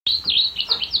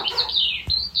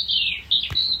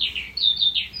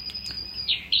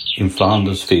In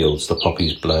Flanders fields the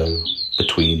poppies blow,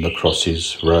 between the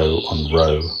crosses row on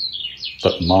row,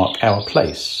 that mark our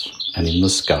place, and in the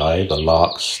sky the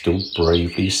larks still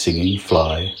bravely singing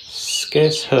fly,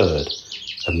 scarce heard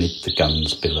amid the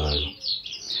guns below.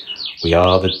 We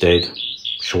are the dead.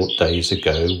 Short days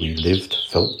ago we lived,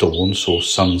 felt dawn, saw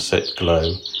sunset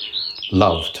glow,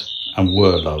 loved and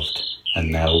were loved,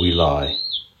 and now we lie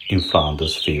in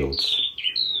Flanders fields.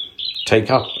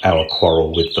 Take up our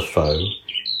quarrel with the foe.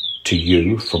 To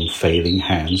you from failing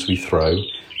hands we throw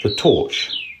the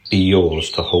torch, be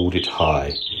yours to hold it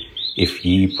high. If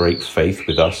ye break faith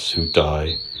with us who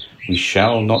die, we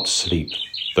shall not sleep,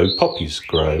 though poppies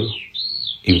grow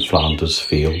in Flanders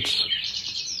fields.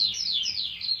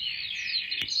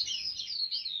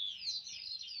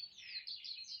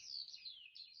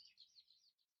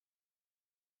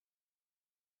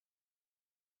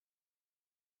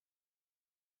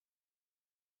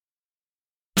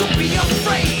 Don't be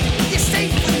afraid, you're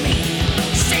safe with me.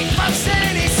 Safe from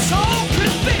sin, it's so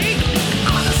could be.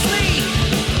 Honestly,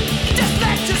 just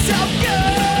let yourself go.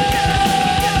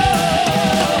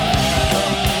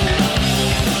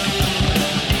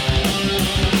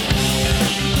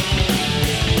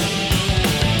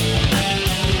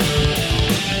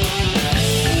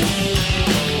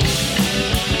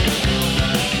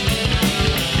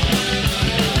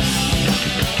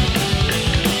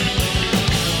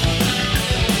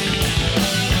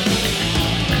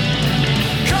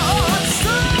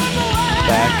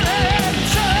 Back.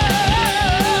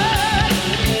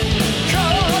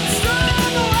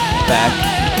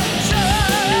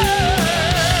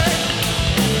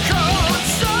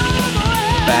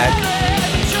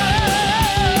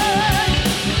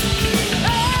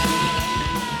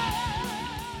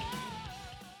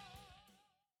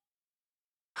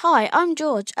 Hi, I'm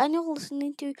George, and you're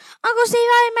listening to Uncle Steve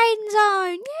Iron Maiden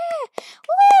Zone. Yeah,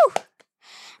 woo!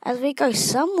 As we go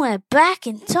somewhere back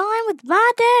in time with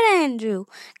my dad Andrew.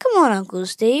 Come on, Uncle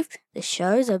Steve, the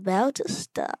show's about to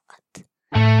start.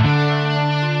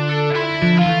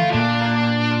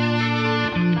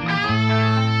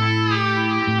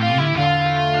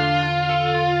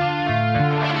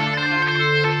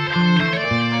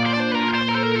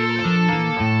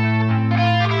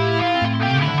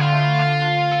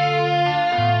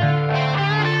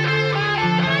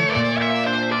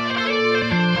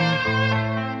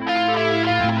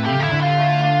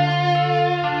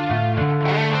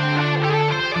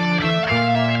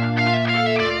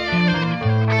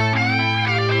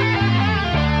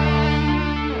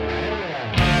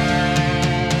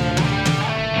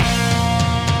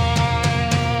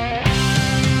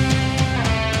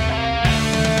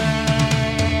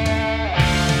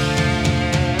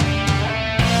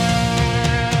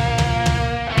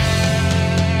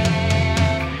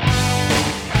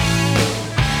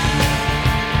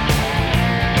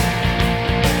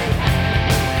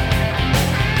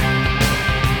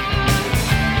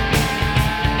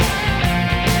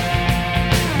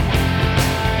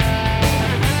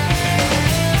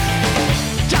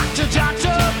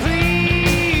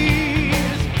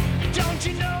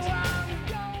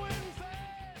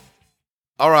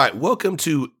 All right, welcome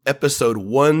to episode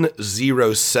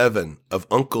 107 of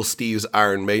Uncle Steve's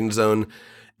Iron Maiden Zone.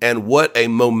 And what a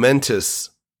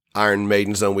momentous Iron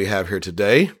Maiden Zone we have here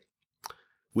today.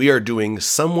 We are doing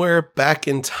Somewhere Back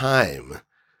in Time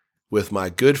with my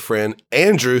good friend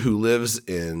Andrew, who lives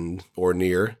in or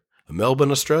near Melbourne,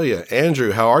 Australia.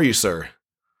 Andrew, how are you, sir?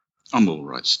 I'm all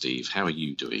right, Steve. How are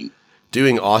you doing?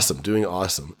 Doing awesome, doing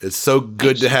awesome. It's so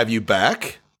good to have you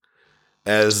back.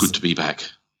 It's good to be back.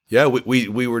 Yeah,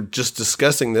 we were just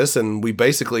discussing this, and we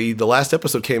basically, the last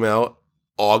episode came out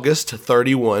August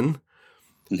 31,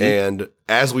 and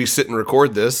as we sit and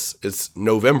record this, it's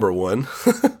November 1.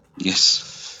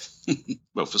 Yes.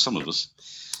 Well, for some of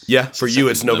us. Yeah, for you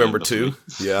it's November 2.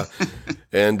 Yeah.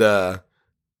 And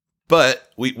but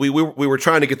we were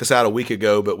trying to get this out a week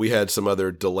ago, but we had some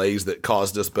other delays that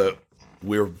caused us, but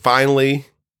we're finally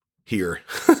here.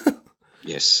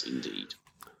 Yes, indeed.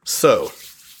 So,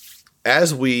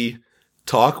 as we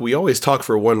talk, we always talk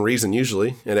for one reason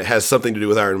usually, and it has something to do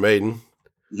with Iron Maiden.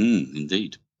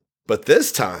 Indeed. But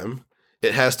this time,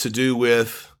 it has to do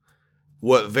with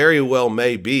what very well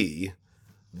may be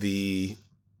the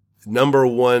number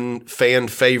one fan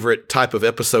favorite type of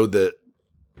episode that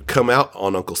come out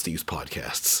on Uncle Steve's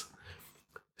podcasts.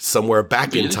 Somewhere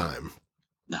Back in Time.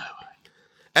 No.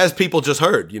 As people just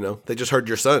heard, they just heard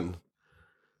your son.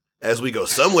 As we go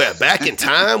somewhere back in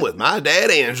time with my dad,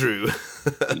 Andrew.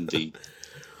 Indeed.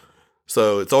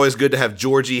 So it's always good to have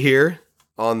Georgie here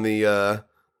on the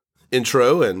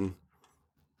intro, and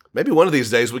maybe one of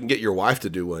these days we can get your wife to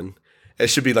do one. It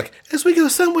should be like, as we go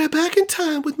somewhere back in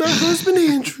time with my husband,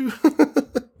 Andrew.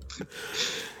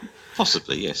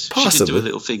 Possibly, yes. Possibly. She did do a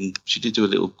little thing. She did do a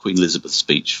little Queen Elizabeth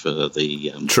speech for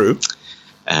the True.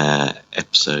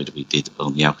 Episode we did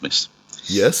on The Alchemist.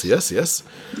 Yes.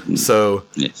 So,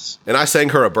 Yes. and I sang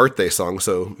her a birthday song,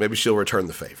 so maybe she'll return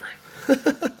the favor.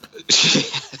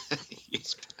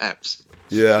 Yes, perhaps.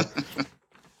 Yeah.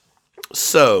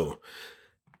 So,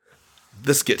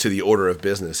 let's get to the order of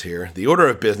business here. The order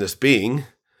of business being,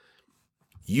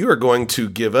 you are going to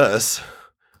give us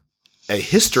a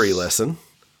history lesson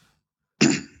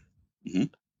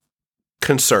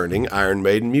concerning Iron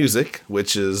Maiden music,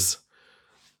 which is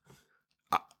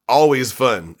always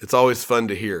fun. It's always fun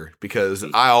to hear because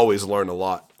I always learn a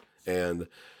lot. And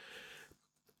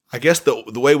I guess the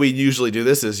way we usually do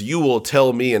this is you will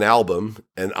tell me an album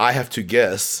and I have to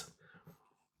guess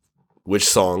which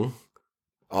song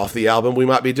off the album we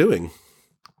might be doing.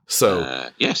 So,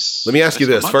 yes. Let me ask you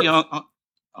this. I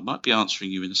might be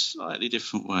answering you in a slightly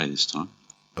different way this time.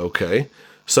 Okay.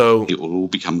 So, It will all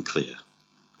become clear.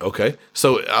 okay.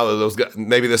 So,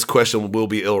 maybe this question will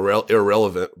be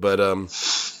irrelevant, but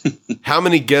how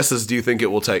many guesses do you think it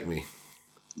will take me?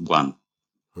 One.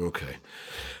 Okay.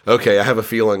 Okay, I have a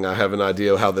feeling I have an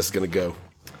idea of how this is going to go.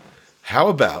 How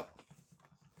about,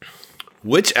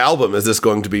 which album is this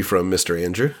going to be from, Mr.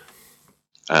 Andrew?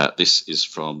 This is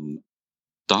from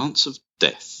Dance of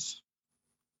Death.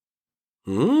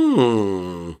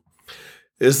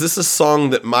 Is this a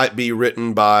song that might be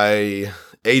written by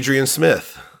Adrian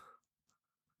Smith?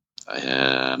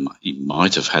 He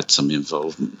might have had some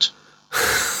involvement.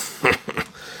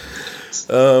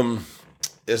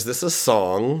 Is this a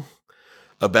song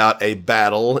about a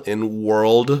battle in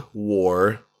World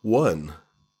War I?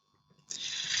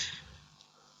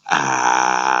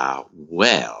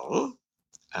 Well,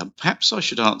 perhaps I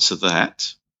should answer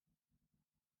that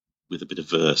with a bit of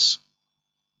verse.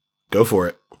 Go for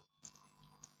it.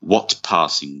 What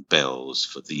passing bells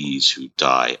for these who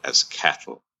die as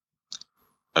cattle?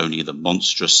 Only the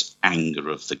monstrous anger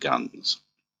of the guns.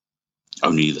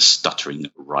 Only the stuttering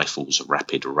rifles'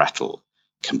 rapid rattle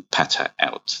can patter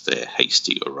out their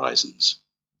hasty horizons.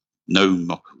 No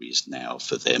mockeries now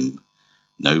for them,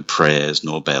 no prayers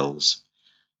nor bells,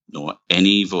 nor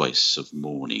any voice of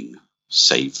mourning,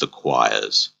 save the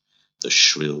choirs, the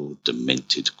shrill,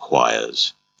 demented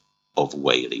choirs of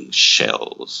wailing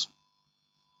shells.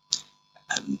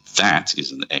 And that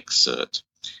is an excerpt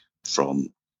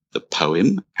from the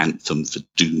poem Anthem for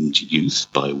Doomed Youth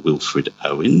by Wilfred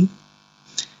Owen.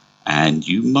 And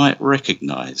you might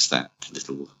recognize that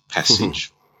little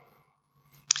passage.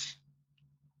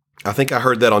 I think I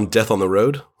heard that on Death on the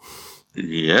Road.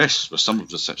 Yes, well, some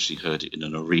of us actually heard it in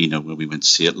an arena when we went to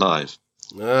see it live.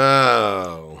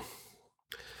 Oh.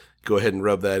 Go ahead and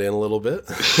rub that in a little bit.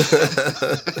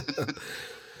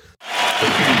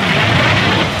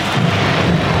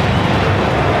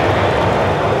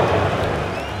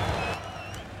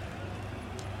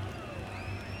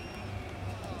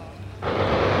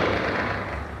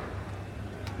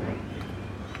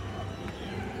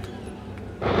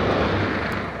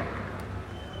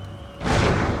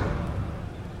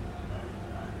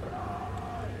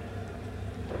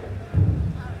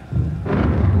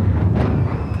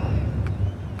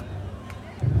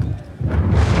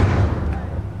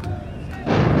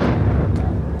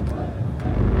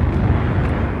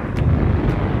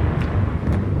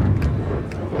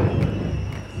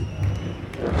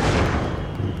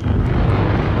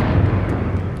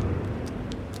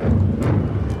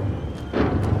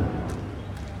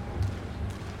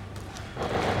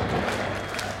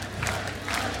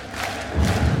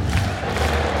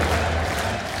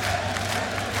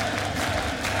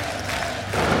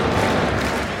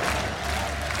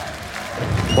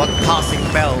 What passing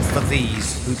bells for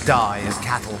these who die as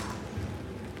cattle?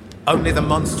 Only the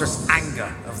monstrous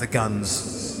anger of the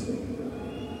guns.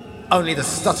 Only the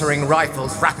stuttering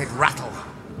rifles' rapid rattle.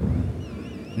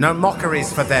 No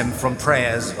mockeries for them from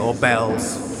prayers or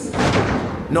bells,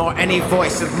 nor any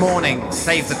voice of mourning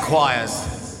save the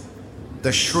choirs,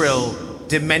 the shrill,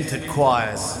 demented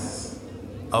choirs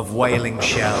of wailing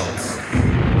shells.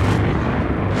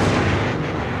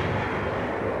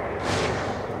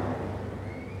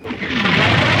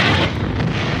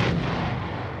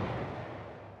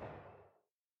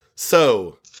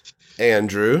 So,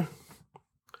 Andrew,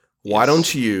 why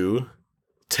don't you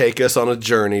take us on a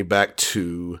journey back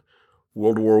to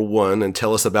World War I and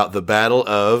tell us about the Battle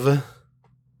of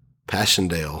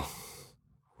Passchendaele?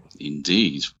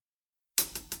 Indeed.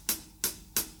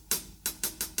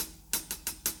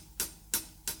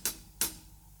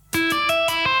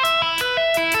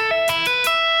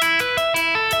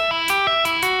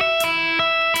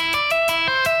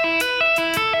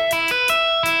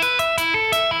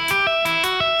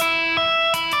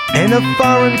 In a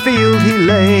foreign field he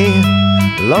lay,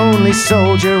 lonely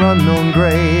soldier, unknown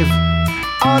grave.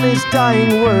 On his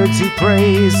dying words he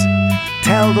prays,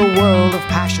 tell the world of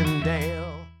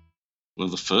Passchendaele. Well,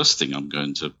 the first thing I'm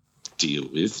going to deal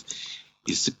with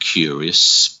is the curious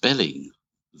spelling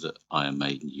that Iron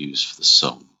Maiden used for the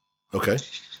song. Okay.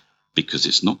 Because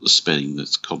it's not the spelling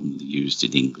that's commonly used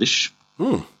in English,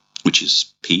 which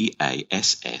is Passchedaele,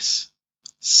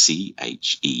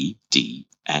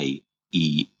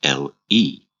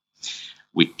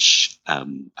 which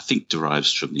I think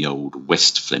derives from the old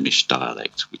West Flemish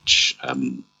dialect, which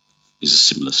is a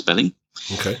similar spelling.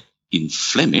 Okay. In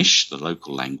Flemish, the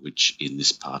local language in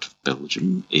this part of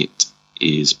Belgium, it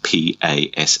is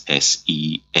Pasendale.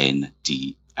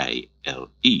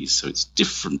 So it's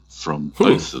different from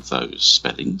both of those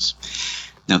spellings.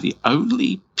 Now, the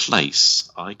only place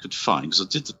I could find, because I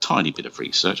did a tiny bit of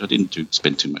research, I didn't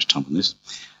spend too much time on this,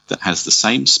 that has the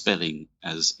same spelling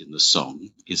as in the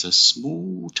song is a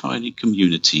small, tiny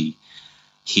community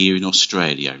here in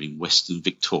Australia, in Western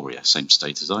Victoria, same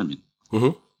state as I'm in,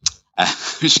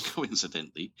 which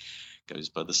coincidentally goes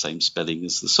by the same spelling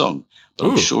as the song.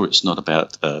 But I'm sure it's not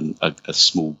about a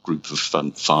small group of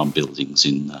farm buildings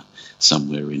in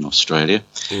somewhere in Australia.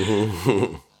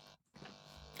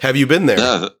 Have you been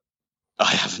there?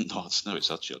 I haven't not. No,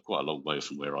 it's actually quite a long way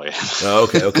from where I am. Oh,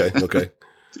 okay.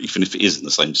 Even if it is in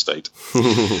the same state.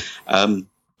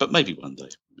 But maybe one day,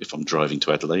 if I'm driving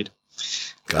to Adelaide.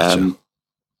 Gotcha.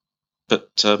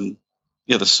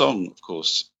 The song, of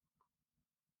course,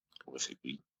 I think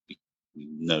we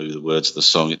know the words of the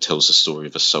song. It tells the story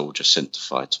of a soldier sent to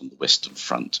fight on the Western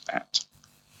Front at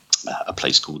a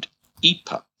place called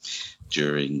Ypres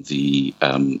during the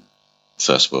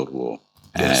First World War.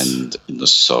 Yes. And in the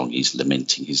song, he's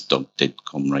lamenting his dead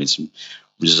comrades and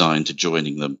resigned to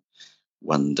joining them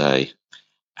one day,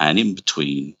 and in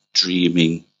between,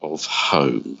 dreaming of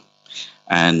home.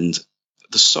 And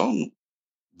the song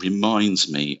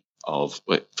reminds me of,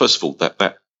 first of all,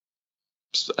 that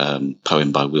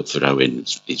poem by Wilfred Owen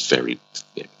is very,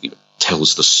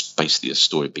 tells basically a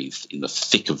story of being in the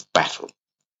thick of battle.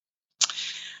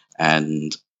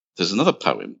 And there's another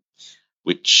poem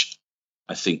which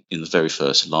I think in the very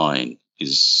first line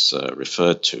is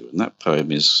referred to, and that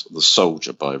poem is The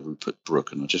Soldier by Rupert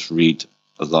Brooke, and I'll just read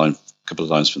a couple of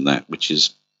lines from that, which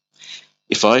is,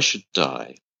 if I should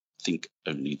die, think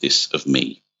only this of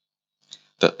me,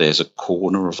 that there's a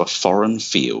corner of a foreign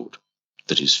field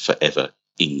that is forever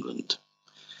England.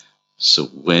 So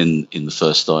when in the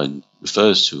first line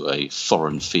refers to a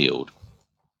foreign field,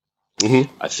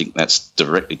 I think that's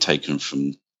directly taken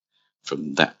from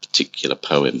that particular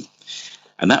poem.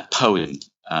 And that poem,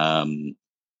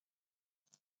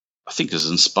 I think, has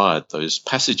inspired those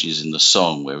passages in the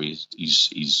song where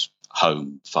he's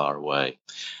home, far away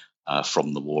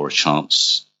from the war, a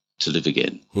chance to live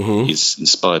again. He's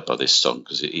inspired by this song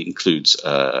because it includes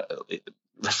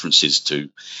references to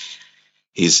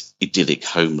his idyllic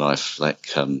home life.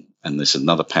 And there's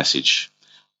another passage,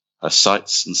 her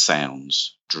sights and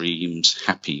sounds, dreams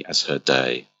happy as her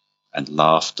day, and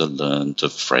laughter learned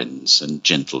of friends, and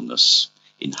gentleness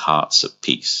in hearts at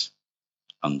peace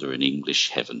under an English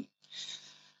heaven.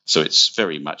 So it's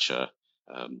very much a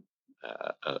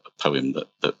poem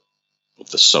that of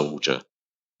the soldier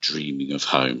dreaming of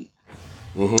home.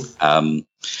 And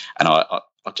I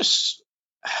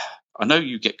know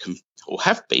you get or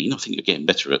have been. I think you're getting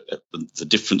better at the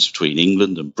difference between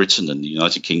England and Britain and the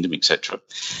United Kingdom, etc.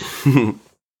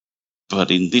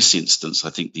 But in this instance, I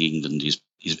think the England is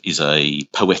a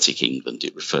poetic England.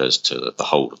 It refers to the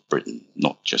whole of Britain,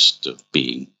 not just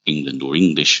being England or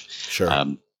English.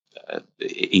 Sure.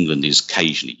 England is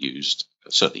occasionally used,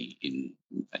 certainly in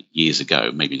years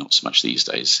ago, maybe not so much these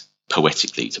days,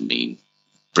 poetically to mean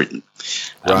Britain.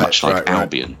 Much like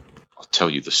Albion. I'll tell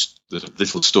you the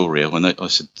little story. When I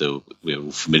said we're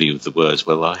all familiar with the words,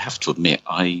 well, I have to admit,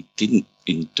 in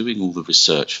doing all the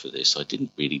research for this, I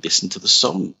didn't really listen to the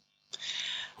song.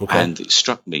 Okay. And it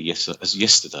struck me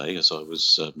yesterday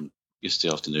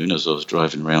afternoon, as I was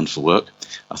driving around for work,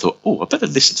 I thought, I better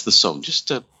listen to the song just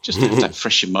to have that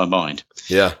fresh in my mind.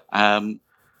 Yeah. And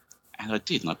I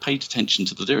did, and I paid attention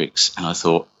to the lyrics, and I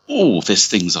thought, there's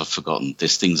things I've forgotten.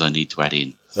 There's things I need to add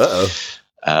in.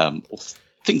 Or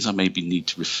things I maybe need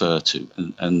to refer to.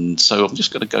 And so I'm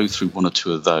just going to go through one or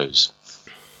two of those.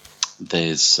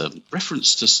 There's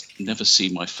reference to Never See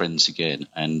My Friends Again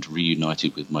and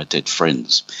Reunited with My Dead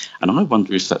Friends. And I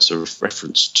wonder if that's a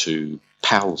reference to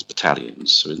PALS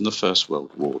battalions. So in the First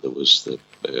World War, there was the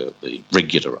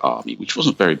regular army, which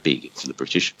wasn't very big for the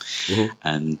British.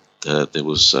 And there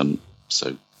was,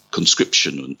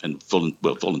 conscription and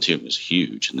volunteering was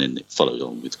huge, and then it followed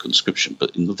on with conscription.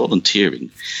 But in the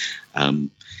volunteering,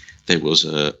 there was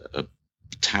a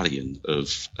battalion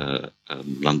of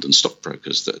London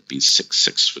stockbrokers that had been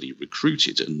successfully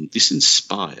recruited, and this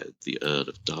inspired the Earl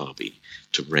of Derby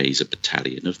to raise a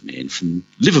battalion of men from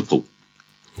Liverpool.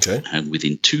 Okay. And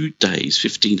within 2 days,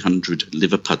 1,500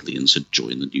 Liverpudlians had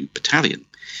joined the new battalion.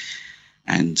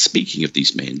 And speaking of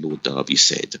these men, Lord Derby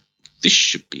said, "This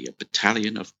should be a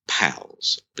battalion of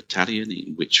pals, a battalion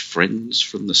in which friends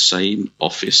from the same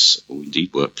office or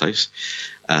indeed workplace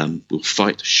will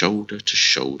fight shoulder to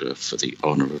shoulder for the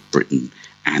honour of Britain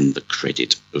and the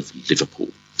credit of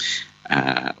Liverpool."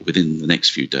 Within the next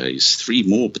few days, 3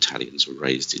 more battalions were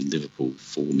raised in Liverpool,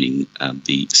 forming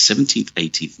the 17th,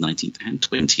 18th, 19th and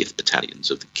 20th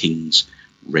battalions of the King's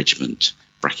Regiment,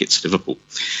 brackets Liverpool.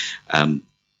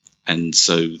 And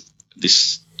so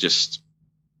this just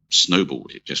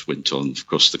snowballed. It just went on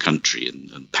across the country,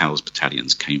 and PALS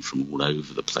battalions came from all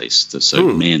over the place.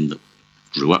 So men that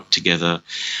grew up together,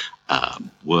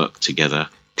 worked together,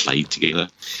 played together,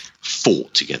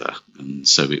 fought together. And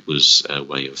so it was a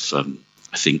way of,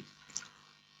 I think,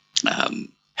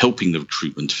 helping the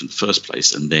recruitment in the first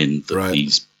place, and then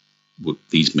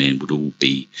these men would all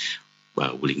be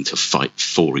willing to fight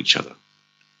for each other.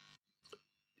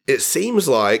 It seems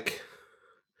like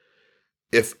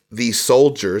if these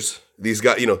soldiers, these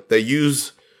guys, they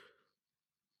use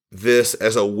this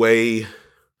as a way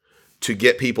to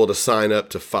get people to sign up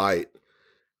to fight.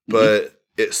 But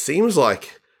it seems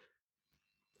like,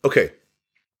 okay,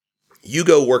 you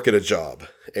go work at a job,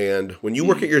 and when you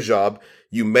work at your job,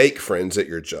 you make friends at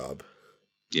your job.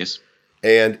 Yes.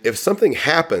 And if something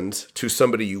happens to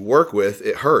somebody you work with,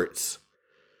 it hurts.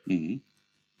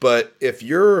 But if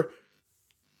you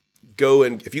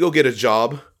go get a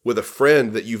job with a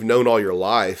friend that you've known all your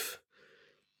life,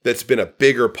 that's been a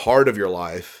bigger part of your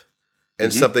life,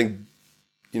 and something,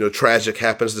 tragic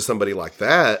happens to somebody like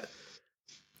that,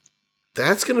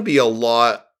 that's going to be a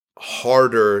lot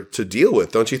harder to deal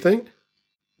with, don't you think?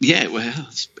 Yeah, well,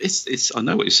 it's I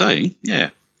know what you're saying.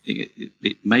 Yeah,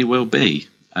 it may well be.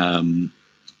 I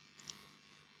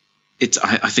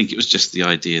think it was just the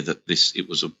idea that it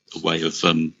was a way of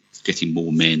getting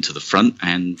more men to the front,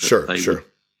 and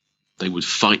they would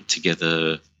fight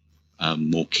together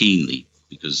more keenly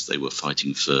because they were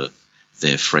fighting for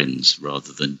their friends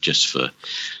rather than just for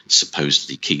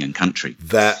supposedly king and country.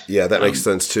 That makes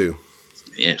sense too.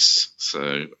 Yes.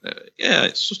 So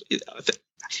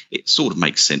it sort of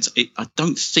makes sense. I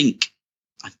don't think,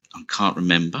 I can't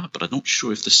remember, but I'm not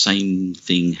sure if the same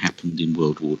thing happened in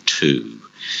World War II.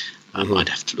 I'd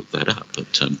have to look that up.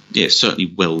 But it's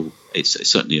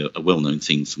certainly a well-known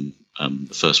thing from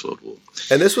the First World War.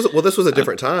 And this was a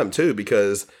different time too,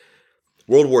 because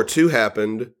World War II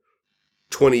happened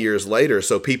 20 years later,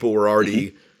 so people were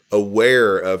already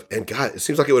aware of. And God, it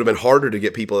seems like it would have been harder to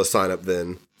get people to sign up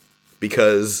then,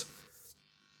 because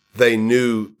they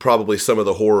knew probably some of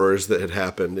the horrors that had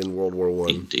happened in World War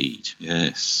I. Indeed,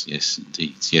 yes,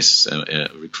 indeed, yes.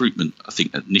 Recruitment, I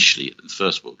think, initially at the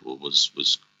First World War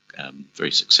was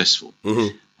very successful.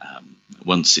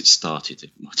 Once it started,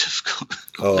 it might have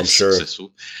got less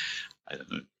successful. I don't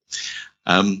know.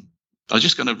 I was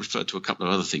just going to refer to a couple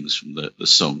of other things from the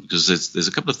song, because there's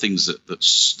a couple of things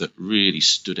that really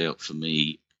stood out for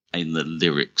me in the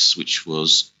lyrics, which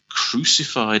was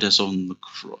crucified as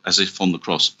if on the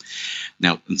cross.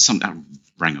 Now, and that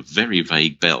rang a very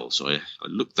vague bell, so I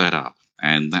looked that up,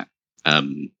 and that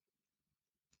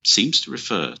seems to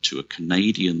refer to a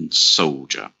Canadian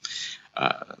soldier,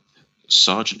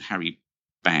 Sergeant Harry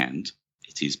Band.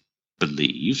 It is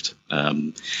believed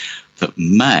that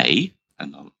may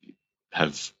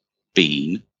have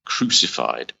been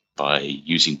crucified by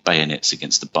using bayonets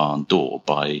against the barn door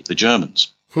by the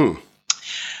Germans.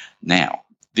 Now,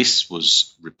 this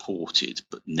was reported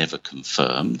but never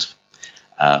confirmed.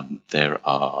 There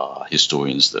are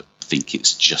historians that think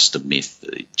it's just a myth,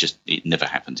 that it never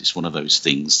happened. It's one of those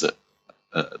things that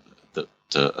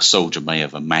a soldier may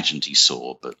have imagined he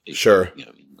saw, but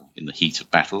in the heat of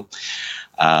battle.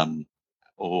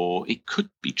 Or it could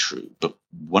be true, but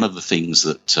one of the things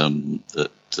that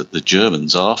the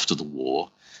Germans after the war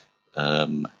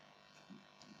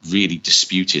really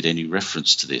disputed any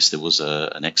reference to this. There was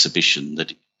an exhibition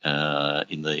that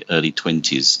in the early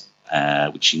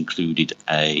 1920s, which included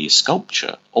a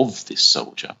sculpture of this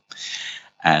soldier,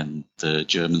 and the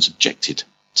Germans objected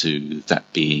to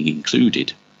that being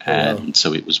included, and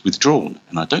so it was withdrawn.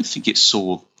 And I don't think it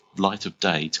saw light of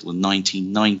day till the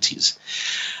 1990s.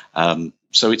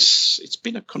 So it's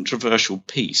been a controversial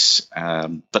piece,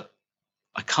 but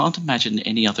I can't imagine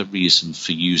any other reason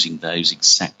for using those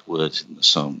exact words in the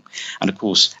song. And of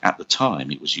course, at the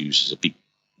time, it was used as a big,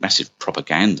 massive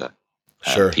propaganda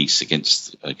piece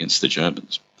against the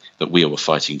Germans, that we were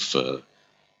fighting for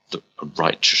a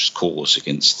righteous cause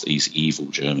against these evil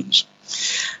Germans.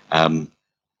 And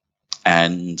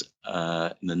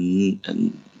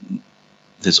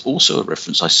there's also a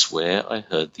reference, I swear I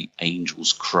heard the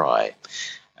angels cry.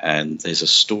 And there's a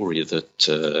story that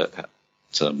at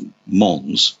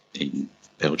Mons in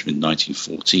Belgium in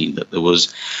 1914, that there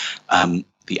was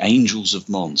the angels of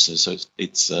Mons. So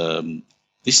it's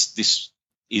this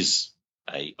is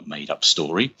a made-up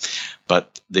story,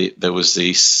 but there was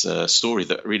this story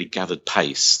that really gathered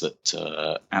pace,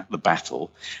 that at the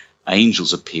battle,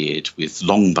 angels appeared with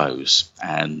longbows,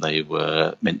 and they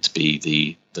were meant to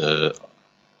be the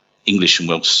English and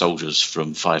Welsh soldiers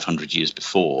from 500 years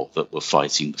before that were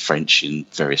fighting the French in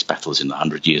various battles in the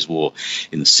 100 Years' War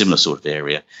in a similar sort of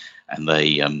area, and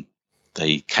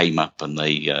they came up and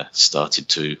they started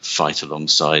to fight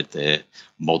alongside their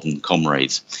modern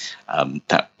comrades.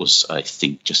 That was, I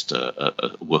think, just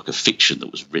a work of fiction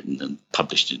that was written and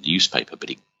published in the newspaper, but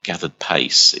it gathered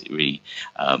pace. It really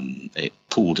it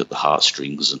pulled at the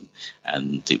heartstrings,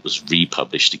 and it was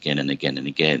republished again and again and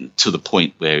again, to the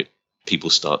point where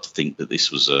people start to think that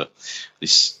this was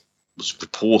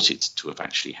reported to have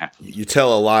actually happened. You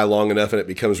tell a lie long enough and it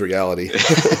becomes reality.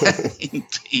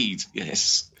 Indeed,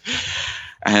 yes.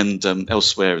 And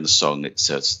elsewhere in the song,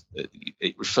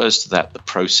 it refers to that, the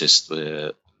process,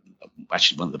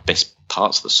 actually one of the best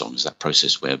parts of the song is that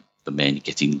process where the men are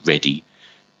getting ready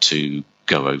to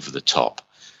go over the top.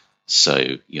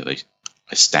 So,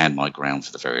 I stand my ground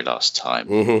for the very last time.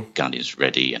 Mm-hmm. Gun is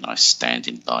ready, and I stand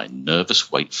in line. Nervous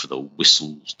wait for the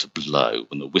whistles to blow.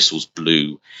 When the whistles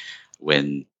blew,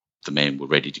 when the men were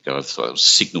ready to go over, so it was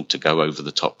signaled to go over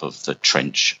the top of the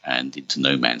trench and into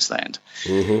no man's land.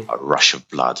 Mm-hmm. A rush of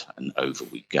blood, and over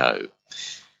we go.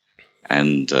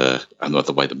 And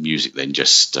another way, the music then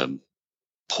just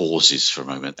pauses for a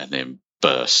moment and then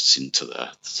bursts into the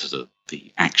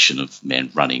action of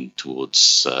men running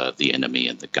towards the enemy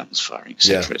and the guns firing,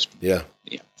 etc. Yeah.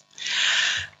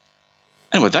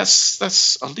 Anyway,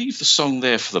 that's. I'll leave the song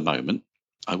there for the moment.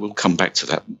 I will come back to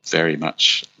that very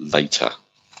much later.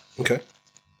 Okay.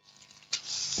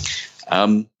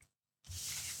 Now,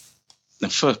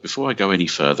 first, before I go any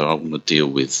further, I want to deal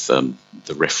with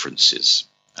the references.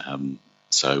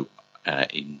 So,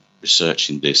 in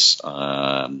researching this,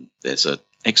 there's an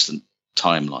excellent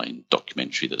timeline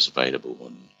documentary that's available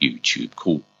on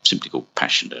YouTube simply called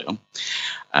Passchendaele,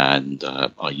 and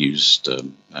I used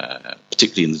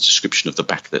particularly in the description of the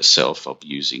battle itself, I'll be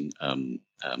using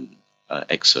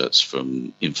excerpts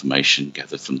from information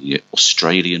gathered from the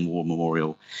Australian War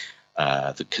Memorial,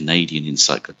 the Canadian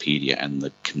Encyclopedia, and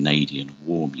the Canadian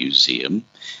War Museum,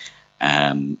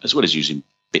 as well as using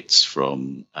bits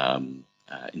from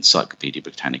Encyclopedia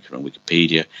Britannica and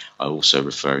Wikipedia. I'm also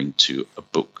referring to a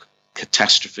book,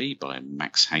 Catastrophe by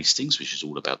Max Hastings, which is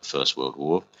all about the First World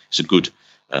War. It's a good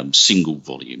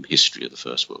single-volume history of the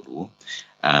First World War.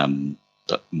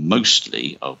 But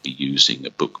mostly I'll be using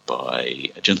a book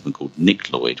by a gentleman called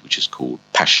Nick Lloyd, which is called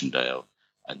Passchendaele,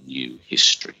 A New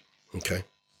History. Okay.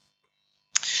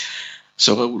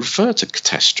 So I will refer to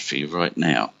Catastrophe right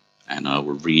now, and I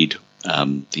will read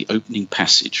the opening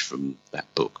passage from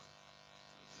that book.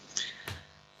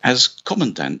 As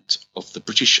Commandant of the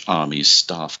British Army's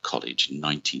Staff College in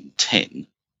 1910,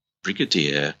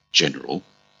 Brigadier General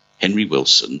Henry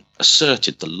Wilson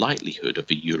asserted the likelihood of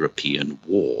a European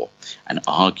war and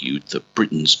argued that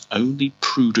Britain's only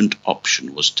prudent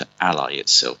option was to ally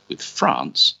itself with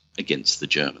France against the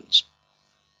Germans.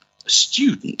 A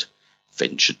student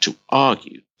ventured to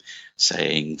argue,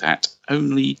 saying that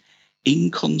only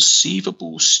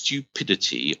inconceivable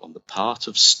stupidity on the part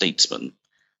of statesmen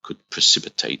could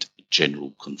precipitate a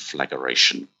general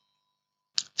conflagration.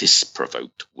 This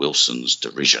provoked Wilson's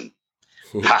derision.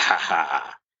 Ha ha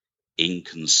ha!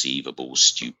 Inconceivable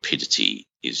stupidity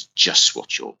is just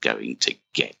what you're going to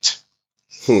get.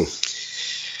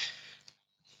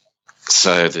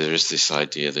 So there is this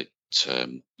idea that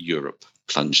Europe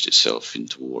plunged itself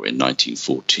into war in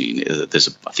 1914.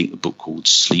 There's, I think, a book called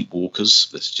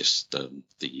Sleepwalkers. There's just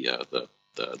the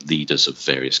leaders of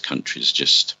various countries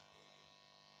just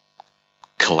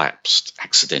collapsed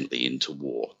accidentally into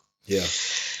war. Yeah.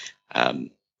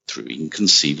 Through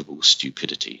inconceivable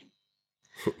stupidity.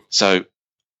 So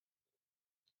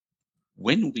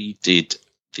when we did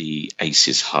the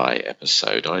Aces High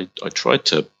episode, I tried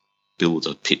to build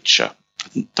a picture.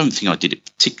 I don't think I did it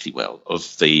particularly well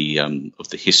of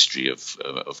the history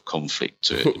of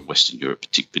conflict in Western Europe,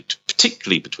 particularly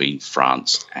particularly between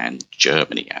France and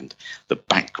Germany, and the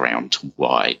background to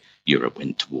why Europe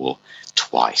went to war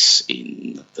twice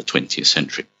in the 20th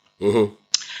century. Mm-hmm.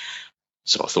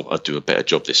 So I thought I'd do a better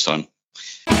job this time.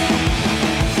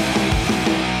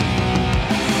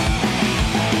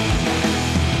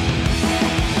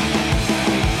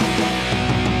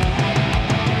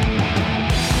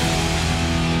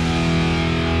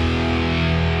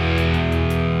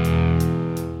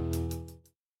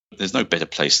 There's no better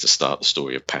place to start the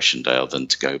story of Passchendaele than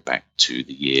to go back to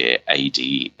the year AD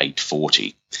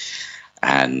 840.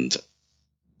 And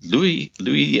Louis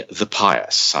the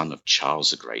Pious, son of Charles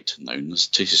the Great, known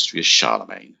to history as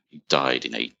Charlemagne, he died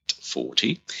in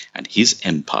 840, and his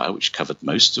empire, which covered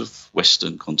most of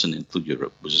Western continental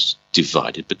Europe, was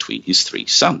divided between his three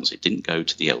sons. It didn't go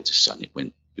to the eldest son. It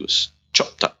was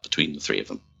chopped up between the three of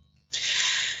them.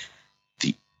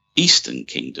 The Eastern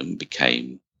Kingdom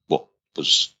became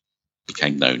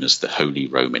known as the Holy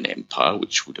Roman Empire,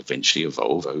 which would eventually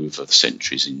evolve over the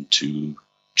centuries into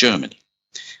Germany.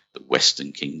 The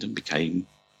Western Kingdom became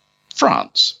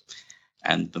France.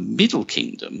 And the Middle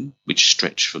Kingdom, which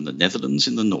stretched from the Netherlands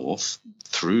in the north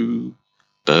through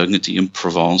Burgundy and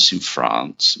Provence in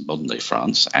France, modern-day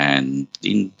France, and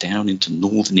down into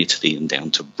northern Italy and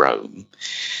down to Rome,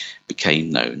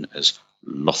 became known as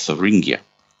Lotharingia,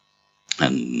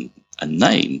 and a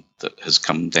name that has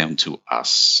come down to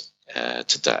us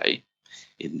today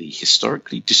in the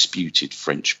historically disputed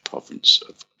French province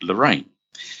of Lorraine.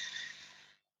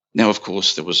 Now, of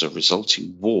course, there was a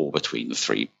resulting war between the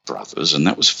three brothers, and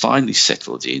that was finally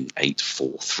settled in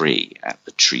 843 at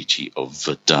the Treaty of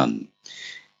Verdun.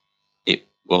 It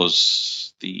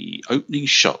was the opening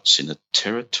shots in a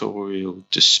territorial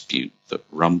dispute that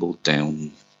rumbled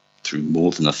down through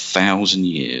more than 1,000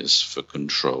 years for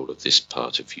control of this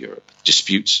part of Europe.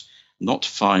 Disputes not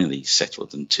finally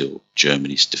settled until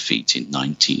Germany's defeat in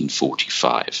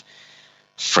 1945.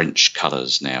 French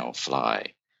colours now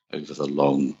fly over the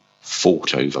long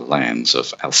fought-over lands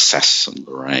of Alsace and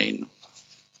Lorraine.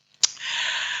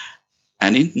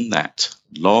 And in that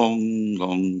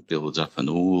long build-up and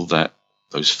all that,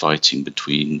 those fighting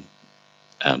between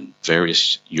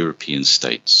various European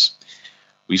states,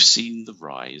 we've seen the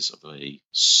rise of a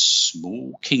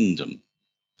small kingdom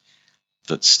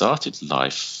that started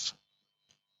life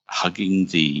hugging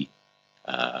the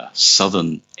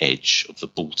southern edge of the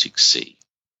Baltic Sea,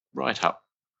 right up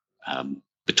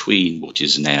between what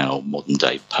is now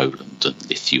modern-day Poland and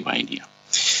Lithuania.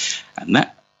 And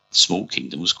that small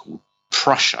kingdom was called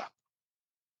Prussia.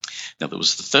 Now, there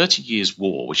was the 30 Years'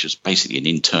 War, which was basically an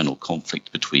internal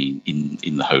conflict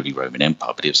in the Holy Roman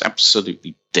Empire, but it was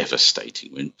absolutely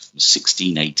devastating from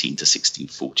 1618 to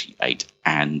 1648,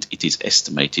 and it is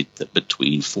estimated that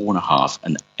between 4.5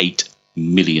 and 8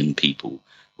 million people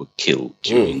were killed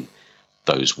during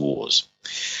those wars.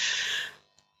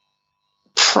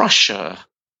 Prussia,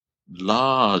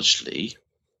 largely,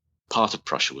 part of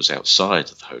Prussia was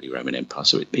outside of the Holy Roman Empire,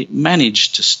 so it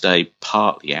managed to stay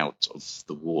partly out of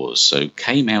the wars, so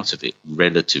came out of it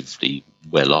relatively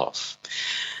well off,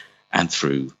 and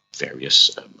through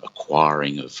various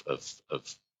acquiring of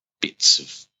bits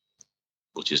of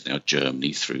what is now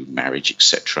Germany through marriage,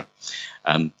 etc.,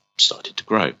 started to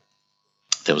grow.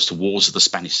 There was the Wars of the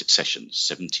Spanish Succession,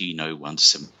 1701 to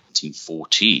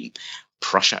 1714.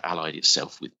 Prussia allied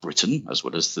itself with Britain, as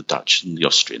well as the Dutch and the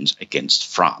Austrians, against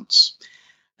France.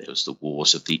 There was the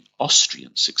Wars of the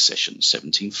Austrian Succession,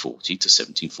 1740 to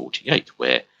 1748,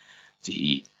 where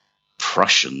the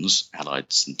Prussians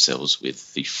allied themselves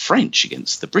with the French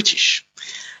against the British.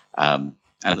 And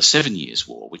the 7 Years'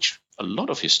 War, which a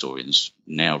lot of historians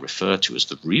now refer to as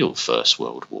the real First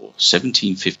World War,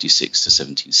 1756 to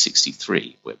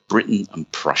 1763, where Britain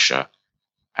and Prussia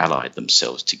allied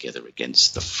themselves together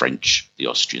against the French, the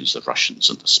Austrians, the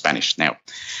Russians, and the Spanish. Now,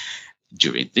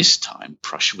 during this time,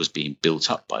 Prussia was being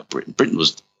built up by Britain. Britain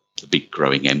was the big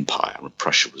growing empire, and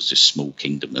Prussia was this small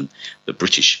kingdom, and the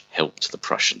British helped the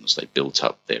Prussians. They built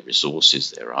up their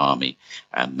resources, their army,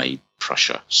 and made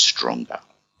Prussia stronger.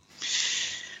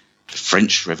 The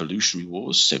French Revolutionary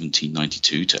Wars,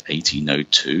 1792 to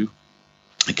 1802,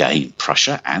 again,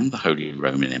 Prussia and the Holy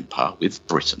Roman Empire with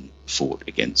Britain fought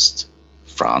against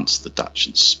France, the Dutch,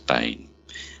 and Spain.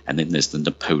 And then there's the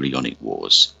Napoleonic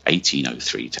Wars,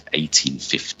 1803 to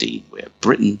 1815, where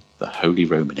Britain, the Holy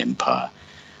Roman Empire,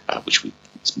 which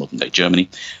is modern-day Germany,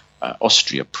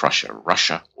 Austria, Prussia,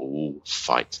 Russia, all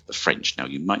fight the French. Now,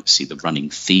 you might see the running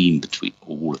theme between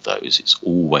all of those. It's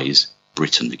always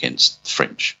Britain against the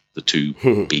French, the two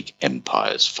big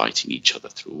empires fighting each other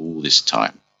through all this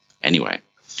time. Anyway,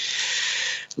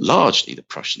 Largely, the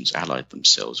Prussians allied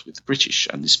themselves with the British,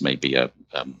 and this may be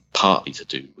partly to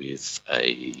do with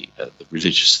the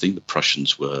religious thing. The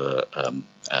Prussians were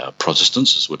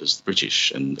Protestants as well as the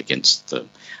British, and against the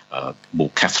more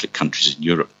Catholic countries in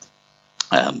Europe.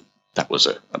 That was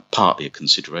partly a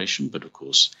consideration, but of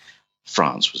course,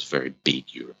 France was a very big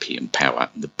European power,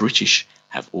 and the British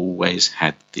have always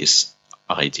had this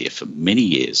idea for many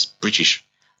years. British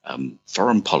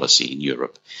foreign policy in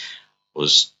Europe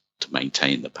was to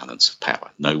maintain the balance of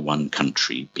power. No one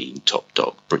country being top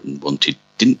dog. Britain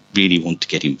didn't really want to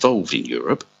get involved in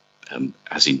Europe,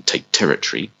 as in take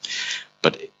territory,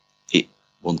 but it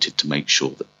wanted to make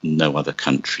sure that no other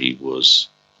country was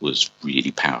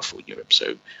really powerful in Europe.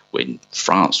 So when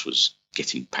France was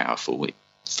getting powerful, it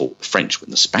fought the French.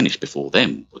 When the Spanish before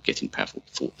them were getting powerful,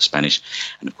 it fought the Spanish.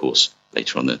 And of course,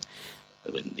 later on,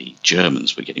 when the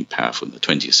Germans were getting powerful in the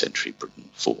 20th century, Britain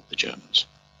fought the Germans.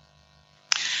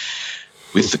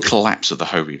 With the collapse of the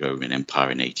Holy Roman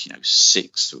Empire in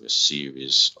 1806, through a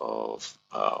series of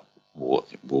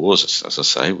wars, as I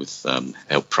say, with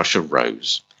how Prussia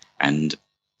rose, and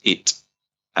it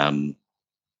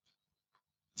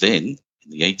then in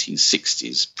the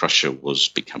 1860s, Prussia was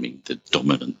becoming the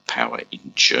dominant power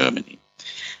in Germany.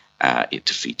 It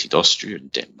defeated Austria and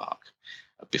Denmark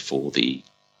before the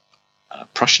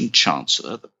Prussian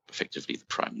Chancellor, effectively the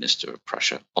Prime Minister of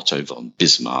Prussia, Otto von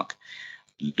Bismarck,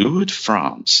 lured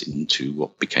France into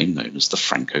what became known as the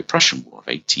Franco-Prussian War of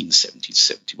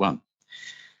 1870-71.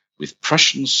 With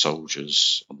Prussian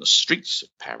soldiers on the streets of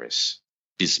Paris,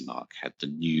 Bismarck had the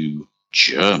new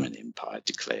German Empire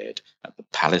declared at the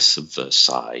Palace of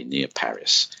Versailles near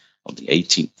Paris on the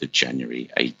 18th of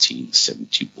January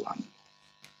 1871.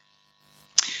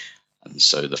 And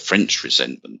so the French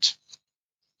resentment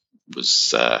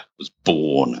was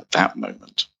born at that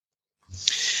moment.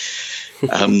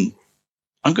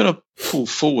 I'm going to pull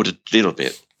forward a little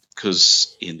bit,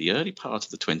 because in the early part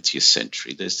of the 20th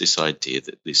century, there's this idea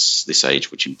that this age,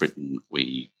 which in Britain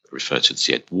we refer to as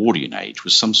the Edwardian age,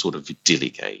 was some sort of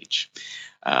idyllic age.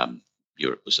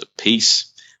 Europe was at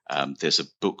peace. There's a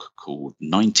book called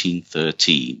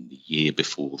 1913, The Year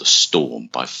Before the Storm,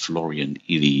 by Florian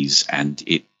Illies, and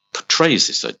it portrays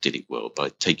this idyllic world by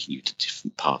taking you to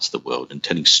different parts of the world and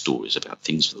telling stories about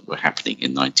things that were happening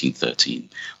in 1913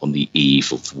 on the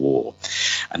eve of war.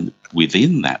 And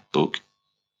within that book,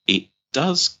 it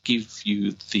does give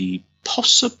you the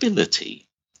possibility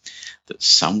that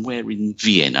somewhere in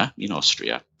Vienna, in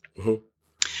Austria,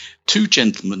 two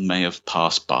gentlemen may have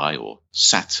passed by or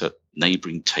sat at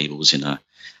neighbouring tables in a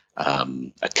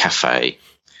cafe,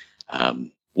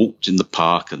 walked in the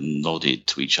park and nodded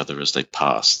to each other as they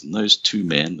passed. And those two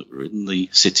men that were in the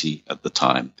city at the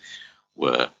time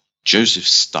were Joseph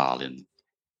Stalin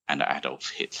and Adolf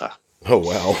Hitler. Oh,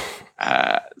 wow.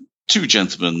 Two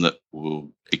gentlemen that will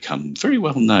become very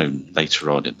well known later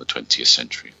on in the 20th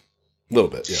century. A little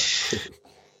bit, yeah.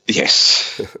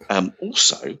 Yes.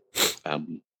 Also,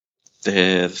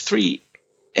 there are three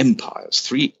empires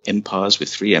with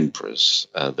three emperors,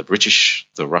 the British,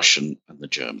 the Russian, and the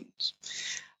Germans.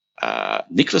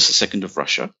 Nicholas II of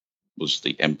Russia was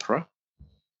the emperor,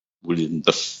 William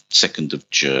II of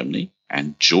Germany,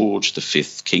 and George V,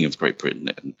 King of Great Britain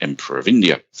and Emperor of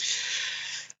India.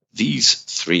 These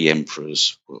three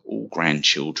emperors were all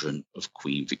grandchildren of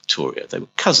Queen Victoria. They were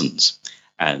cousins,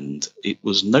 and it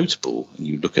was notable, and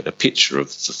you look at a picture of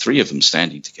the three of them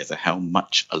standing together, how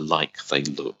much alike they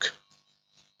look.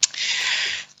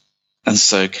 And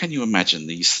so can you imagine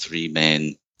these three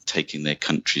men taking their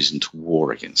countries into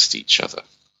war against each other?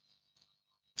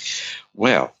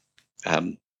 Well,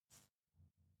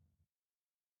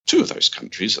 two of those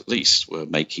countries, at least, were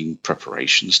making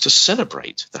preparations to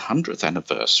celebrate the 100th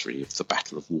anniversary of the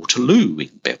Battle of Waterloo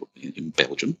in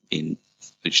Belgium,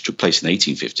 which took place in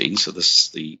 1815. So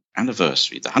the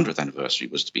 100th anniversary,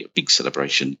 was to be a big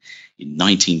celebration in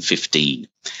 1915.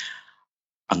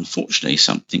 Unfortunately,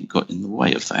 something got in the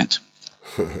way of that.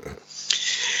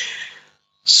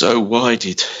 So why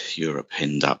did Europe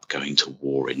end up going to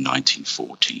war in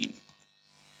 1914?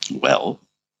 Well,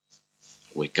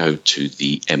 we go to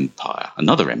the empire,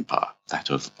 another empire, that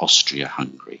of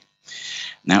Austria-Hungary.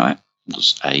 Now, that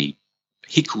was a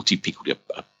higgledy-piggledy,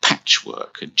 a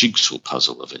patchwork, a jigsaw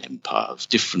puzzle of an empire of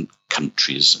different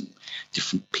countries and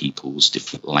different peoples,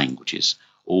 different languages,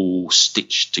 all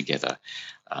stitched together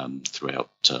throughout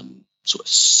sort of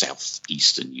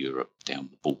southeastern Europe, down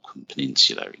the Balkan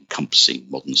Peninsula, encompassing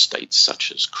modern states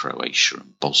such as Croatia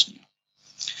and Bosnia.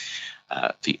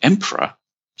 The emperor,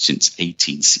 since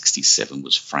 1867,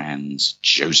 was Franz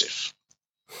Joseph.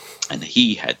 And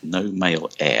he had no male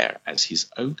heir, as his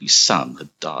only son had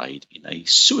died in a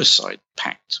suicide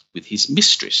pact with his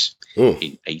mistress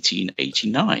in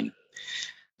 1889.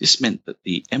 This meant that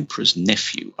the emperor's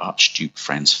nephew, Archduke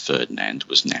Franz Ferdinand,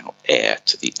 was now heir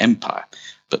to the empire,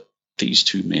 but these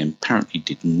two men apparently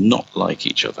did not like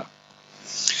each other.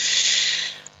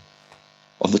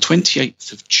 On the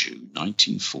 28th of June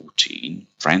 1914,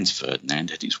 Franz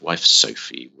Ferdinand and his wife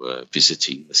Sophie were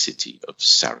visiting the city of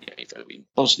Sarajevo in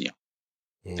Bosnia.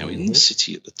 Now, in the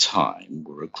city at the time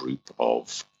were a group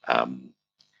of,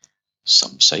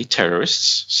 some say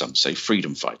terrorists, some say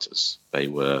freedom fighters. They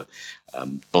were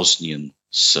Bosnian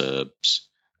Serbs,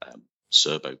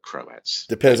 Serbo-Croats.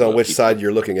 Depends on which side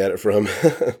you're looking at it from.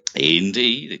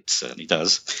 Indeed, it certainly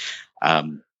does.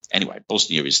 Anyway,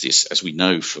 Bosnia is this, as we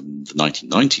know from the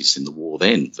 1990s in the war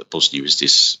then, that Bosnia is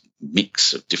this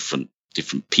mix of different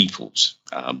peoples.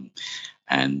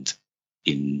 And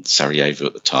in Sarajevo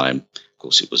at the time, of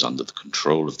course, it was under the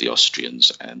control of the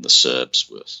Austrians, and the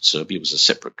Serbia was a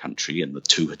separate country, and the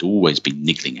two had always been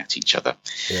niggling at each other.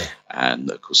 Yeah. And,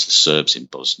 of course, the Serbs in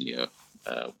Bosnia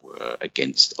were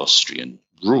against Austrian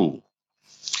rule.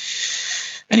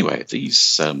 Anyway,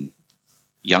 these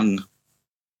young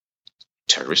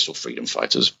terrorists or freedom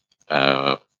fighters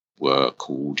were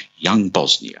called Young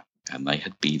Bosnia, and they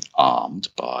had been armed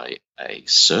by a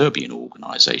Serbian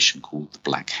organization called the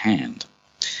Black Hand.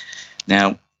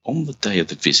 Now, on the day of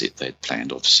the visit, they had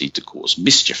planned, obviously, to cause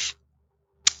mischief,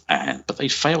 but they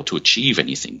failed to achieve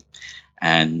anything.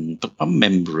 But one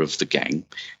member of the gang,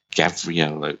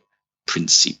 Gavrilo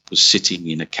Princip, was sitting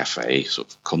in a cafe,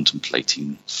 sort of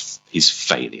contemplating his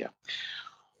failure,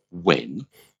 when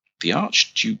the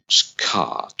Archduke's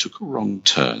car took a wrong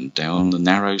turn down the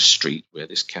narrow street where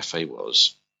this cafe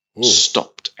was,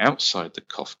 stopped outside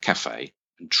the cafe,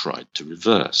 and tried to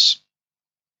reverse.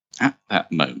 At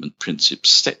that moment, Princip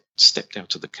stepped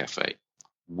out of the cafe,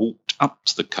 walked up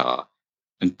to the car,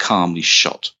 and calmly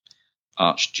shot the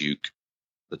Archduke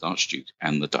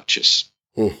and the Duchess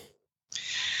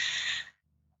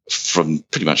from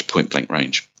pretty much point-blank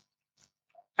range.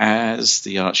 As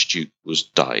the Archduke was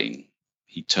dying,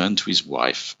 he turned to his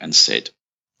wife and said,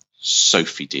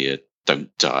 "Sophie, dear,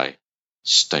 don't die.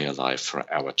 Stay alive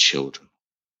for our children."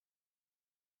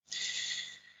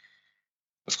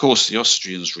 Of course, the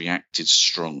Austrians reacted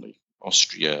strongly.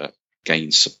 Austria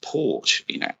gained support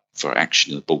for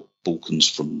action in the Balkans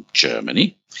from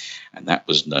Germany, and that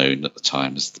was known at the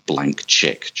time as the blank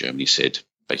check. Germany said,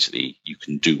 basically, you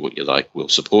can do what you like, we'll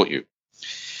support you.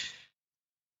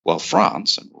 While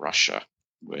France and Russia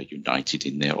were united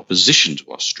in their opposition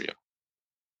to Austria.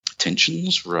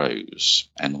 Tensions rose,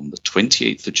 and on the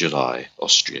 28th of July,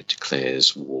 Austria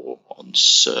declares war on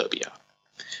Serbia.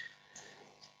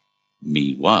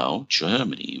 Meanwhile,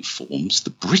 Germany informs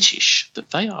the British that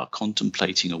they are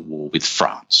contemplating a war with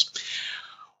France,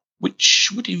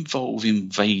 which would involve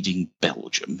invading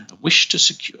Belgium and wish to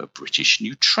secure British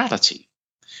neutrality.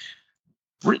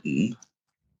 Britain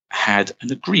had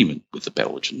an agreement with the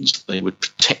Belgians that they would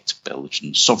protect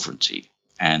Belgian sovereignty,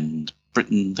 and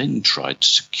Britain then tried to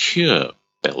secure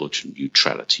Belgian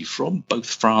neutrality from both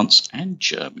France and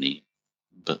Germany,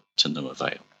 but to no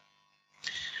avail.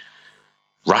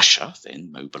 Russia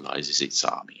then mobilizes its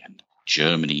army, and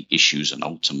Germany issues an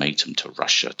ultimatum to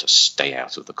Russia to stay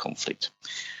out of the conflict.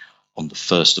 On the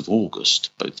 1st of August,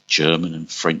 both German and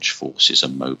French forces are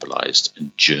mobilized,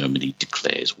 and Germany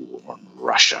declares war on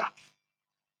Russia.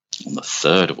 On the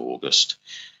 3rd of August,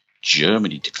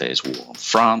 Germany declares war on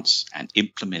France and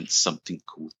implements something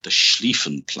called the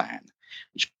Schlieffen Plan,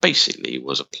 which basically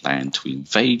was a plan to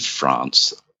invade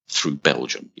France through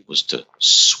Belgium. It was to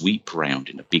sweep round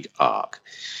in a big arc,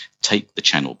 take the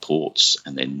Channel ports,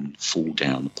 and then fall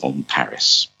down upon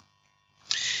Paris.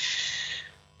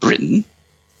 Britain,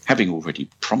 having already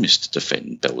promised to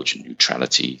defend Belgian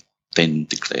neutrality, then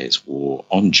declares war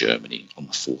on Germany on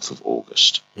the 4th of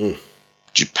August.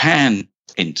 Japan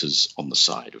enters on the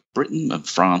side of Britain and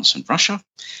France and Russia,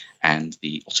 and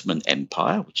the Ottoman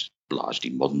Empire, which is largely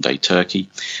modern-day Turkey,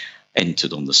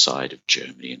 entered on the side of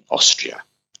Germany and Austria,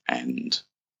 and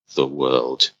the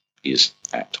world is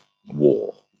at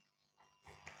war.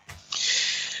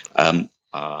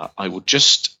 I will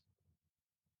just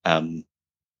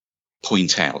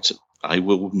point out, I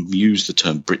will use the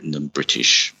term Britain and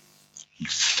British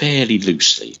fairly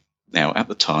loosely. Now, at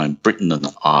the time, Britain and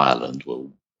Ireland were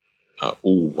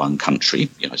all one country,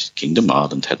 United Kingdom.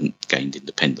 Ireland hadn't gained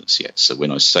independence yet. So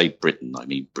when I say Britain, I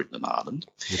mean Britain and Ireland.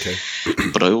 Okay.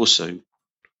 But I also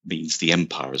means the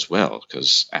empire as well,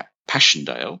 because at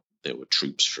Passchendaele, there were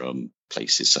troops from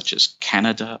places such as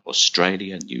Canada,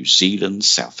 Australia, New Zealand,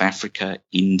 South Africa,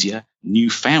 India,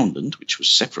 Newfoundland, which was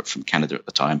separate from Canada at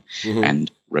the time, and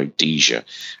Rhodesia,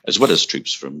 as well as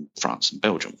troops from France and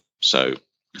Belgium. So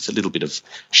it's a little bit of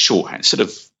shorthand. Instead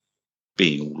of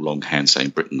being all longhand saying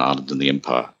Britain, Ireland, and the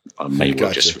Empire, I may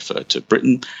well just refer to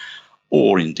Britain,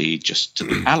 or indeed just to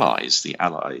the Allies. The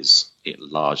Allies, it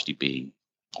largely being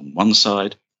on one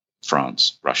side,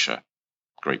 France, Russia,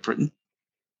 Great Britain,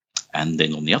 and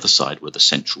then on the other side were the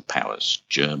Central Powers,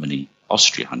 Germany,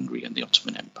 Austria-Hungary, and the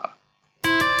Ottoman Empire.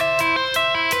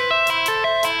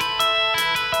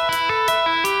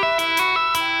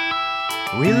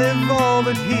 We live all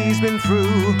that he's been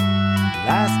through,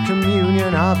 last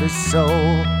communion of his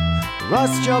soul.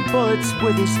 Rust your bullets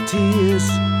with his tears,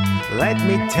 let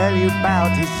me tell you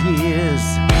about his years.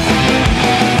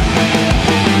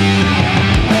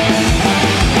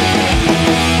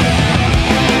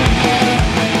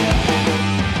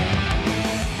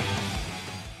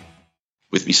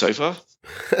 With me so far?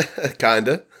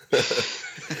 Kinda.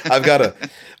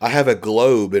 I have a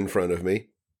globe in front of me.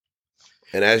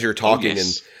 And as you're talking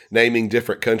and naming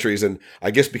different countries, and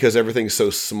I guess because everything's so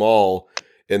small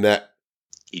in that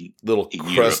little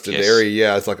crusted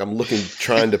area, it's like I'm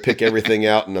trying to pick everything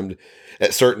out, and I'm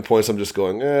at certain points I'm just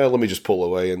going, let me just pull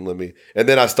away and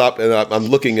then I stop and I'm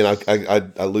looking and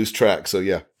I lose track. So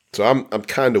yeah, so I'm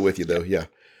kind of with you though. Yeah,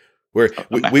 where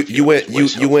you went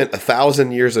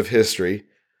 1,000 years of history,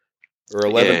 or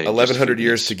 1,100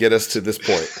 years to get us to this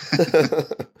point.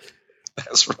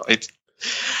 That's right.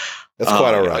 That's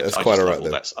quite all right. That's quite all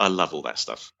right. I love all that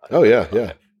stuff.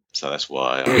 Yeah. So that's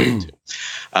why I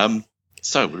do.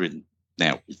 So we've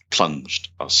plunged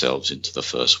ourselves into the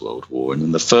First World War, and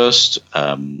in the first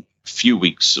few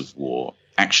weeks of war,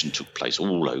 action took place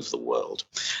all over the world.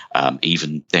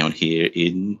 Even down here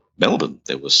in Melbourne,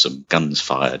 there was some guns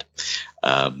fired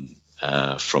from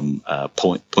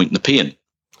Point Nepean.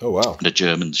 Oh wow! And a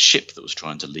German ship that was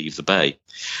trying to leave the bay.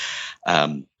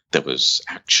 There was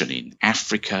action in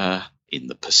Africa, in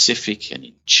the Pacific, and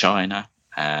in China,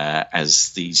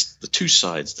 as the two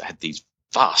sides that had these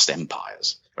vast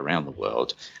empires around the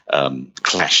world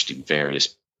clashed in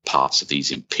various parts of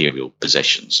these imperial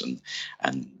possessions,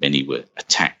 and many were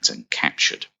attacked and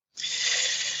captured.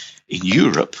 In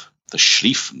Europe, the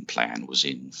Schlieffen Plan was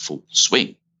in full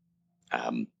swing.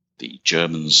 The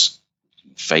Germans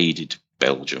invaded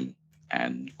Belgium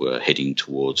and were heading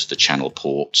towards the Channel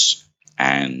ports,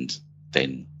 and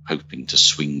then hoping to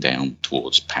swing down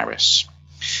towards Paris.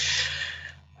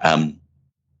 At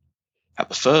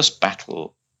the first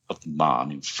Battle of the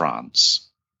Marne in France,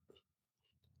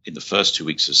 in the first 2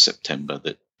 weeks of September,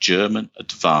 the German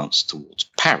advance towards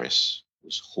Paris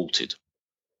was halted,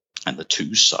 and the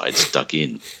two sides dug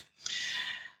in.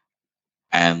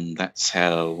 And that's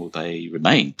how they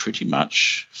remained pretty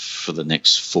much for the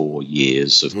next 4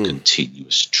 years of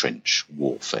continuous trench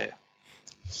warfare.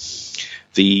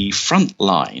 The front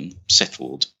line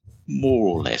settled more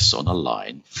or less on a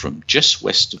line from just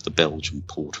west of the Belgian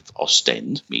port of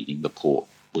Ostend, meaning the port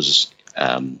was,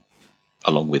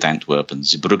 along with Antwerp and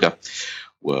Zeebrugge,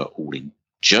 were all in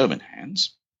German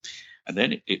hands. And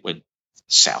then it went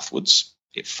southwards.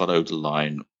 It followed a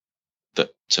line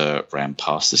that ran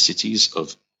past the cities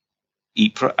of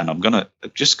Ypres, and I'm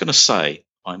just gonna say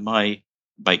I may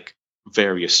make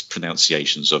various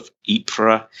pronunciations of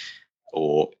Ypres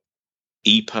or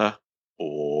Ypres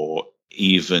or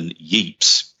even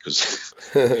Ypres,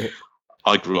 because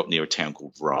I grew up near a town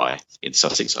called Rye in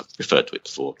Sussex. I've referred to it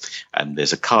before, and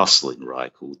there's a castle in Rye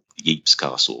called Ypres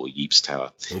Castle or Ypres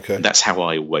Tower. Okay. And that's how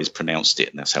I always pronounced it,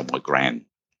 and that's how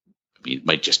it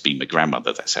may just be my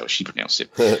grandmother, that's how she pronounced it.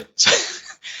 So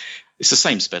it's the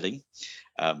same spelling.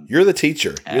 You're the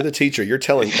teacher. You're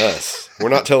telling us. We're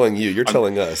not telling you. You're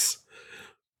telling us.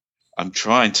 I'm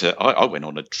trying to. I went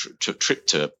on a trip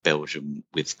to Belgium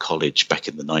with college back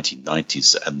in the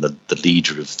 1990s, and the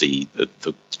leader of the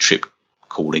trip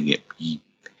calling it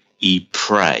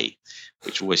Ypres,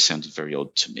 which always sounded very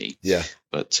odd to me. Yeah.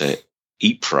 But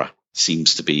Ypres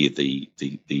seems to be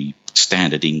the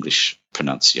standard English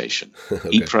pronunciation. Okay.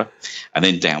 Ypres, and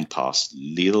then down past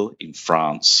Lille in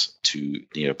France to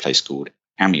near a place called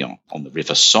Amiens on the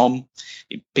River Somme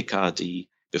in Picardy,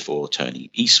 before turning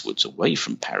eastwards away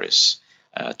from Paris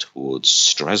towards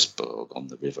Strasbourg on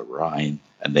the River Rhine,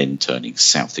 and then turning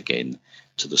south again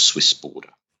to the Swiss border.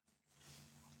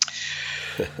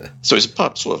 So it's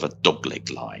sort of a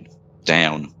dogleg line,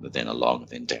 down, then along,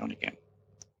 then down again.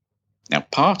 Now,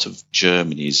 part of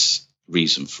Germany's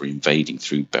reason for invading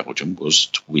through Belgium was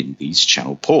to win these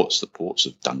Channel ports, the ports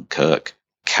of Dunkirk,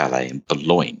 Calais, and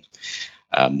Boulogne.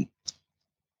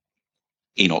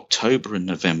 In October and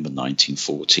November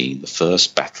 1914, the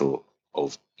First Battle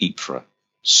of Ypres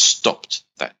stopped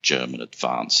that German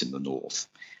advance in the north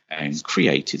and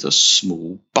created a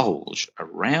small bulge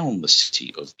around the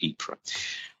city of Ypres,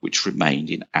 which remained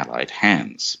in Allied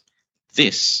hands.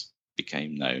 This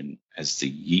became known as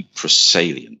the Ypres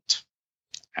salient.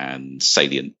 And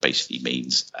salient basically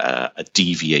means a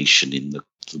deviation in the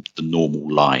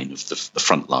normal line of the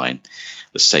front line.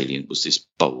 The salient was this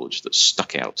bulge that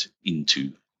stuck out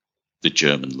into the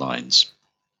German lines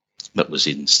that was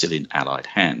still in Allied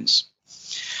hands.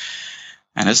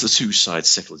 And as the two sides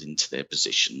settled into their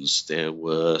positions, there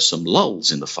were some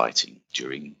lulls in the fighting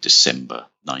during December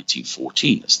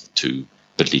 1914 as the two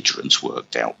belligerents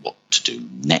worked out what to do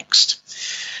next.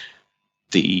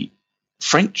 The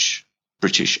French,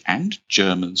 British and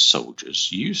German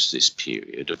soldiers used this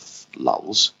period of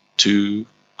lulls to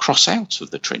cross out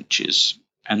of the trenches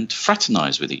and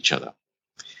fraternize with each other.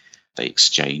 They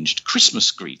exchanged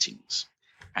Christmas greetings,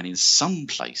 and in some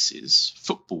places,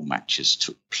 football matches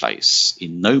took place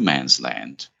in no man's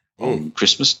land on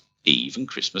Christmas Eve and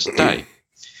Christmas Day.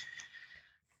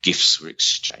 Gifts were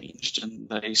exchanged, and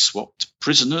they swapped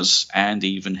prisoners and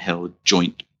even held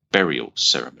joint burial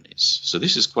ceremonies. So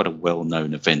this is quite a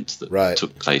well-known event that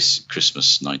took place at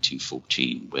Christmas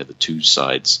 1914, where the two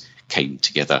sides came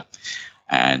together,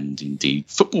 and indeed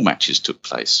football matches took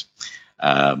place.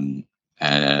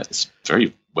 It's a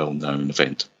very well-known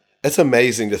event. It's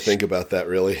amazing to think about that,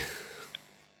 really.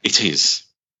 It is.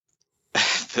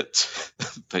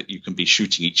 that you can be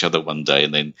shooting each other one day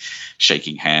and then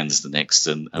shaking hands the next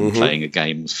and playing a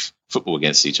game of football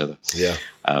against each other. Yeah.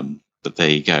 But there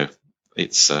you go.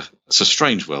 It's a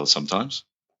strange world sometimes.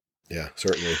 Yeah,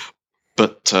 certainly.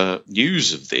 But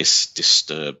news of this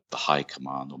disturbed the high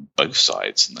command on both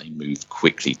sides, and they moved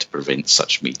quickly to prevent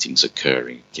such meetings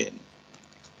occurring again.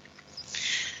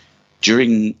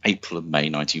 During April and May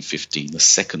 1915, the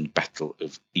Second Battle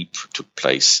of Ypres took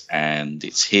place, and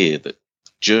it's here that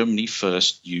Germany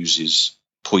first uses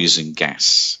poison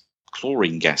gas,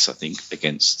 chlorine gas, I think,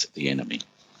 against the enemy,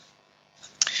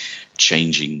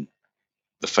 changing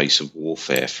the face of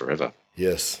warfare forever.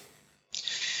 Yes.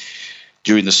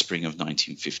 During the spring of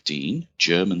 1915,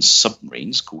 German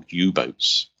submarines called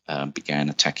U-boats began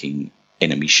attacking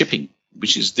enemy shipping,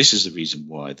 this is the reason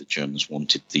why the Germans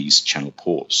wanted these channel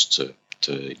ports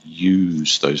to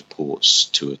use those ports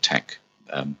to attack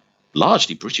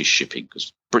largely British shipping,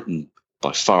 because Britain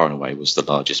by far and away was the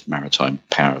largest maritime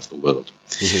power of the world.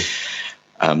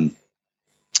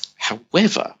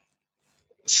 However,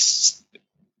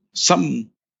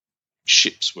 some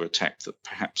ships were attacked that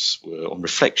perhaps were, on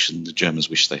reflection, the Germans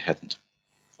wished they hadn't.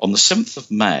 On the 7th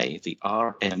of May, the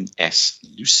RMS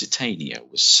Lusitania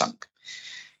was sunk,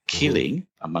 killing,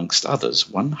 amongst others,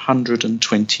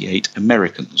 128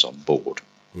 Americans on board.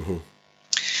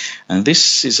 And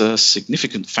this is a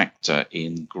significant factor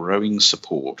in growing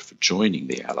support for joining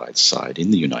the Allied side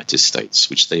in the United States,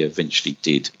 which they eventually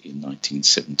did in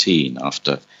 1917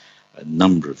 after a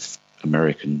number of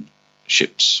American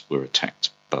ships were attacked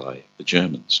by the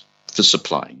Germans, for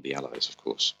supplying the Allies, of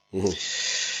course.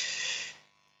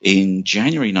 In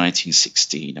January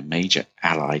 1916, a major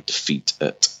Allied defeat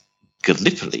at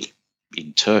Gallipoli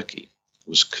in Turkey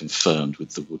was confirmed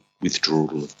with the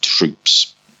withdrawal of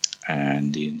troops.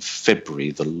 And in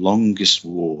February, the longest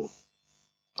battle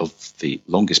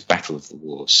of the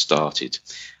war started,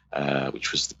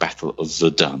 which was the Battle of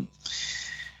Verdun,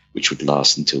 which would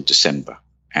last until December.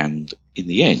 And in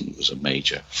the end, was a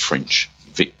major French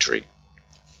victory.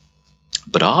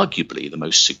 But arguably, the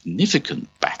most significant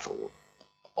battle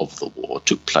of the war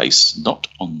took place not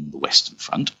on the Western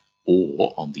Front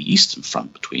or on the Eastern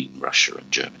Front between Russia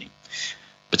and Germany,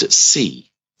 but at sea.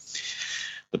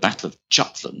 The Battle of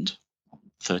Jutland, on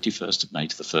 31st of May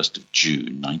to the 1st of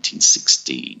June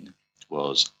 1916,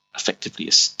 was effectively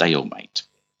a stalemate.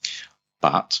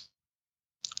 But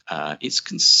it's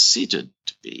considered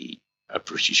to be a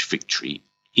British victory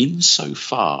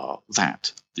insofar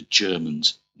that the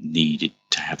Germans needed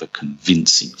to have a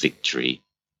convincing victory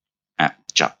at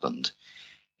Jutland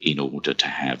in order to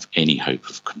have any hope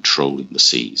of controlling the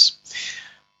seas.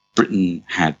 Britain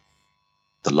had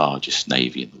the largest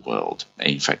navy in the world.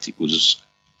 In fact, it was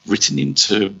written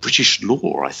into British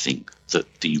law, I think,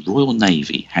 that the Royal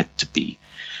Navy had to be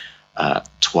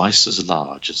twice as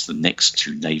large as the next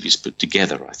two navies put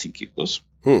together, I think it was.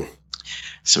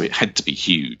 So it had to be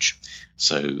huge.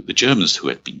 So the Germans, who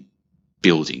had been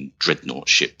building dreadnought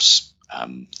ships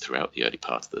throughout the early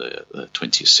part of the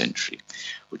 20th century,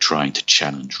 were trying to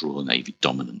challenge Royal Navy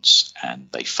dominance, and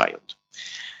they failed.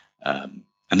 And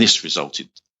this resulted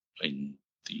in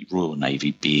the Royal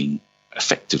Navy being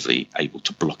effectively able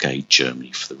to blockade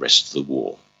Germany for the rest of the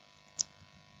war.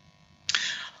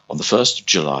 On the 1st of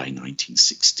July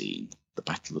 1916, the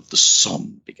Battle of the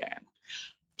Somme began.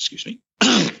 Excuse me.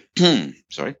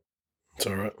 Sorry. It's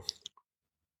all right.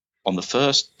 On the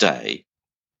first day,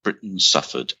 Britain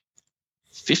suffered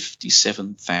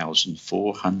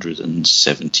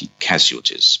 57,470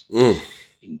 casualties,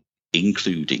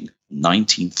 including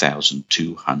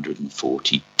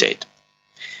 19,240 dead.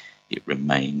 It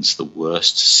remains the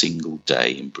worst single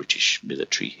day in British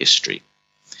military history.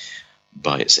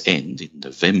 By its end, in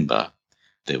November,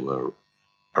 there were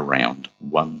around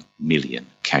 1 million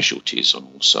casualties on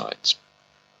all sides.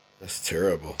 That's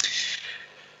terrible.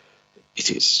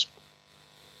 It is.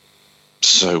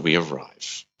 So we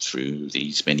arrive through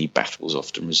these many battles,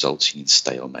 often resulting in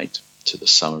stalemate, to the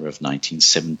summer of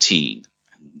 1917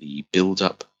 and the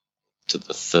build-up to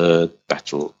the Third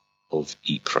Battle of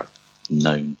Ypres,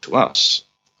 known to us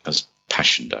as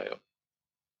Passchendaele.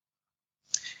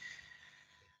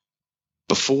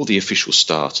 Before the official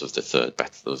start of the Third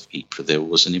Battle of Ypres, there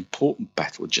was an important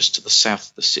battle just to the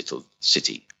south of the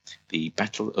city. The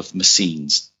Battle of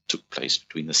Messines took place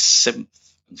between the 7th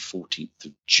and 14th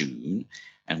of June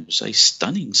and was a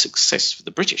stunning success for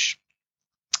the British.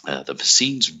 The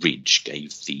Messines Ridge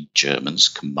gave the Germans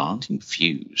commanding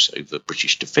views over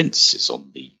British defences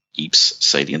on the Ypres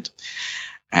salient,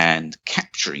 and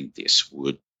capturing this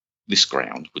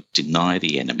ground would deny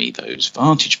the enemy those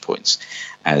vantage points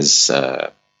as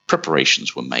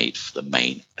preparations were made for the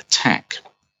main attack.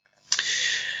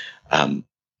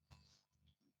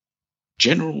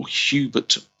 General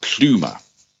Hubert Plumer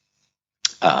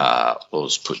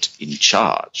was put in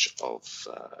charge of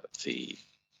the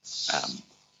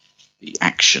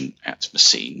action at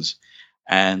Messines,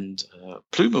 and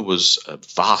Plumer was a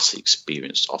vastly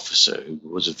experienced officer who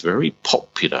was very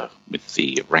popular with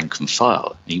the rank and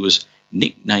file. He was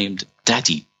nicknamed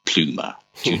Daddy Plumer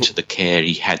due to the care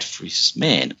he had for his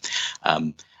men,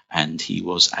 and he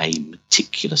was a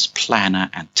meticulous planner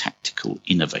and tactical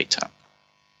innovator.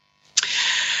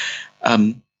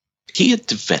 He had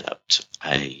developed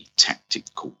a tactic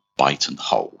called bite and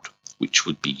hold, which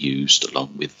would be used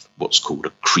along with what's called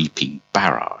a creeping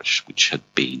barrage, which had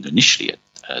been initially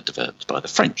developed by the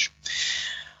French.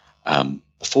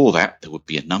 Before that, there would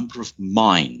be a number of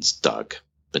mines dug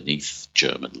beneath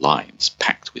German lines,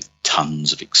 packed with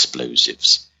tons of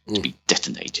explosives to be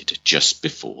detonated just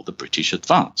before the British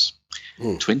advance.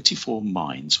 24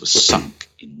 mines were sunk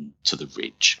into the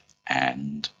ridge,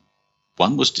 and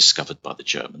one was discovered by the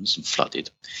Germans and flooded.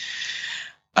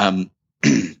 But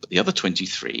the other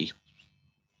 23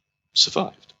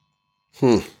 survived.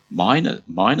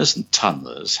 Miners and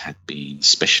tunnellers had been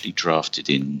specially drafted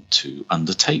in to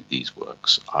undertake these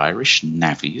works. Irish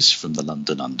navvies from the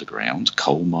London Underground,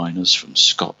 coal miners from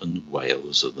Scotland,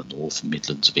 Wales, and the North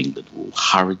Midlands of England were all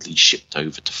hurriedly shipped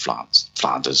over to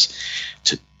Flanders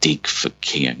to dig for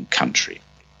King country.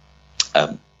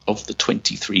 Of the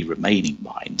 23 remaining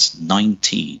mines,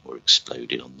 19 were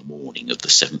exploded on the morning of the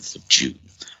 7th of June,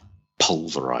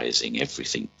 pulverising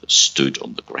everything that stood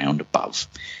on the ground above,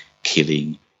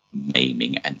 killing,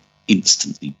 maiming, and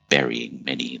instantly burying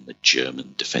many in the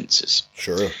German defences.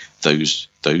 Sure. Those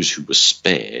who were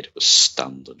spared were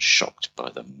stunned and shocked by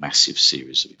the massive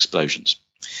series of explosions.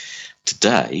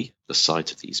 Today, the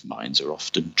site of these mines are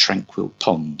often tranquil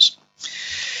ponds.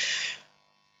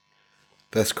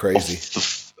 That's crazy.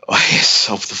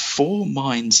 Of the 4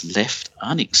 mines left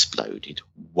unexploded,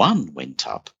 one went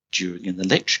up during an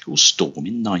electrical storm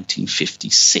in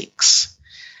 1956.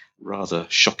 Rather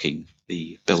shocking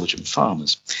the Belgian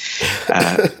farmers.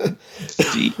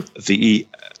 The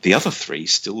other 3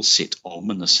 still sit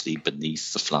ominously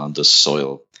beneath the Flanders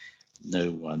soil. No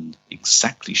one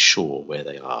exactly sure where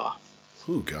they are.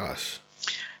 Oh gosh!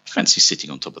 Fancy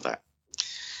sitting on top of that.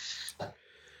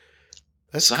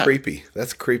 That's creepy.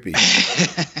 That's creepy.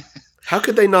 How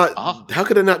could they not? How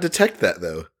could they not detect that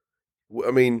though?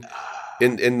 I mean,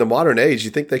 in the modern age,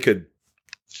 you think they could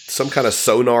some kind of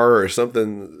sonar or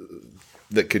something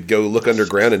that could go look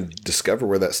underground and discover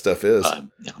where that stuff is?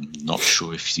 I'm not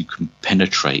sure if you can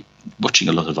penetrate. Watching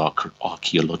a lot of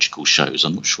archaeological shows,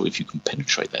 I'm not sure if you can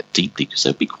penetrate that deeply because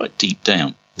they'll be quite deep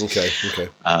down. Okay.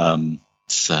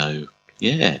 So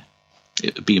yeah.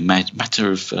 It would be a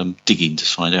matter of digging to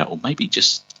find out, or maybe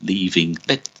just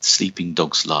let sleeping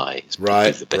dogs lie. Is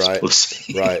probably the best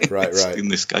policy. Right. In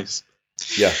this case.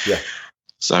 Yeah.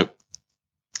 So,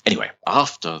 anyway,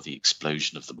 after the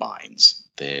explosion of the mines,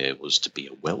 there was to be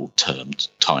a timed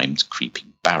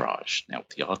creeping barrage. Now,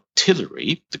 the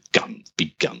artillery,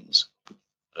 big guns,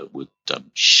 would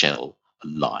shell a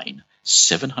line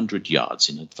 700 yards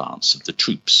in advance of the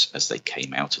troops as they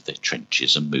came out of their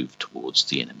trenches and moved towards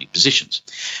the enemy positions.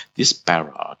 This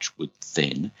barrage would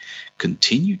then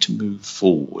continue to move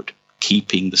forward,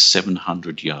 keeping the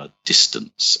 700-yard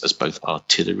distance as both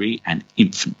artillery and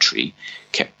infantry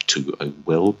kept to a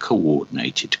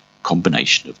well-coordinated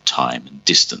combination of time and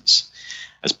distance,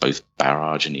 as both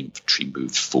barrage and infantry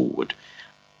moved forward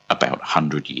about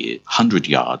 100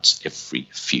 yards every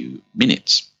few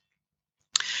minutes.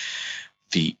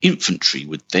 The infantry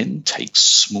would then take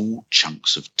small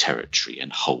chunks of territory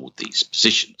and hold these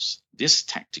positions. This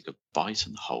tactic of bite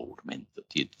and hold meant that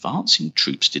the advancing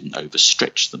troops didn't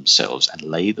overstretch themselves and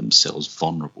lay themselves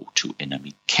vulnerable to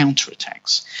enemy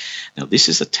counterattacks. Now, this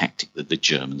is a tactic that the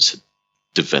Germans had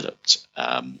developed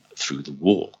through the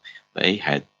war. They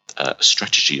had a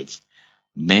strategy of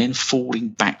men falling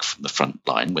back from the front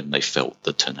line when they felt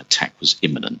that an attack was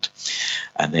imminent,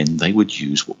 and then they would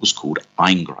use what was called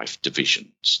Eingreif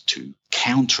divisions to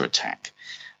counterattack.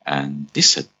 And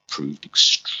this had proved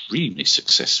extremely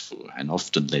successful and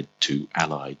often led to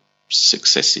Allied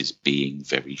successes being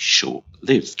very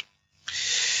short-lived.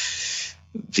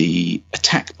 The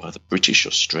attack by the British,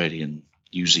 Australian,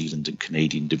 New Zealand and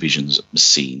Canadian divisions at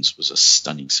Messines was a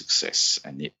stunning success,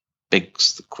 and it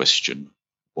begs the question,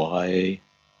 why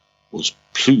was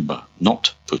Plumer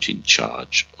not put in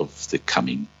charge of the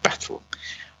coming battle?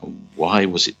 And why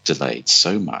was it delayed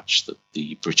so much that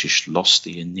the British lost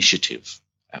the initiative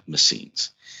at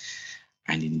Messines,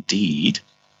 and indeed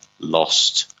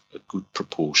lost a good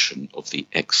proportion of the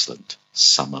excellent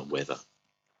summer weather?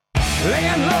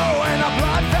 Laying low in a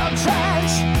blood-filled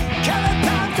trench, killing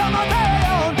time to my day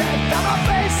old death on my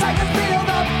face. I can feel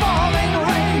the falling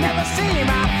rain. Never see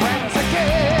my friends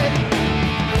again.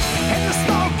 In the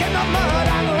smoke, in the mud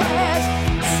and lead,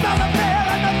 smell the fear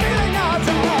and the feeling of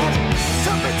dread.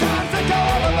 Took me time to go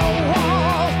over the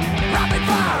wall. Rapid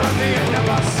fire at the end of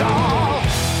us all.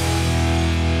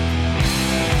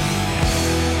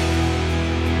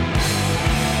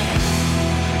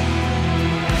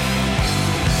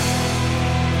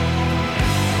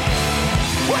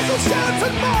 Whistle shouts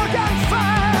and more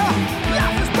gunfire.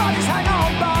 Lifeless bodies hang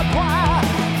on barbed wire.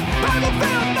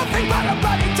 Battlefield, nothing but a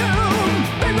bloody tomb.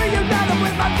 Be reunited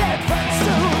with my dead friends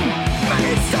soon.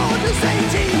 Many soldiers,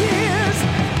 18 years.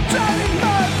 Drowning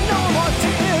mud, no more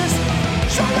tears.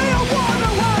 Surely a war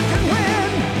no one can win.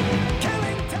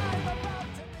 Killing time about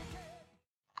to begin.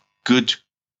 Good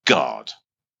God,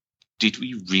 did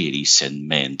we really send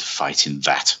men to fight in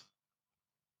that?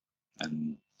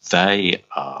 And they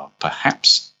are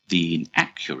perhaps the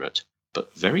inaccurate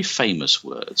but very famous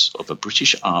words of a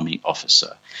British Army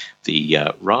officer, the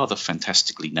rather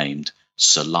fantastically named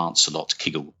Sir Lancelot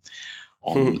Kiggle,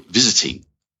 on visiting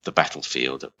the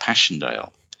battlefield at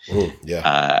Passchendaele.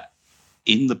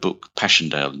 In the book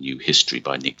Passchendaele, New History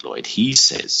by Nick Lloyd, he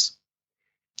says,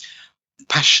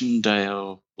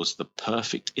 Passchendaele was the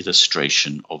perfect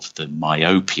illustration of the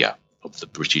myopia of the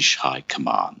British High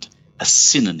Command, a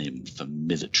synonym for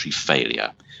military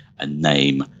failure, a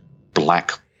name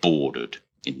black-bordered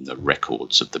in the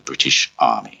records of the British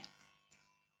Army.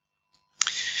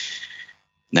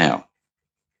 Now,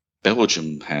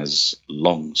 Belgium has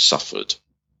long suffered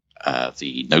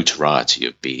the notoriety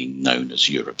of being known as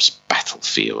Europe's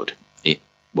battlefield. It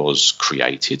was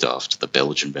created after the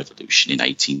Belgian Revolution in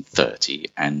 1830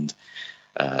 and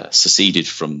seceded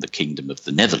from the Kingdom of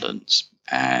the Netherlands,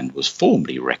 and was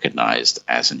formally recognized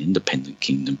as an independent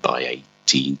kingdom by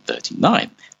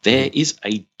 1839. There is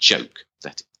a joke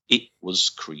that it was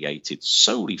created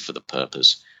solely for the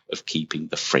purpose of keeping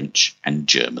the French and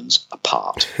Germans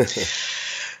apart.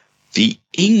 The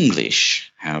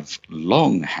English have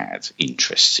long had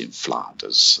interests in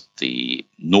Flanders. The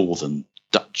northern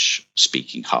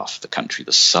Dutch-speaking half of the country,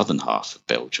 the southern half of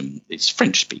Belgium, is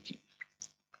French-speaking.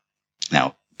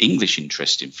 Now, English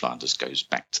interest in Flanders goes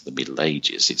back to the Middle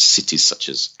Ages. It's cities such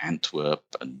as Antwerp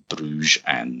and Bruges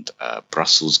and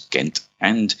Brussels, Ghent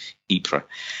and Ypres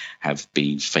have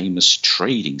been famous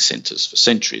trading centres for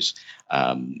centuries.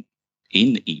 In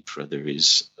Ypres, there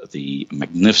is the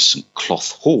magnificent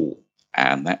Cloth Hall,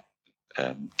 and that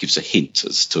gives a hint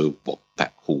as to what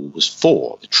that hall was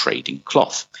for, the trading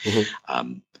cloth.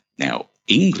 Now,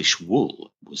 English wool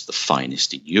was the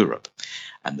finest in Europe,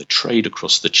 and the trade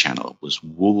across the Channel was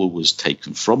wool was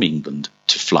taken from England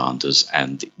to Flanders,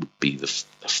 and it would be the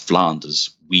Flanders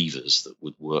weavers that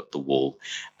would work the wool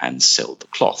and sell the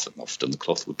cloth, and often the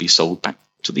cloth would be sold back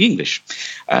to the English.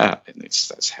 And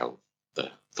that's how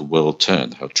the world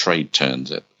turned, how trade turned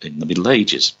in the Middle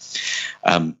Ages.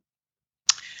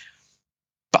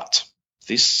 But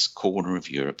this corner of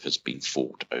Europe has been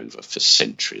fought over for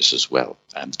centuries as well.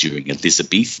 During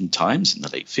Elizabethan times in the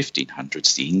late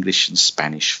 1500s, the English and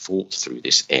Spanish fought through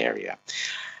this area.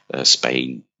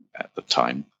 Spain at the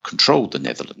time controlled the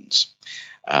Netherlands.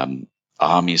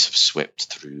 Armies have swept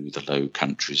through the Low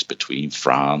Countries between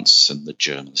France and the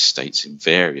German states in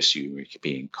various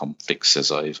European conflicts,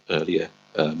 as I've earlier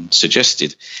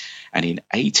suggested. And in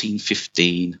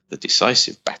 1815, the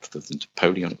decisive Battle of the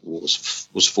Napoleonic Wars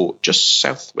was fought just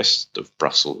southwest of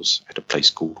Brussels at a place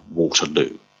called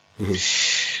Waterloo.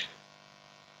 Mm-hmm.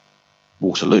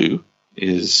 Waterloo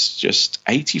is just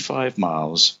 85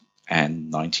 miles and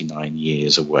 99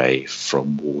 years away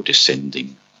from war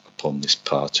descending upon this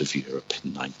part of Europe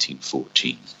in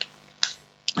 1914.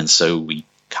 And so we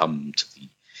come to the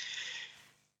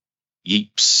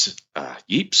Ypres,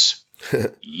 Ypres,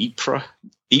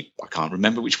 I can't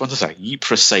remember which one to say,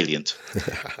 Ypres salient.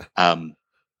 Now,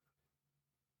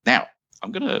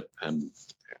 I'm going to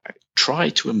try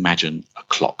to imagine a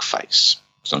clock face.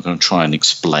 So I'm going to try and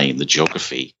explain the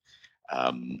geography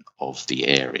of the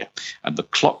area. And the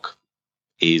clock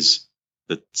is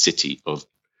the city of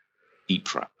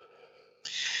Ypres.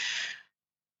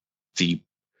 The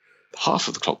half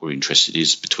of the clock we're interested in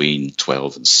is between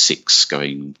 12 and 6,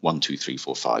 going 1, 2, 3,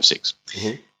 4, 5, 6.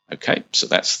 Mm-hmm. Okay, so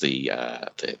that's the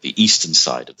eastern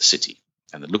side of the city,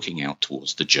 and they're looking out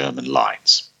towards the German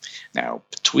lines. Now,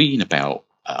 between about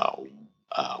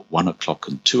 1 o'clock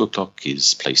and 2 o'clock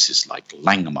is places like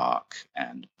Langemarck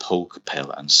and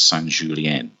Polkapelle and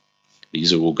Saint-Julien.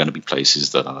 These are all going to be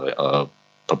places that I'll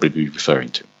probably be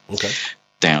referring to. Okay.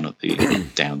 Down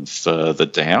further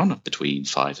down, between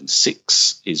 5 and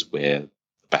 6, is where the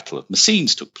Battle of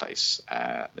Messines took place,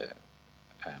 right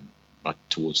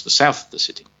towards the south of the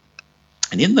city.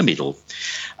 And in the middle,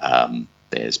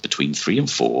 there's between 3 and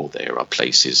 4, there are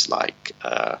places like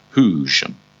Hooge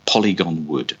and Polygon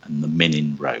Wood and the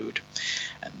Menin Road.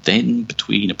 And then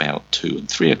between about 2 and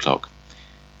 3 o'clock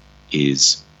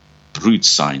is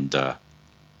Brudseinder,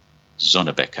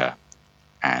 Zonnebecker,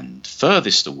 and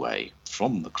furthest away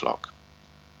from the clock,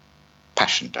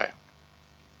 Passchendaele.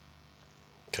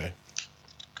 Okay.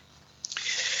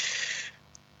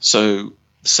 So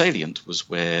the salient was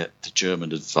where the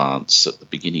German advance at the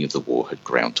beginning of the war had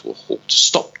ground to a halt,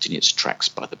 stopped in its tracks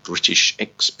by the British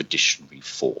Expeditionary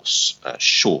Force,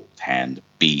 shorthand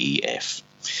BEF.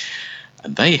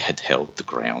 And they had held the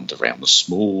ground around the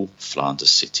small Flanders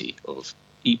city of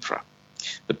Ypres.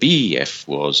 The BEF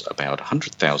was about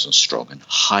 100,000 strong and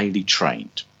highly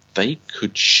trained. They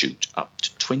could shoot up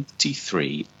to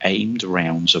 23 aimed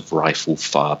rounds of rifle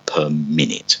fire per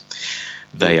minute.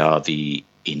 They are the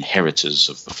inheritors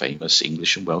of the famous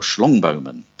English and Welsh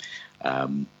longbowmen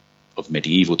of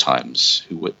medieval times,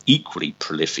 who were equally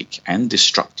prolific and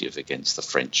destructive against the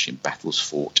French in battles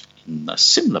fought in a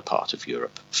similar part of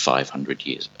Europe 500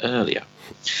 years earlier.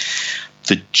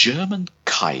 The German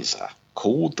Kaiser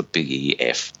called the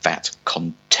BEF that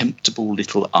contemptible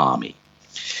little army.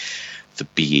 The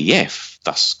BEF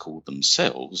thus called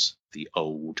themselves the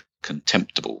Old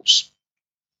Contemptibles.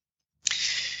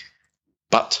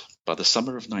 But by the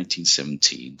summer of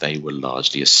 1917, they were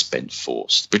largely a spent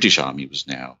force. The British Army was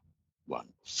now one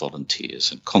of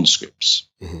volunteers and conscripts.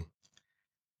 Mm-hmm.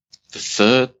 The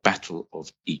Third Battle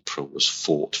of Ypres was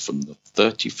fought from the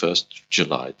 31st of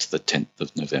July to the 10th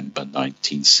of November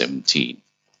 1917.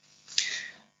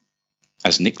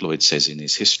 As Nick Lloyd says in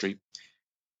his history,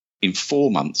 in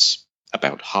 4 months,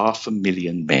 about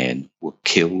 500,000 men were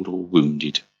killed or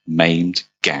wounded, maimed,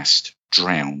 gassed,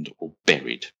 drowned, or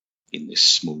buried in this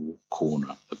small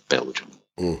corner of Belgium.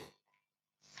 Mm.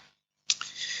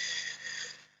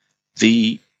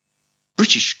 The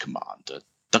British commander,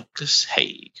 Douglas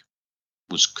Haig,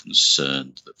 was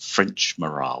concerned that French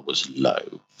morale was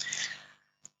low.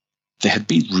 There had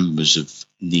been rumours of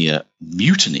near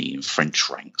mutiny in French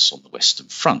ranks on the Western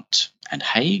Front, and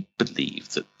Haig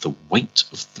believed that the weight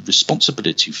of the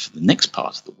responsibility for the next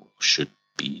part of the war should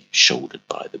be shouldered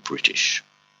by the British.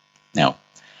 Now,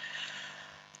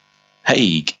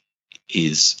 Haig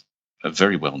is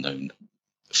very well known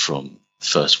from the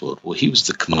First World War. He was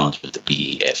the commander of the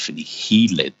BEF, and he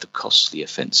led the costly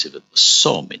offensive at the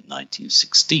Somme in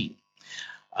 1916.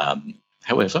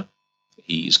 However,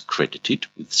 he is credited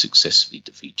with successfully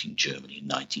defeating Germany in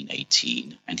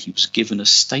 1918, and he was given a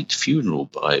state funeral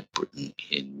by Britain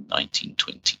in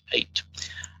 1928.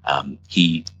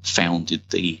 He founded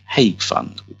the Haig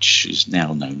Fund, which is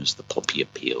now known as the Poppy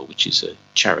Appeal, which is a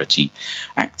charity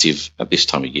active at this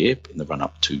time of year in the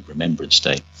run-up to Remembrance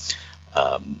Day,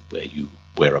 where you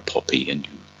wear a poppy and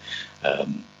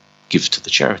you give to the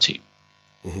charity.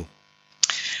 Mm-hmm.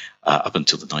 Up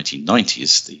until the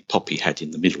 1990s, the Poppy had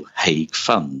in the middle Hague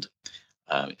Fund.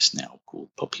 It's now called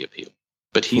Poppy Appeal.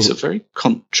 But he's a very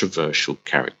controversial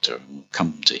character, and we'll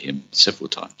come to him several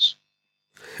times.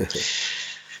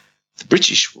 The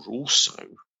British were also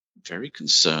very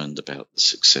concerned about the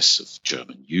success of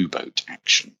German U-boat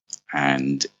action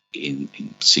and in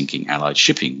sinking Allied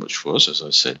shipping, which was, as I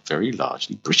said, very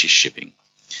largely British shipping.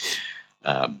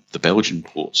 The Belgian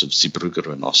ports of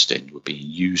Zeebrugge and Ostend were being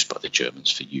used by the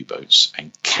Germans for U-boats,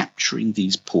 and capturing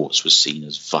these ports was seen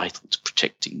as vital to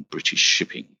protecting British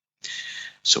shipping.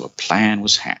 So a plan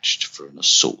was hatched for an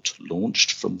assault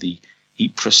launched from the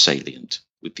Ypres salient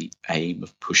with the aim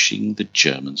of pushing the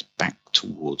Germans back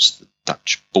towards the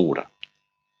Dutch border.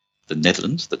 The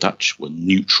Netherlands, the Dutch, were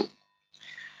neutral,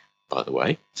 by the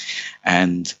way,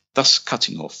 and thus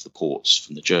cutting off the ports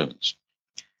from the Germans.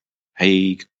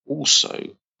 Haig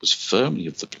also was firmly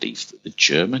of the belief that the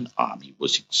German army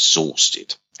was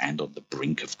exhausted and on the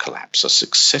brink of collapse. A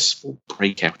successful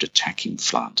breakout attack in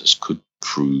Flanders could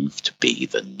prove to be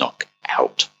the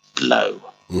knockout blow.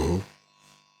 Mm-hmm.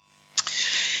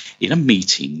 In a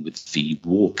meeting with the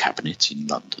War Cabinet in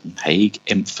London, Haig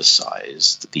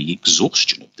emphasised the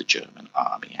exhaustion of the German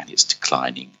army and its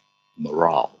declining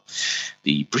morale.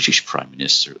 The British Prime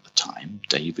Minister at the time,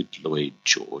 David Lloyd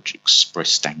George,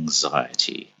 expressed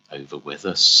anxiety over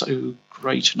whether so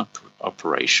great an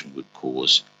operation would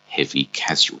cause heavy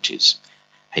casualties.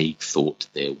 Haig thought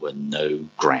there were no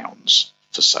grounds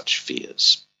for such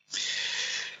fears.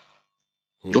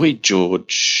 Lloyd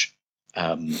George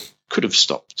could have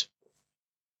stopped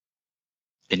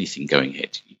anything going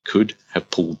ahead. He could have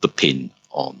pulled the pin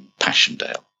on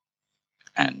Passchendaele,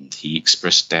 and he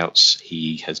expressed doubts.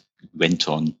 He went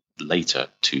on later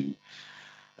to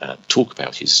talk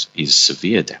about his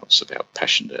severe doubts about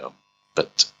Passchendaele,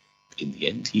 but in the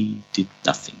end he did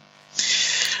nothing.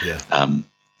 Yeah.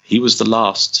 He was the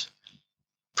last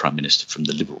Prime Minister from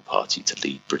the Liberal Party to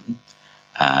lead Britain,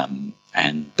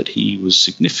 but he was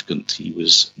significant. He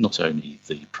was not only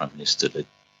the Prime Minister that led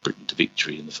Britain to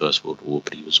victory in the First World War,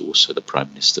 but he was also the Prime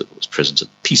Minister that was present at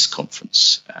the Peace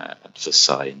Conference at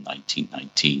Versailles in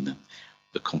 1919,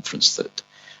 the conference that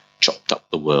chopped up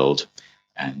the world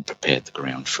and prepared the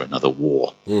ground for another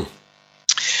war.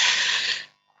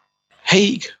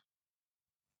 Haig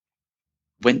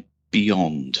went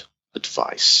beyond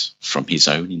advice from his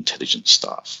own intelligence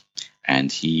staff,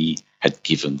 and he had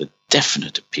given the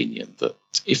definite opinion that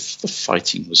if the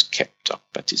fighting was kept up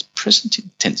at its present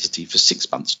intensity for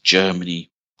 6 months, Germany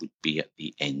would be at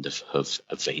the end of her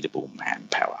available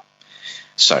manpower.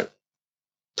 So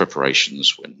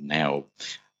preparations were now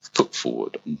put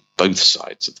forward on both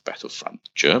sides of the battlefront.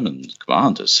 German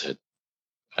commanders had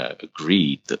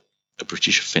agreed that a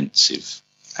British offensive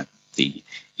at the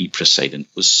Ypres salient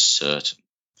was certain.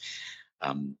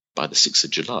 By the 6th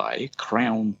of July,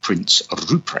 Crown Prince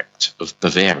Ruprecht of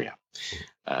Bavaria,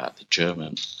 the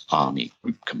German army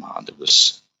group commander,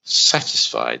 was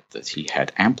satisfied that he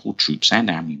had ample troops and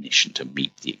ammunition to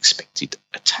meet the expected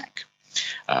attack.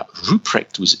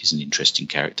 Ruprecht is an interesting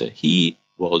character. He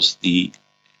was the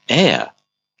heir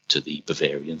to the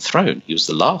Bavarian throne. He was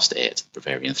the last heir to the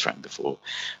Bavarian throne before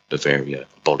Bavaria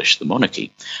abolished the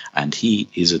monarchy, and he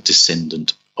is a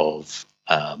descendant of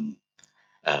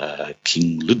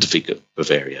King Ludwig of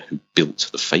Bavaria, who built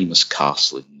the famous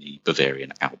castle in the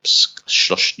Bavarian Alps,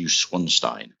 Schloss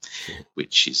Neuschwanstein,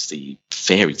 which is the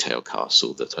fairy tale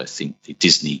castle that I think the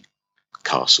Disney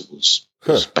castle was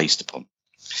based upon.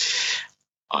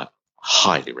 I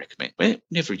highly recommend,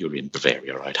 whenever you're in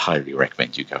Bavaria, I'd highly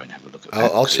recommend you go and have a look at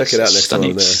that. I'll check it out next time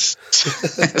I'm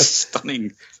there.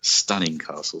 Stunning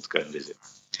castle to go and visit.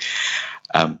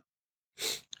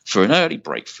 For an early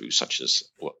breakthrough, such as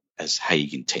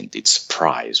Haig intended,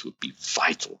 surprise would be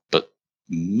vital, but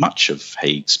much of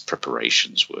Haig's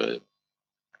preparations were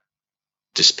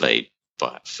displayed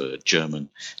for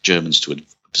Germans to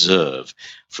observe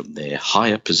from their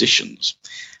higher positions,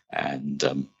 and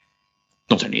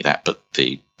not only that, but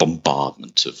the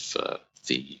bombardment of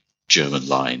the German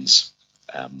lines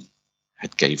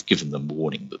had given them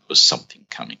warning that there was something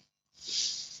coming.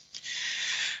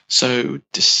 So,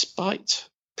 despite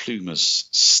Plumer's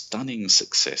stunning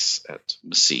success at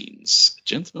Messines, a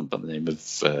gentleman by the name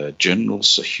of General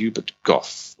Sir Hubert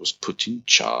Gough was put in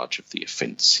charge of the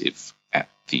offensive at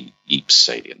the Ypres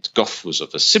salient. Gough was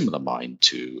of a similar mind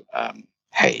to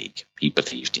Haig. He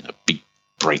believed in a big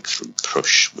breakthrough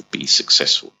push would be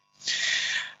successful.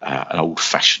 An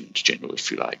old-fashioned general,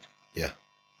 if you like. Yeah.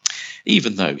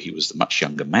 Even though he was the much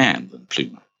younger man than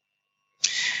Plumer.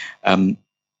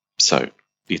 So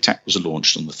The attack was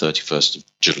launched on the 31st of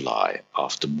July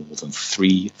after more than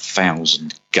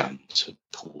 3,000 guns had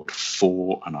poured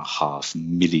 4.5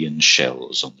 million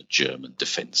shells on the German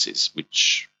defences,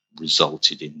 which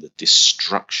resulted in the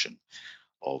destruction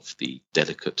of the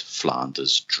delicate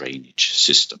Flanders drainage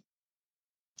system.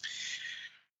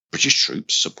 British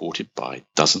troops, supported by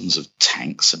dozens of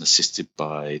tanks and assisted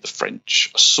by the French,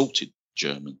 assaulted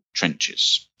German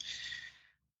trenches.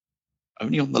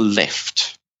 Only on the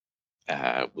left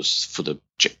was full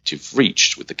objective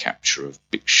reached with the capture of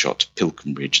Bixschot,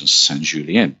 Pilkenridge and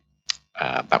Saint-Julien.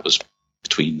 That was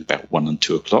between about 1 and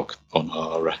 2 o'clock on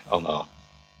our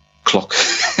clock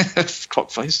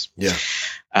face. Yeah.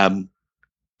 On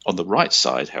the right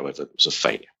side, however, it was a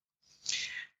failure.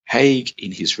 Haig,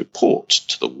 in his report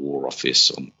to the War Office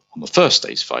on the first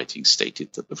day's fighting,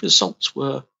 stated that the results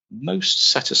were most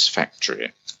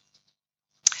satisfactory.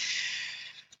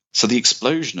 So the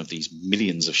explosion of these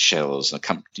millions of shells,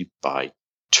 accompanied by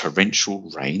torrential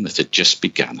rain that had just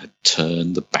begun, had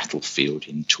turned the battlefield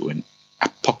into an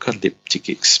apocalyptic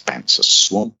expanse, a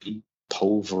swampy,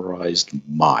 pulverized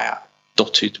mire,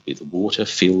 dotted with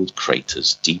water-filled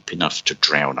craters deep enough to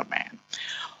drown a man,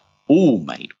 all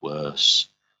made worse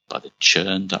by the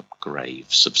churned-up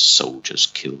graves of soldiers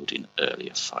killed in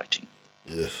earlier fighting.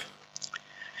 Ugh.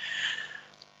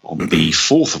 On the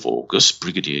 4th of August,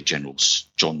 Brigadier General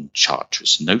John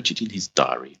Chartres noted in his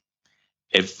diary,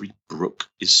 "Every brook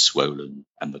is swollen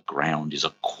and the ground is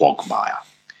a quagmire.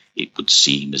 It would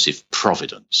seem as if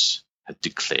Providence had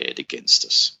declared against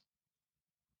us."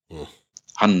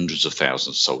 Hundreds of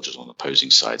thousands of soldiers on opposing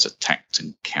sides attacked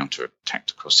and counter-attacked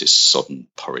across this sodden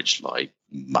porridge-like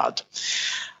mud.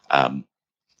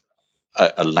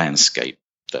 A landscape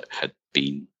that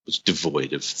was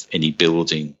devoid of any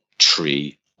building,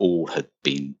 tree, all had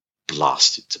been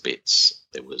blasted to bits.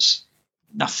 There was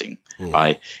nothing.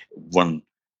 One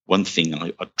thing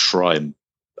I'd try and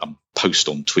post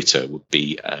on Twitter would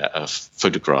be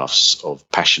photographs of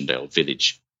Passchendaele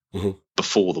village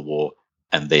before the war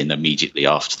and then immediately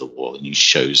after the war, and it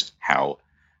shows how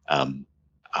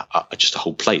just a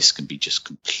whole place can be just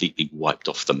completely wiped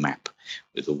off the map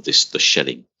with all the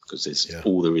shelling, because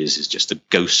all there is just a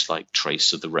ghost-like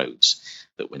trace of the roads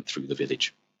that went through the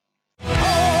village.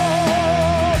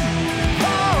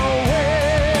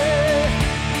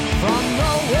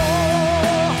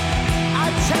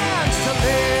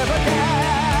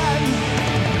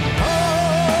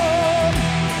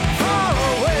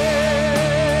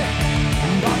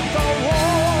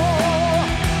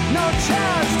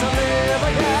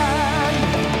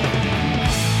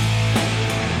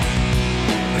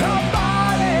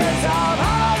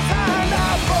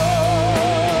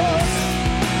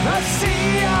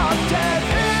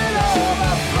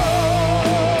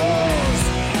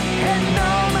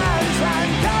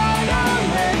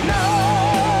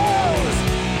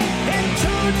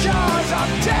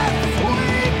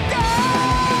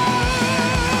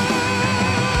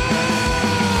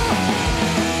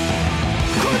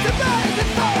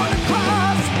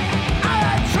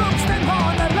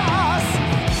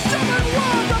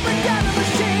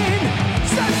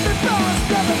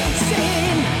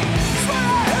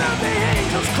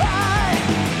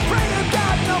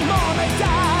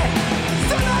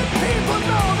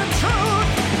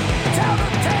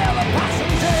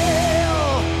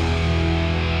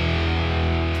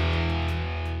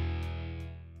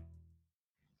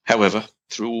 However,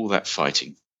 through all that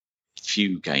fighting,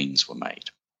 few gains were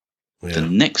made. Yeah. The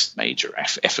next major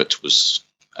effort was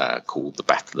called the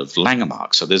Battle of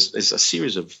Langemarck. So there's a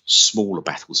series of smaller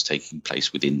battles taking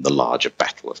place within the larger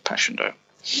Battle of Passchendaele.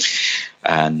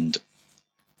 And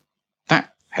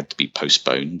that had to be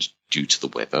postponed due to the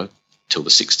weather till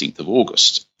the 16th of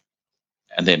August,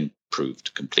 and then proved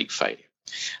a complete failure.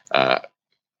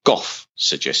 Gough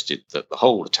suggested that the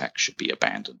whole attack should be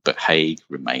abandoned, but Haig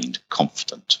remained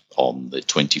confident. On the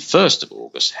 21st of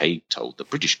August, Haig told the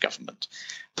British government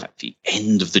that the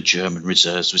end of the German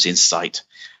reserves was in sight,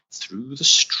 though the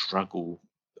struggle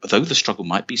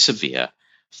might be severe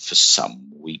for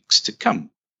some weeks to come.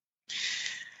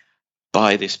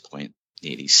 By this point,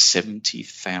 nearly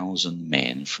 70,000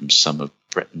 men from some of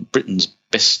Britain's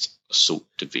best assault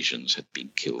divisions had been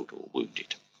killed or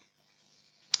wounded.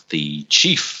 The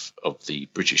chief of the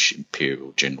British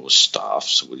Imperial General Staff,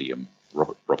 Sir William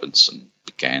Robinson,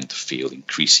 began to feel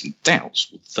increasing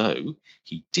doubts, although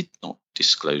he did not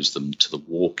disclose them to the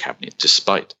War Cabinet,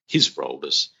 despite his role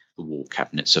as the War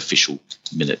Cabinet's official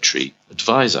military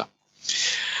advisor.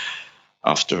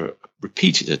 After a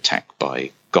repeated attack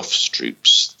by Gough's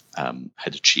troops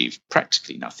had achieved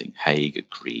practically nothing, Haig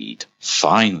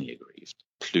finally agreed,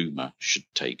 Plumer should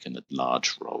take an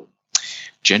enlarged role.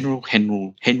 General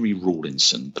Henry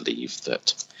Rawlinson believed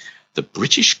that the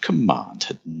British command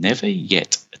had never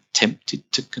yet attempted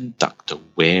to conduct a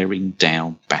wearing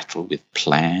down battle with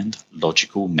planned,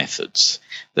 logical methods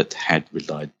that had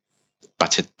relied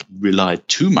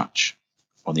too much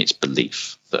on its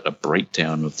belief that a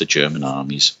breakdown of the German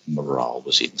army's morale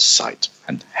was in sight.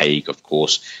 And Haig, of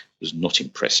course, was not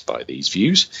impressed by these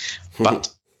views,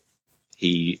 but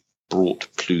he brought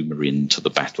Plumer into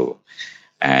the battle,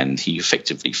 and he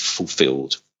effectively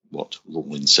fulfilled what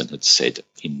Rawlinson had said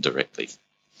indirectly.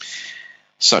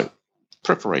 So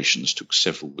preparations took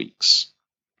several weeks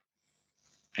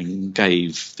and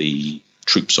gave the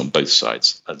troops on both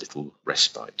sides a little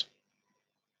respite.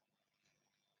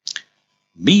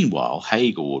 Meanwhile,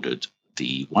 Haig ordered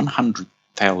the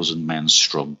 100,000-man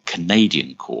strong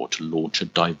Canadian Corps to launch a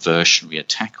diversionary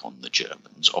attack on the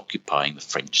Germans occupying the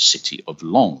French city of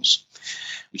Lens,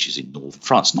 which is in northern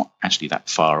France, not actually that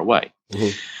far away,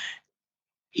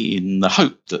 in the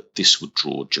hope that this would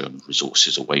draw German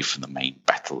resources away from the main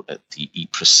battle at the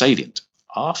Ypres salient.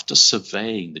 After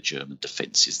surveying the German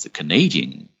defences, the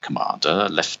Canadian commander,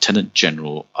 Lieutenant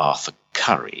General Arthur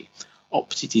Currie,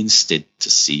 opted instead to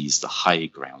seize the high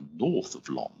ground north of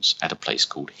Lens at a place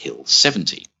called Hill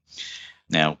 70.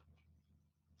 Now,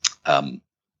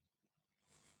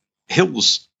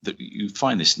 hills, you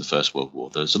find this in the First World War.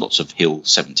 There's lots of Hill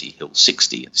 70, Hill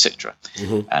 60, etc.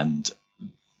 And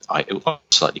I was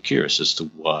slightly curious as to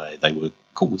why they were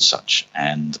called such.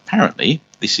 And apparently,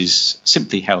 this is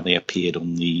simply how they appeared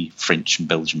on the French and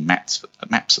Belgian maps at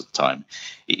the time.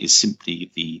 It is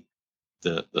simply the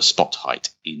spot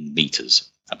height in meters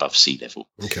above sea level.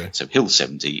 Okay. So Hill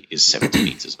 70 is 70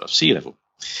 meters above sea level.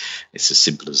 It's as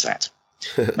simple as that.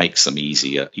 Makes them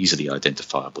easily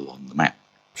identifiable on the map.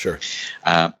 Sure.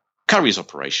 Currie's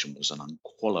operation was an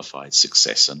unqualified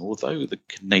success, and although the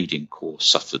Canadian Corps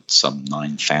suffered some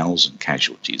 9,000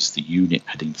 casualties, the unit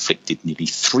had inflicted nearly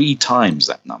 3 times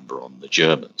that number on the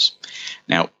Germans.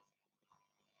 Now,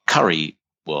 Currie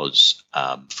was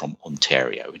from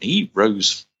Ontario, and he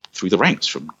rose through the ranks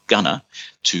from gunner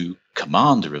to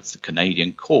commander of the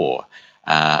Canadian Corps,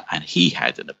 and he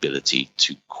had an ability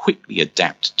to quickly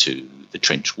adapt to the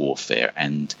trench warfare,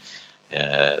 and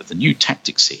the new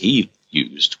tactics he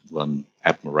used won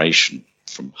admiration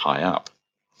from high up.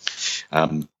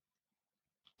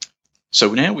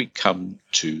 So now we come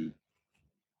to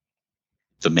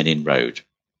the Menin Road,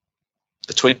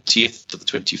 the 20th to the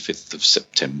 25th of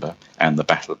September, and the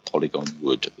Battle of Polygon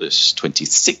Wood, this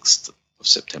 26th of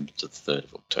September to the 3rd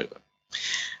of October.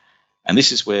 And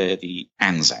this is where the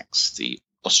Anzacs, the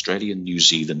Australian New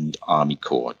Zealand Army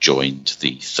Corps, joined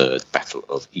the Third Battle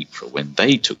of Ypres when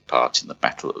they took part in the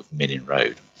Battle of Menin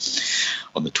Road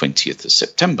on the 20th of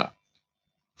September.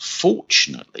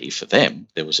 Fortunately for them,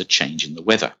 there was a change in the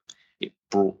weather. It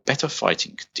brought better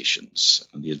fighting conditions,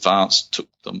 and the advance took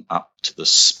them up to the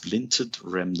splintered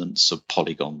remnants of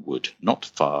Polygon Wood, not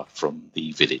far from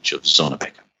the village of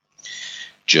Zonnebeke.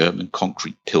 German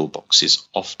concrete pillboxes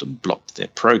often blocked their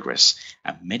progress,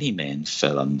 and many men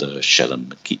fell under shell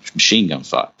and machine gun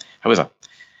fire. However,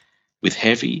 with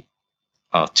heavy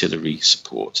artillery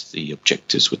support, the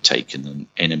objectives were taken and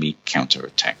enemy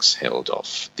counterattacks held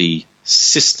off. The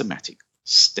systematic,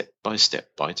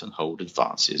 step-by-step bite-and-hold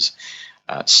advances,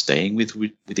 staying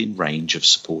within range of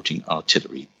supporting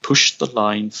artillery, pushed the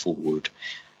line forward,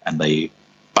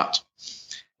 but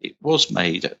it was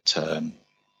made at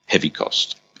heavy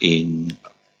cost. In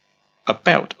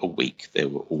about a week, there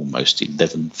were almost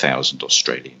 11,000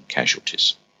 Australian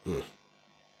casualties.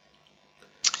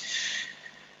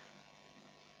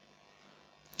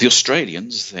 The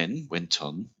Australians then went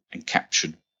on and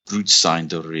captured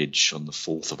Broodseinde Ridge on the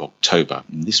 4th of October,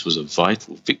 and this was a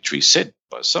vital victory, said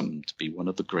by some to be one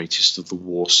of the greatest of the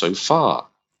war so far.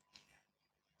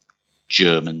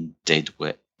 German dead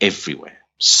were everywhere,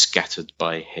 scattered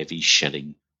by heavy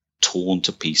shelling, torn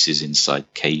to pieces inside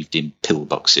caved-in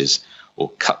pillboxes,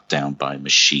 or cut down by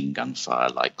machine gun fire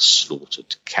like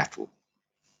slaughtered cattle,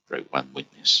 wrote one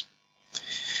witness.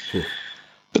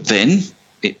 But then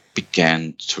it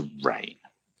began to rain,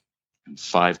 and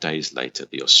 5 days later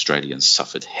the Australians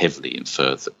suffered heavily in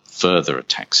further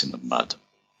attacks in the mud.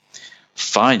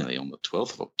 Finally, on the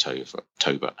 12th of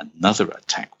October, another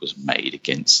attack was made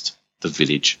against the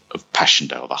village of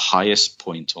Passchendaele, the highest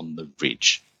point on the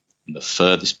ridge and the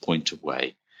furthest point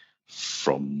away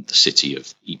from the city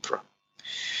of Ypres.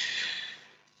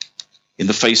 In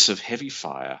the face of heavy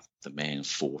fire, the men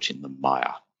fought in the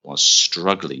mire, while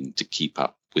struggling to keep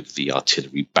up with the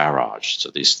artillery barrage.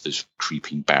 So this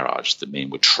creeping barrage, the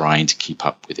men were trying to keep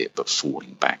up with it, but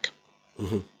falling back.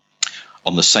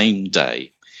 On the same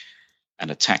day, an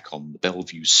attack on the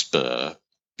Bellevue Spur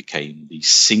became the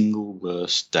single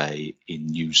worst day in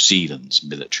New Zealand's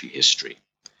military history.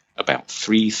 About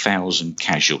 3,000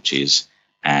 casualties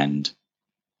and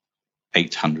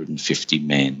 850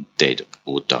 men dead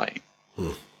or dying.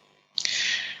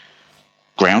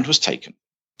 Ground was taken,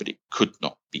 but it could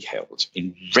not be held.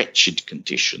 In wretched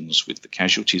conditions, with the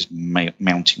casualties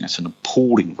mounting at an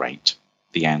appalling rate,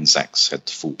 the Anzacs had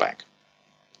to fall back.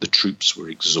 The troops were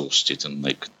exhausted and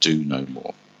they could do no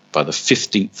more. By the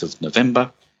 15th of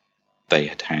November, they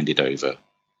had handed over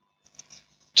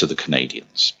to the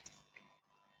Canadians.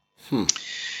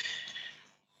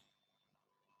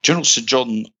 General Sir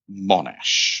John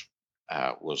Monash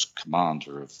was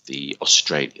commander of the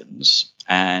Australians,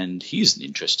 and he's an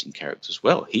interesting character as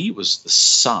well. He was the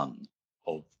son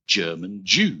of German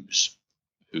Jews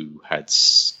who had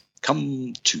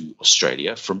come to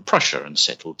Australia from Prussia and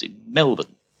settled in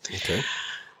Melbourne. Okay.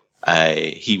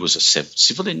 He was a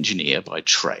civil engineer by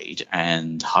trade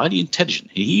and highly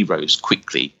intelligent. He rose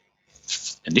quickly,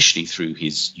 initially through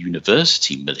his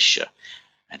university militia,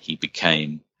 and he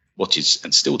became what is,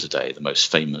 and still today, the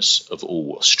most famous of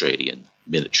all Australian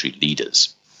military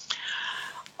leaders.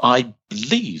 I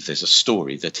believe there's a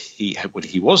story that he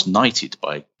was knighted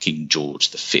by King George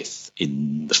V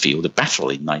in the field of battle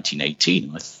in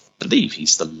 1918. I believe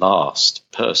he's the last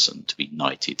person to be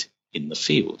knighted in the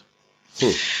field.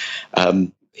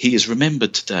 He is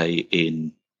remembered today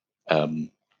in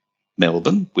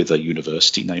Melbourne with a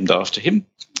university named after him,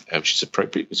 which is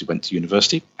appropriate because he went to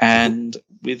university, and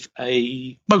with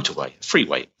a motorway, a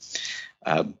freeway,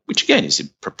 which again is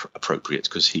appropriate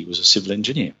because he was a civil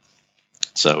engineer.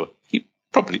 So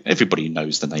everybody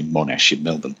knows the name Monash in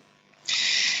Melbourne.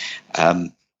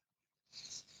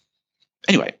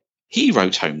 Anyway, he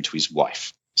wrote home to his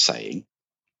wife saying,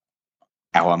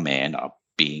 "Our men are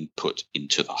being put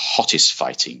into the hottest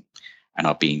fighting and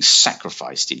are being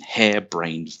sacrificed in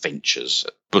harebrained ventures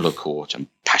at Bullecourt and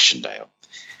Passchendaele.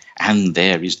 And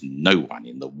there is no one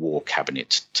in the war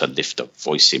cabinet to lift a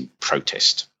voice in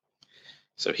protest."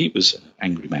 So he was an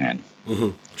angry man.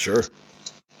 Sure.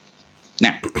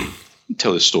 Now, I'll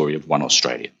tell the story of one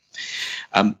Australian.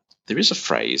 There is a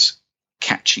phrase,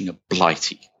 catching a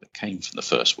blighty, that came from the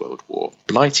First World War.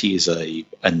 Blighty is a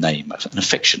name, an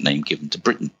affectionate name given to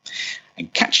Britain.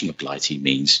 And catching a blighty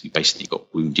means you basically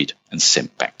got wounded and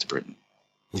sent back to Britain.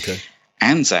 Okay.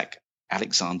 Anzac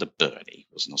Alexander Burney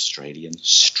was an Australian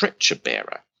stretcher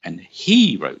bearer, and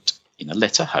he wrote in a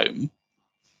letter home,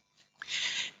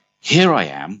 "Here I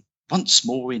am, once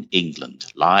more in England,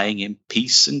 lying in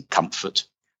peace and comfort,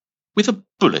 with a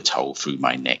bullet hole through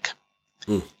my neck.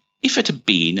 If it had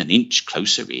been an inch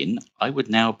closer in, I would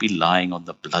now be lying on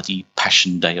the bloody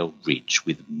Passchendaele Ridge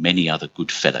with many other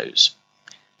good fellows.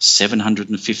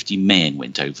 750 men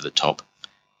went over the top,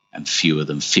 and fewer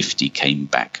than 50 came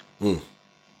back."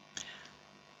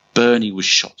 Burney was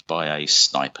shot by a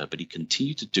sniper, but he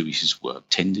continued to do his work,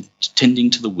 tending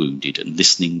to the wounded and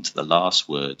listening to the last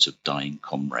words of dying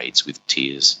comrades with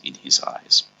tears in his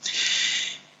eyes.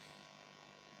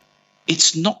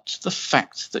 "It's not the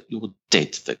fact that you're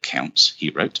dead that counts," he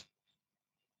wrote,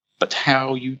 "but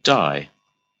how you die."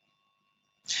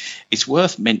 It's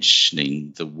worth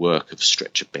mentioning the work of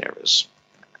stretcher bearers.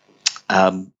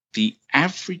 The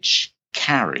average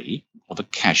carry of a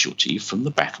casualty from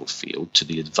the battlefield to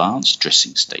the advanced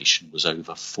dressing station was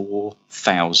over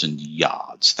 4,000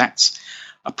 yards. That's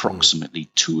approximately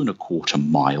 2.25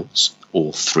 miles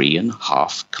or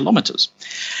 3.5 kilometers.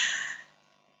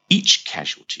 Each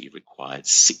casualty required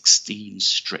 16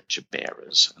 stretcher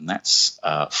bearers, and that's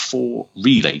 4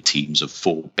 relay teams of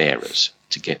 4 bearers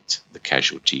to get the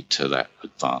casualty to that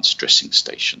advanced dressing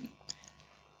station.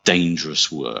 Dangerous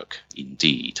work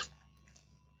indeed.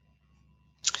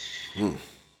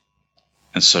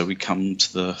 And so we come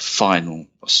to the final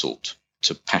assault,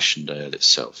 to Passchendaele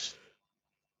itself.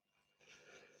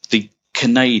 The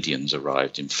Canadians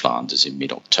arrived in Flanders in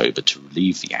mid-October to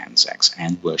relieve the Anzacs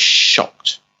and were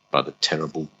shocked by the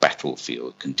terrible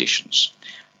battlefield conditions.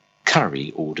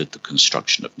 Currie ordered the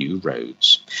construction of new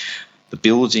roads, the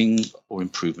building or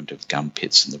improvement of gun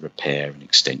pits, and the repair and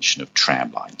extension of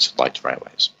tram lines, light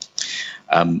railways.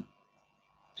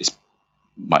 This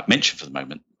might mention for the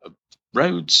moment,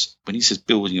 roads, when he says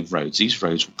building of roads, these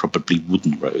roads were probably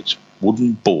wooden roads,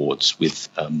 wooden boards with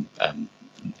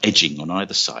edging on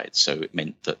either side. So it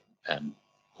meant that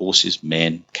horses,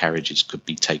 men, carriages could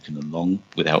be taken along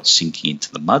without sinking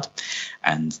into the mud,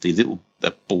 and the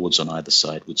boards on either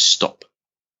side would stop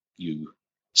you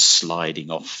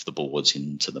sliding off the boards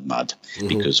into the mud,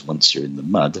 because once you're in the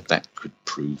mud, that could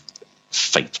prove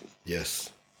fatal. Yes.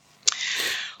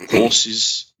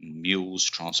 Horses and mules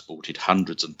transported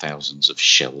hundreds and thousands of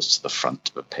shells to the front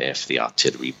to prepare for the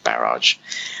artillery barrage.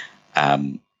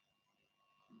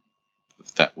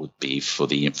 That would be for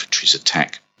the infantry's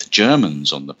attack. The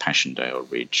Germans on the Passchendaele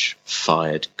Ridge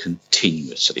fired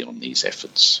continuously on these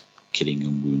efforts, killing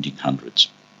and wounding hundreds.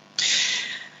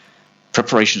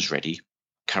 Preparations ready,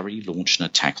 Currie launched an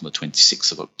attack on the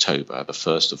 26th of October, the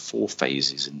first of 4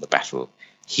 phases in the battle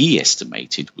he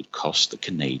estimated would cost the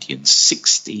Canadians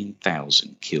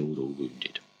 16,000 killed or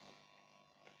wounded.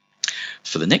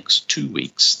 For the next 2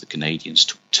 weeks, the Canadians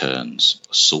took turns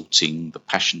assaulting the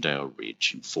Passchendaele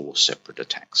Ridge in 4 separate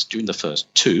attacks. During the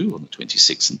first 2, on the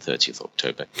 26th and 30th of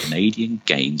October, Canadian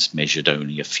gains measured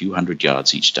only a few hundred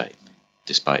yards each day,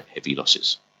 despite heavy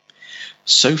losses.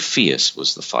 So fierce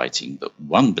was the fighting that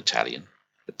one battalion,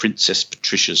 the Princess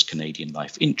Patricia's Canadian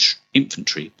Light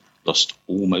Infantry, lost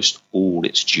almost all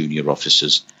its junior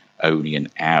officers only an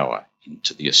hour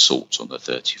into the assault on the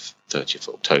 30th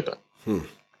of October.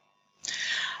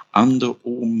 Under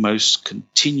almost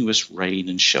continuous rain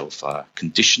and shell fire,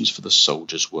 conditions for the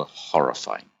soldiers were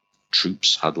horrifying.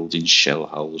 Troops huddled in shell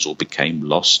holes or became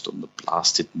lost on the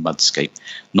blasted mudscape,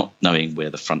 not knowing where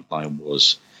the front line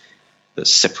was that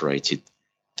separated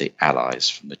the Allies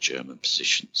from the German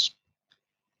positions.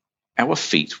 Our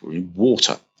feet were in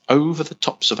water over the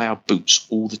tops of our boots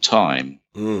all the time,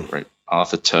 wrote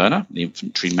Arthur Turner, the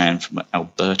infantryman from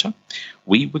Alberta.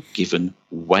 We were given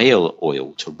whale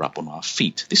oil to rub on our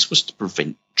feet. This was to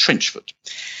prevent trench foot.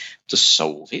 To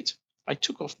solve it, I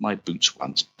took off my boots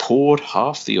once, poured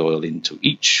half the oil into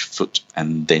each foot,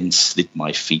 and then slid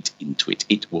my feet into it.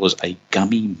 It was a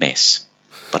gummy mess,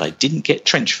 but I didn't get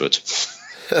trench foot.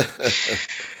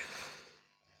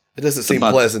 It doesn't seem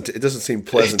pleasant. It doesn't seem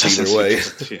pleasant either way.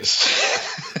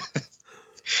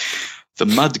 The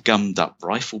mud gummed up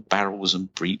rifle barrels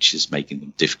and breeches, making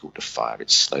them difficult to fire. It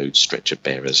slowed stretcher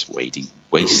bearers wading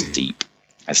waist deep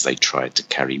as they tried to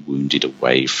carry wounded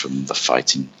away from the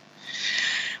fighting.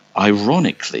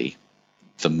 Ironically,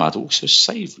 the mud also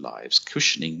saved lives,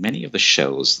 cushioning many of the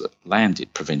shells that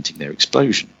landed, preventing their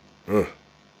explosion.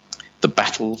 The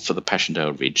battle for the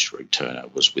Passchendaele Ridge, wrote Turner,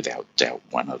 was without doubt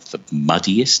one of the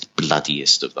muddiest,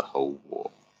 bloodiest of the whole war.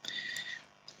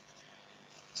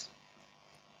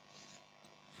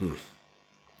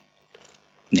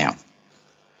 Now,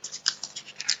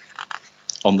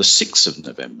 on the 6th of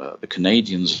November, the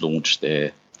Canadians launched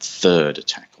their 3rd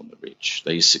attack on the ridge.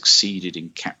 They succeeded in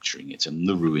capturing it and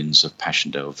the ruins of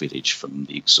Passchendaele village from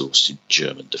the exhausted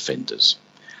German defenders.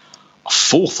 A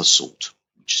 4th assault,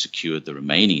 which secured the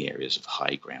remaining areas of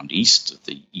high ground east of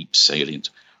the Ypres salient,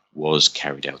 was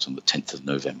carried out on the 10th of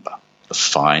November, the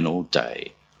final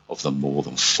day of the more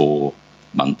than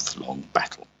 4-month-long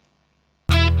battle.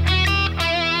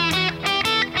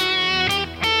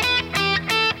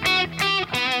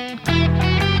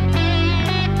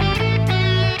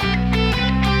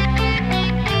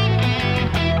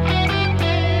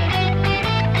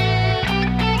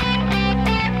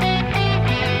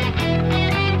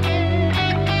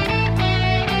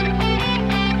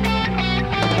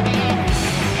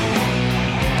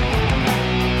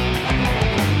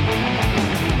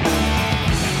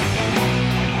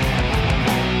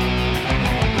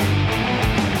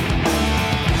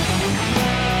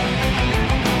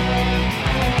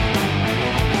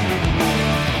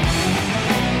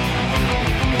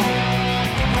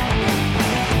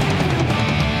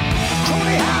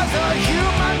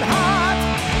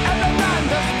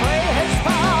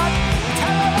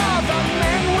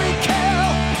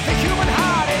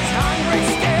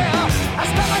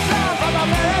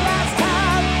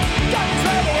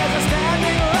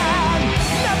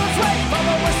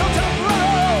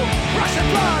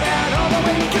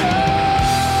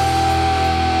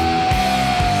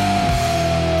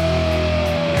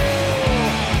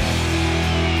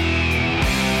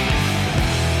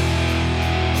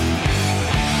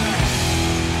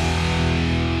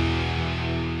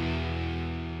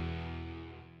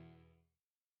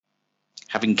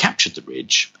 Having captured the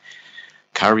ridge,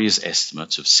 Currie's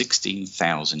estimate of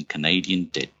 16,000 Canadian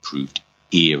dead proved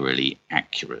eerily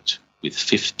accurate, with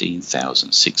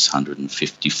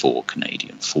 15,654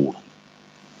 Canadian fallen.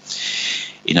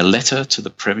 In a letter to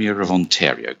the Premier of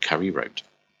Ontario, Currie wrote,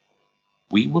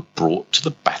 "We were brought to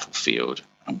the battlefield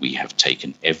and we have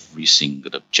taken every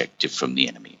single objective from the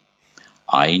enemy.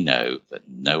 I know that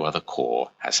no other corps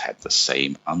has had the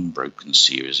same unbroken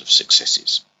series of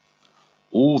successes.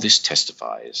 All this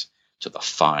testifies to the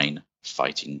fine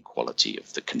fighting quality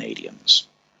of the Canadians."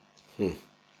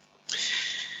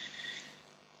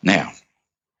 Now,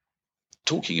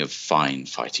 talking of fine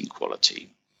fighting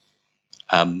quality,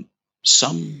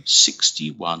 some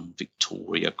 61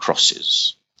 Victoria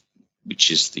Crosses,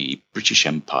 which is the British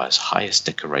Empire's highest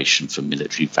decoration for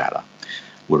military valour,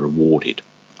 were awarded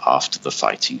after the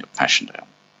fighting at Passchendaele.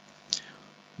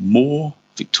 More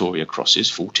Victoria Crosses,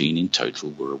 14 in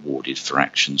total, were awarded for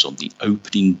actions on the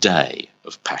opening day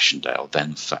of Passchendaele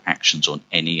than for actions on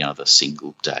any other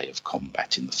single day of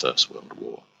combat in the First World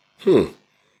War.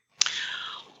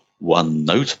 One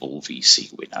notable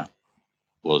VC winner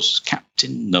was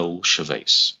Captain Noel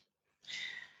Gervais.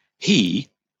 He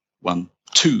won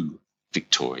 2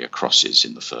 Victoria Crosses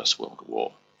in the First World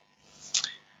War.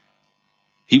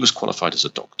 He was qualified as a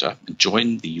doctor and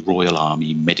joined the Royal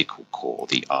Army Medical Corps,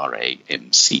 the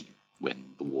RAMC, when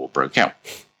the war broke out.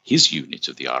 His unit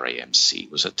of the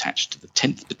RAMC was attached to the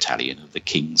 10th Battalion of the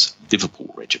King's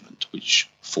Liverpool Regiment, which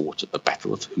fought at the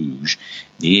Battle of Hooge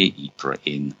near Ypres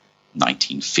in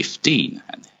 1915,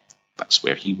 and that's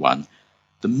where he won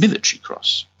the Military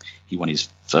Cross. He won his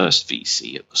first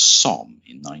VC at the Somme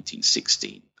in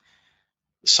 1916.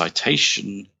 The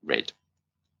citation read,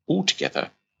 "Altogether,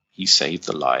 he saved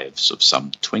the lives of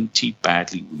some 20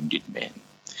 badly wounded men,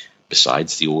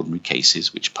 besides the ordinary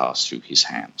cases which passed through his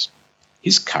hands.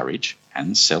 His courage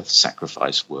and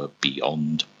self-sacrifice were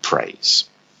beyond praise."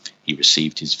 He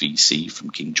received his VC from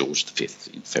King George V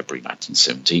in February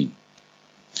 1917.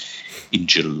 In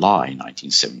July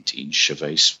 1917,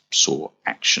 Gervais saw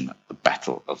action at the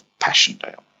Battle of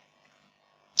Passchendaele.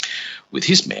 With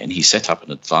his men, he set up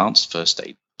an advanced first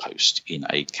aid post in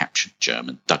a captured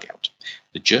German dugout.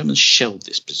 The Germans shelled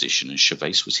this position and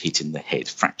Gervais was hit in the head,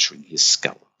 fracturing his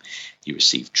skull. He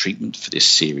received treatment for this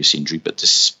serious injury, but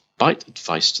despite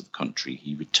advice to the contrary,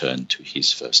 he returned to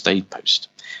his first aid post.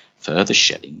 Further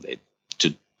shelling led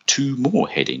to 2 more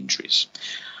head injuries.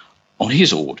 On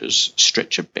his orders,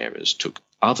 stretcher bearers took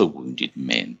other wounded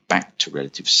men back to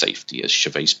relative safety, as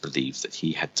Gervais believed that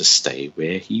he had to stay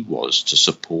where he was to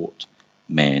support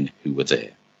men who were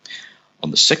there. On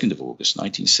the 2nd of August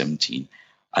 1917,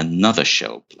 another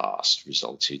shell blast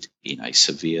resulted in a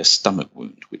severe stomach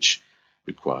wound, which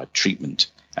required treatment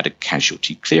at a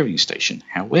casualty clearing station.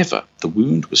 However, the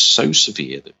wound was so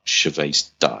severe that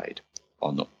Gervais died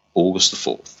on August the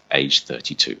 4th, aged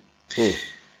 32.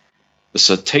 The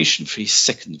citation for his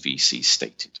second VC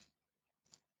stated,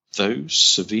 "Though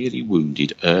severely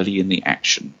wounded early in the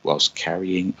action, whilst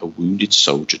carrying a wounded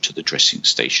soldier to the dressing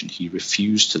station, he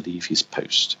refused to leave his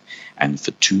post, and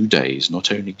for 2 days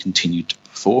not only continued to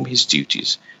perform his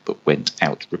duties, but went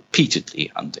out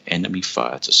repeatedly under enemy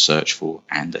fire to search for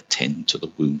and attend to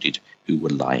the wounded who were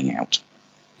lying out.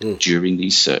 During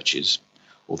these searches,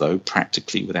 although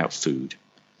practically without food,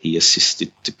 he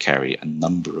assisted to carry a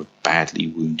number of badly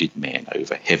wounded men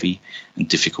over heavy and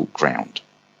difficult ground.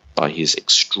 By his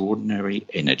extraordinary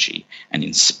energy and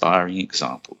inspiring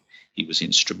example, he was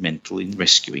instrumental in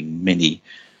rescuing many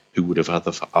who would have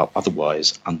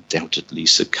otherwise undoubtedly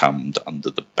succumbed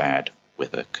under the bad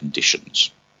weather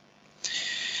conditions."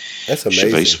 That's amazing.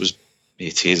 Gervais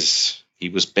he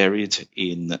was buried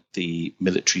in the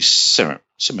military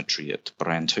cemetery at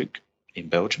Brandhoek in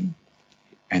Belgium,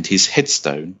 and his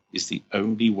headstone is the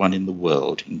only one in the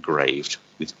world engraved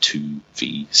with 2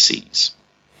 VCs.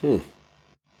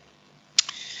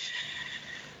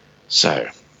 So,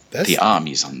 the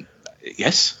army's on...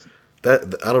 Yes?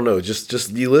 That, I don't know,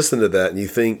 just you listen to that and you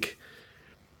think,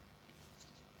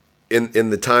 in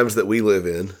the times that we live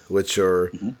in, which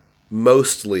are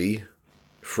mostly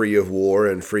free of war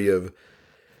and free of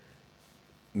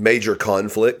major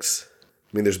conflicts.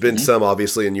 I mean, there's been some,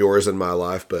 obviously, in yours and my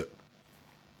life, but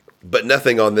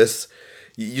nothing on this.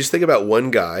 You just think about one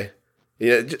guy.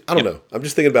 I don't know. I'm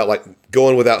just thinking about like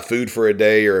going without food for a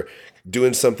day, or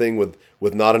doing something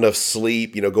with not enough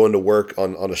sleep. Going to work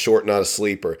on a short night of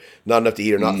sleep, or not enough to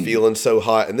eat, or not feeling so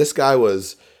hot. And this guy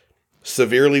was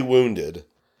severely wounded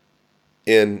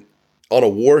on a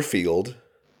war field.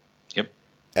 Yep.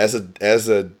 As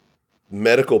a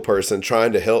medical person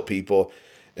trying to help people,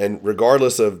 and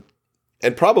regardless of,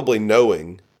 and probably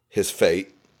knowing his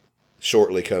fate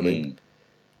shortly coming,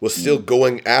 was still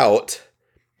going out,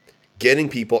 getting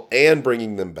people and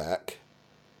bringing them back,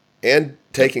 and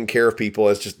taking care of people.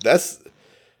 It's just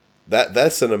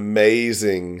that's an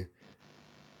amazing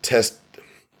test.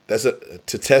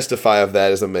 To testify of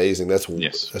that is amazing. It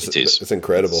is. It's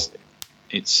incredible.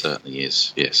 It certainly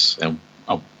is. Yes, and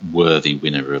a worthy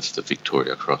winner of the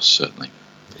Victoria Cross, certainly.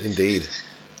 Indeed.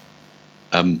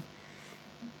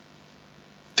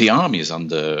 The armies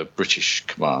under British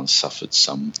command suffered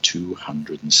some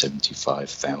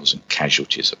 275,000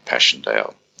 casualties at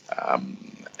Passchendaele, a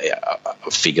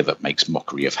figure that makes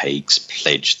mockery of Haig's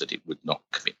pledge that it would not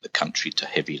commit the country to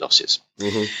heavy losses.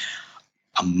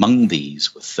 Among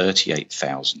these were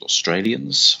 38,000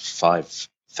 Australians,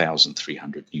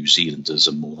 5,300 New Zealanders,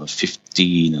 and more than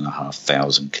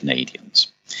 15,500 Canadians.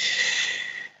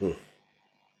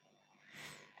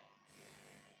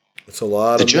 That's a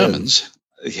lot The of Germans,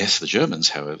 the Germans,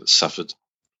 however, suffered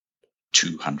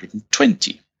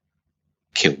 220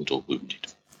 killed or wounded.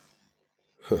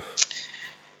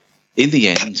 In the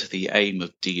end, the aim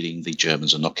of dealing the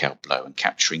Germans a knockout blow and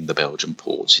capturing the Belgian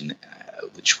ports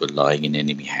which were lying in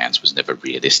enemy hands was never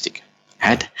realistic.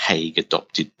 Had Haig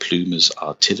adopted Plumer's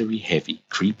artillery-heavy,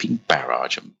 creeping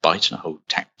barrage and bite-and-hold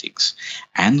tactics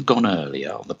and gone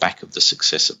earlier on the back of the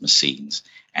success of Messines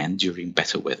and during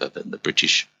better weather, then the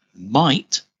British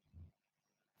might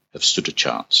have stood a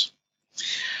chance.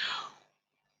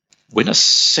 When a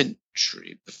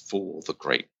century before the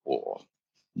Great War,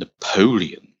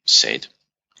 Napoleon said,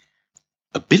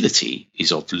 "Ability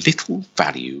is of little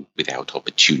value without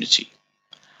opportunity.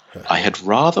 I had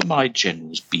rather my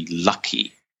generals be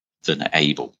lucky than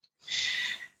able."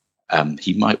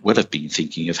 He might well have been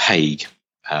thinking of Haig.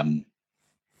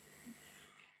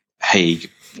 Haig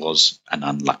was an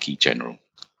unlucky general.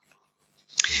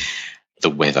 The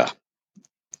weather,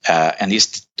 and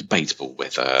it's debatable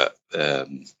whether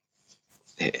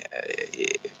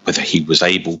he was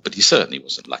able, but he certainly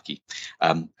wasn't lucky.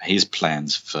 His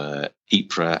plans for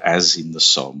Ypres, as in the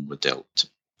Somme, were dealt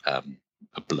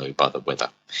a blow by the weather.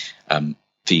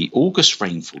 The August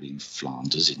rainfall in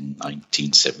Flanders in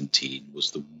 1917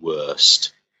 was the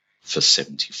worst for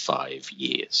 75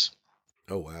 years.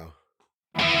 Oh, wow.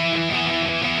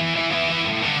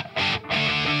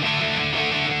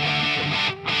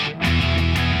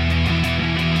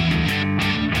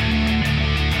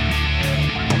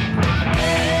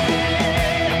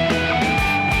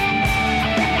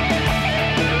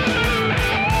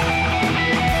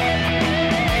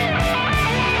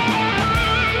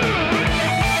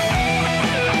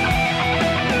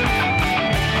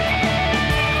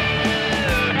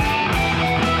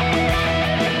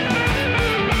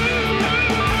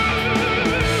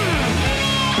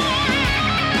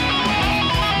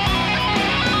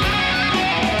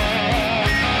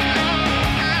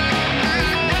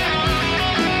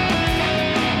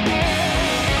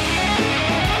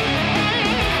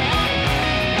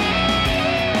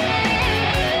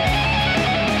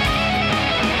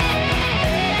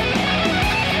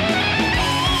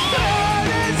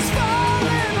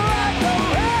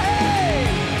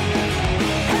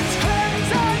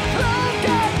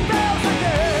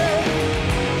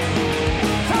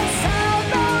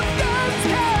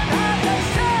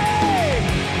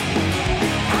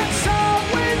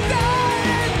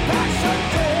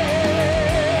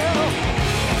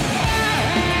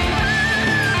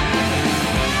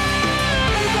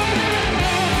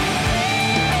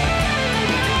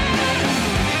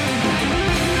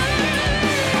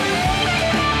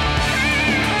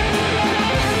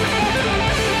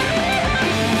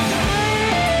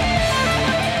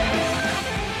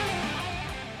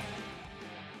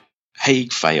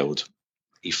 Haig failed.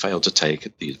 He failed to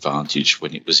take the advantage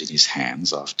when it was in his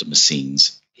hands after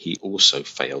Messines. He also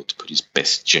failed to put his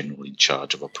best general in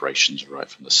charge of operations right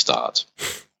from the start.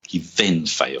 He then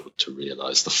failed to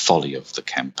realise the folly of the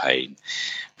campaign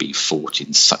being fought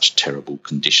in such terrible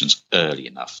conditions early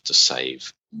enough to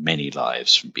save many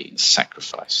lives from being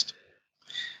sacrificed.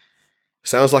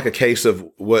 Sounds like a case of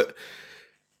what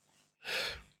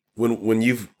when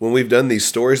we've done these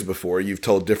stories before, you've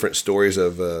told different stories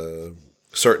of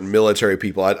certain military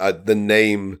people. The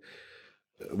name,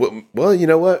 well, you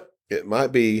know what? It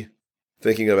might be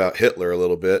thinking about Hitler a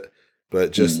little bit,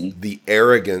 but just the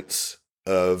arrogance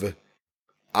of,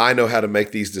 I know how to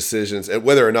make these decisions. And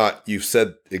whether or not you've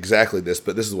said exactly this,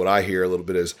 but this is what I hear a little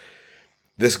bit is,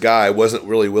 this guy wasn't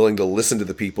really willing to listen to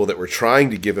the people that were trying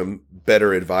to give him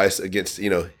better advice against,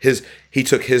 he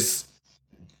took his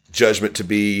judgment to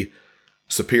be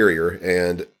superior,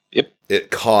 and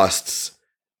it costs.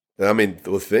 I mean,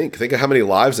 think of how many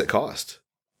lives it cost.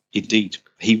 Indeed.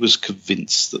 He was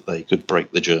convinced that they could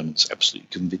break the Germans, absolutely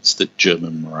convinced that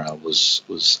German morale was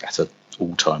at an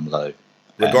all-time low.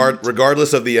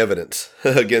 Regardless of the evidence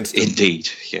against him. Indeed,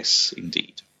 yes,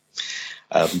 indeed.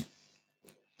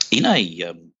 In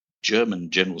a German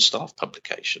General Staff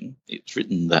publication, it's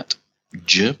written that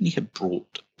Germany had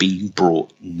been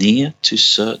brought near to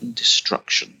certain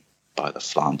destruction by the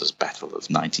Flanders Battle of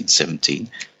 1917,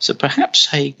 so perhaps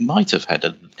Haig might have had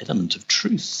an element of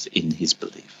truth in his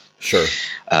belief. Sure.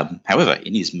 However,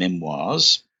 in his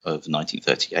memoirs of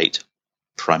 1938,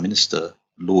 Prime Minister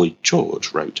Lloyd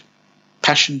George wrote,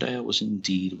 "Passchendaele was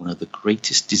indeed one of the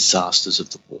greatest disasters of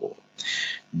the war.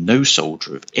 no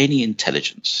soldier of any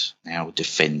intelligence now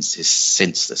defends his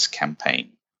senseless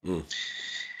campaign.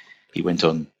 He went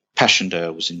on,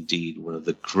 Passchendaele was indeed one of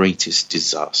the greatest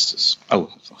disasters.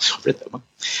 Oh, I read that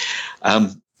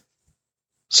one.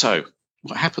 So,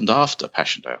 what happened after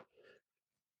Passchendaele?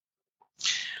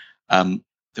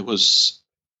 There was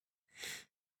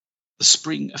the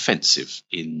Spring Offensive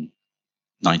in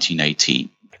 1918.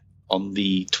 On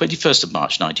the 21st of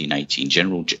March 1918,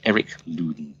 General Erich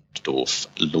Ludendorff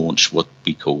launched what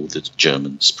we call the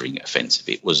German Spring Offensive.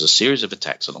 It was a series of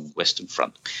attacks along the Western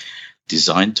Front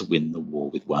designed to win the war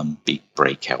with one big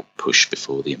breakout push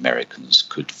before the Americans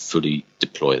could fully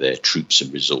deploy their troops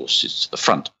and resources to the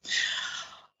front.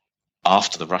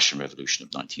 After the Russian Revolution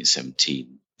of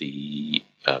 1917, the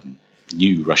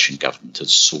new Russian government had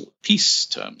sought peace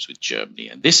terms with Germany,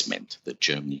 and this meant that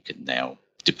Germany could now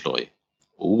deploy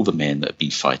all the men that had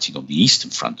been fighting on the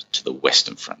Eastern Front to the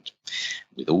Western Front.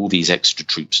 With all these extra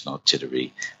troops and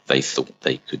artillery, they thought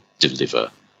they could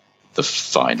deliver the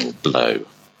final blow.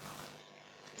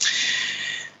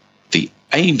 The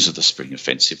aims of the Spring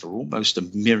Offensive are almost a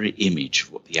mirror image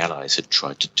of what the Allies had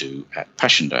tried to do at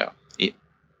Passchendaele. It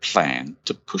planned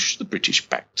to push the British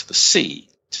back to the sea,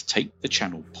 to take the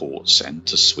Channel ports and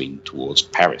to swing towards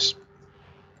Paris.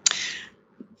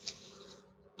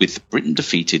 With Britain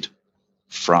defeated,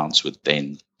 France would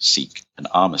then seek an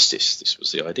armistice. This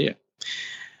was the idea.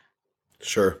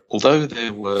 Sure. Although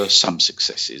there were some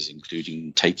successes,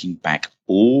 including taking back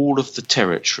all of the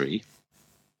territory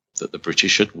that the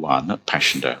British had won at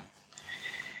Passchendaele,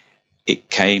 it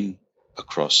came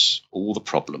across all the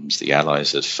problems the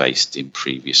Allies had faced in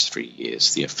previous 3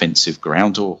 years. The offensive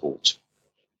ground to a halt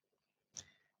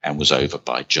and was over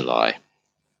by July,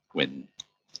 when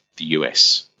the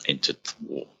US entered the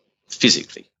war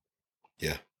physically.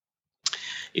 Yeah.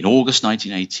 In August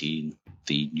 1918,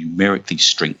 the numerically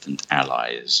strengthened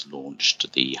Allies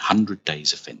launched the 100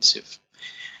 Days Offensive,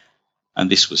 and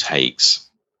this was Haig's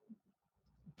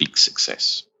big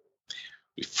success.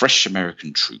 With fresh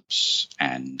American troops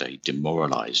and a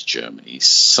demoralized Germany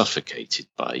suffocated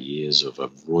by years of a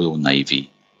Royal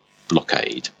Navy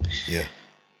blockade,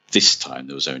 this time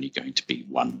there was only going to be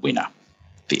one winner.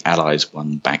 The Allies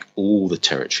won back all the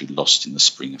territory lost in the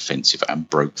Spring Offensive and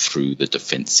broke through the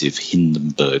defensive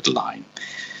Hindenburg Line.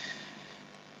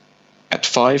 At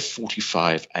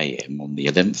 5:45 a.m. on the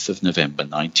 11th of November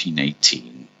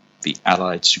 1918, the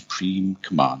Allied Supreme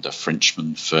Commander,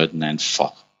 Frenchman Ferdinand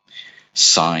Foch,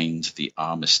 signed the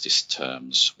armistice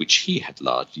terms, which he had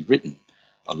largely written,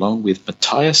 along with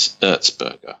Matthias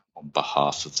Erzberger on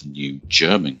behalf of the new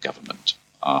German government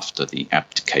after the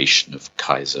abdication of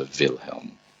Kaiser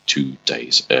Wilhelm 2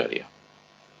 days earlier.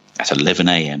 At 11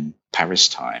 a.m. Paris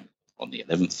time on the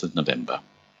 11th of November,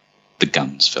 the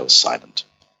guns fell silent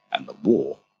and the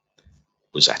war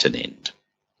was at an end.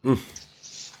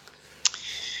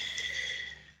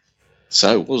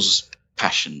 So was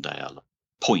Passchendaele a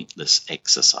pointless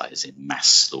exercise in mass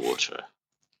slaughter?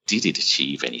 Did it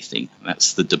achieve anything?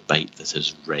 That's the debate that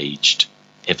has raged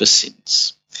ever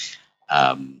since.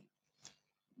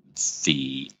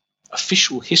 The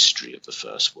official history of the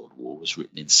First World War was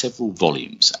written in several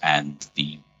volumes, and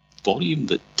the volume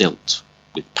that dealt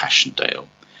with Passchendaele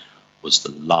was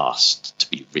the last to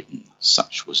be written.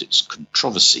 Such was its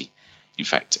controversy. In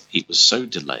fact, it was so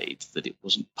delayed that it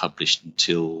wasn't published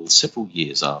until several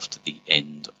years after the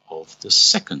end of the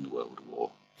Second World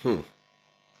War.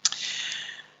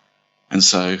 And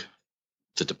so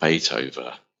the debate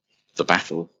over the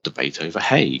battle, debate over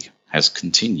Haig, has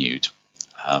continued.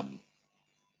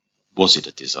 Was it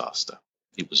a disaster?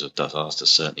 It was a disaster,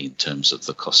 certainly in terms of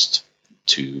the cost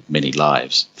to many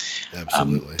lives.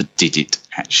 Absolutely. But did it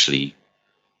actually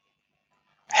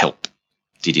help?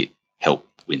 Did it help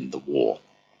win the war?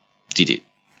 Did it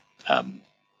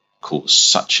cause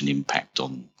such an impact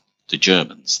on the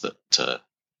Germans that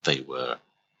they were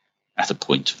at a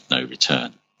point of no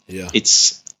return? Yeah.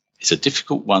 It's a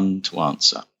difficult one to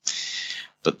answer,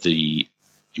 but the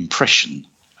impression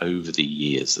over the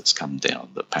years that's come down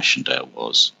that Passchendaele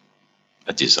was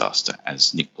a disaster.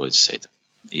 As Nick Boyd said,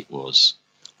 it was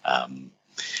a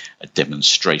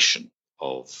demonstration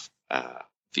of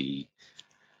the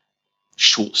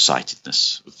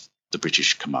short-sightedness of the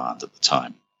British command at the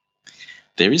time.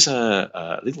 There is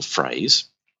a little phrase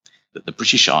that the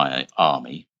British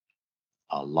Army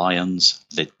are lions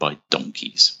led by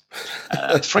donkeys.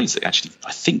 A phrase that actually,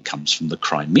 I think, comes from the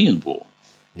Crimean War.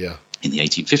 Yeah. In the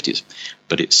 1850s,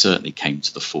 but it certainly came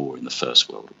to the fore in the First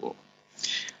World War.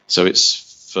 So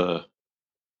it's for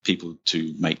people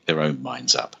to make their own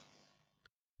minds up.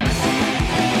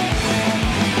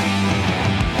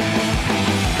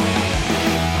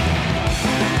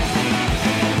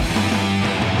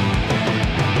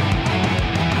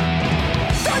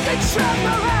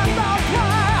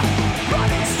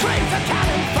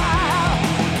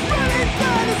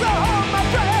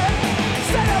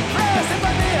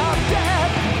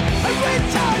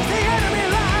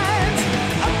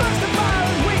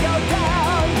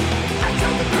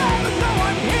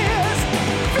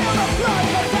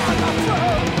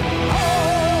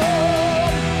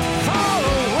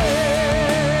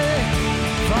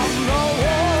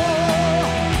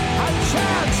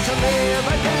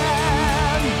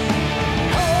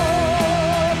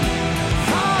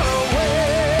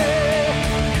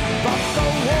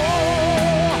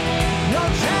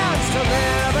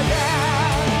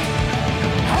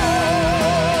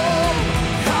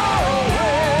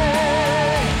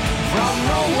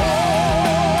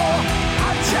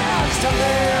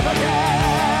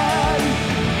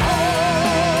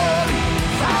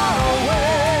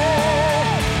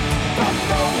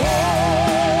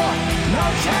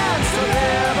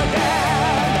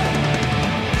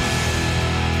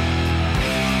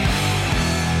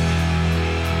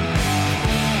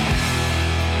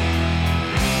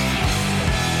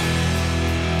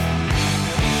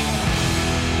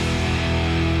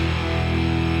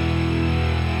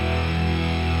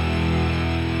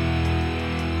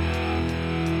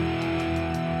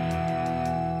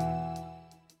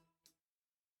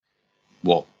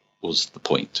 was the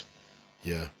point?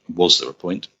 Yeah. Was there a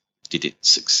point? Did it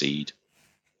succeed?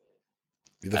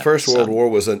 The First World War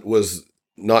was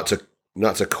not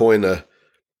to coin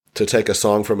to take a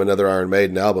song from another Iron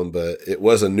Maiden album, but it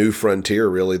was a new frontier,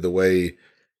 really. The way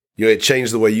it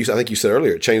changed the way I think you said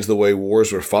earlier, it changed the way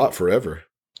wars were fought forever.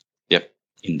 Yep,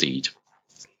 indeed.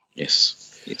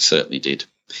 Yes, it certainly did.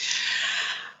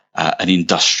 An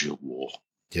industrial war.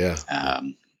 Yeah.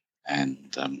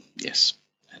 Yes,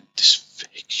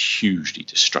 hugely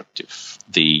destructive.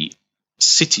 The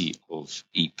city of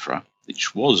Ypres,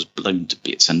 which was blown to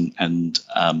bits, and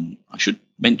I should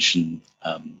mention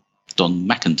Don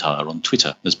McIntyre on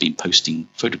Twitter has been posting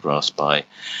photographs by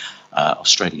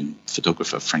Australian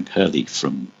photographer Frank Hurley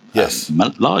from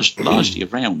largely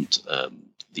around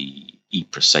the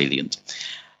Ypres salient.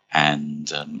 And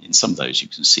in some of those, you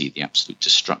can see the absolute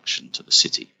destruction to the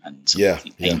city and some of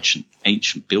the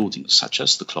ancient buildings, such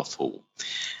as the Cloth Hall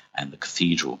and the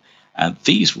cathedral.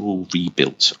 These were all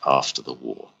rebuilt after the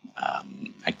war, I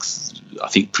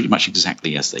think pretty much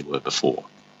exactly as they were before.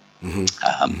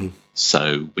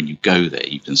 So when you go there,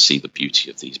 you can see the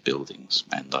beauty of these buildings,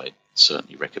 and I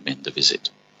certainly recommend a visit.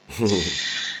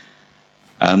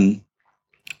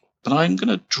 But I'm going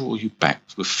to draw you back.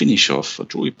 We'll finish off. I'll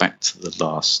draw you back to the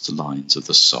last lines of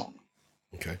the song.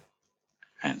 Okay.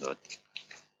 And I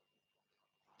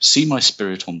see my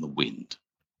spirit on the wind,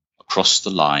 across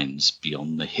the lines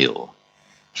beyond the hill.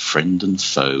 Friend and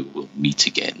foe will meet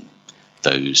again,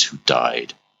 those who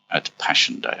died at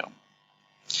Passchendaele.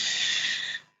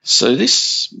 So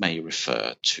this may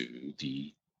refer to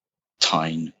the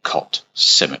Tyne Cot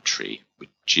Cemetery,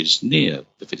 which is near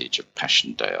the village of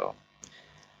Passchendaele.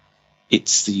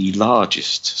 It's the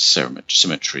largest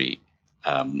cemetery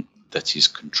that is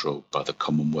controlled by the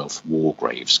Commonwealth War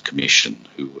Graves Commission,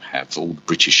 who have all the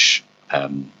British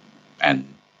and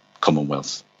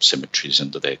Commonwealth cemeteries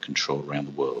under their control around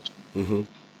the world. In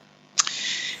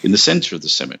the centre of the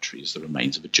cemetery is the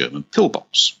remains of a German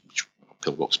pillbox,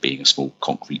 pillbox being a small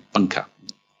concrete bunker.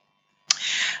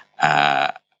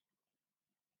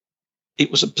 It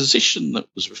was a position that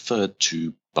was referred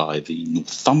to by the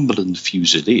Northumberland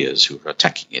Fusiliers who were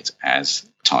attacking it as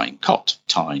Tyne Cot,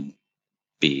 Tyne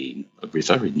being a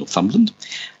river in Northumberland,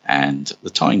 and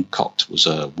the Tyne Cot was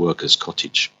a workers'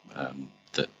 cottage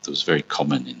that was very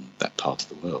common in that part of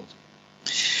the world.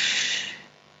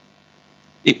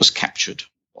 It was captured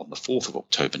on the 4th of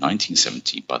October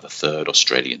 1970 by the 3rd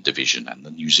Australian Division and the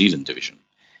New Zealand Division.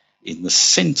 In the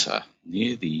centre,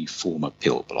 near the former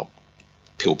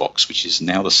pillbox, which is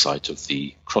now the site of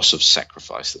the Cross of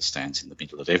Sacrifice that stands in the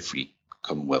middle of every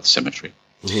Commonwealth cemetery,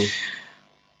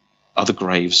 are the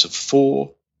graves of 4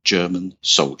 German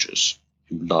soldiers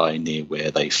who lie near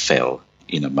where they fell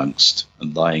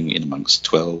lying in amongst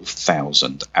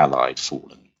 12,000 Allied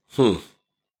fallen.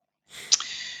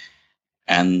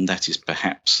 And that is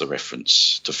perhaps the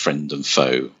reference to friend and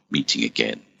foe meeting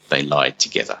again. They lied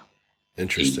together.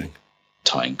 Interesting. In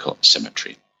Tyne Cot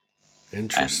Cemetery.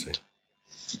 Interesting.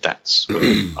 And that's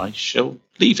where I shall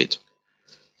leave it.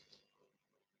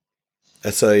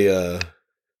 That's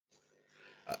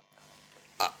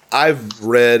I've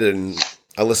read and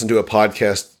I listened to a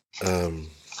podcast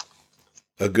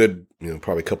a good,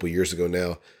 probably a couple of years ago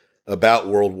now about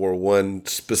World War I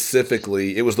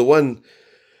specifically. It was the one,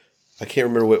 I can't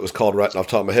remember what it was called right off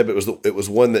the top of my head, but it was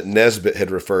one that Nesbitt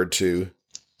had referred to.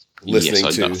 Listening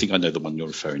yes, to. I think I know the one you're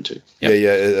referring to.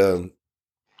 Yep.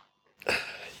 Yeah.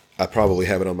 I probably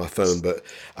have it on my phone, but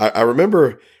I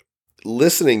remember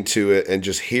listening to it and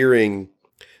just hearing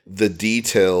the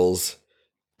details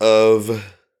of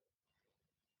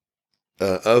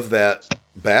that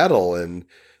battle and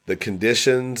the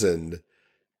conditions, and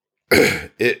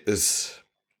it's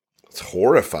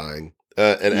horrifying.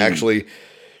 And actually,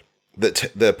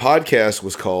 the podcast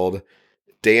was called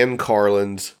Dan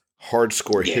Carlin's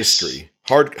Hardscore History.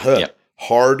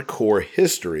 Hardcore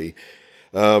History.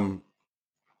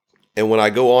 And when I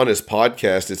go on his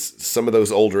podcast, it's some of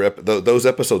those older those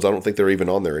episodes. I don't think they're even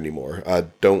on there anymore. I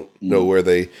don't know where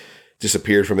they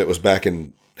disappeared from. It was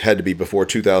had to be before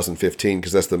 2015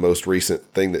 because that's the most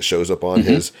recent thing that shows up on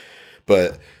his.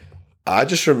 But I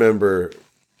just remember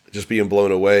just being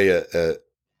blown away at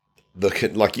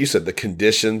like you said, the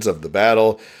conditions of the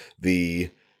battle,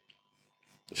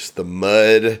 just the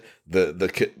mud,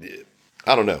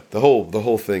 I don't know. The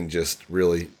whole thing just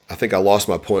really, I think I lost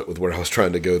my point with where I was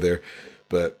trying to go there,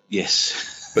 but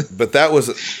yes, but that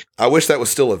was, I wish that was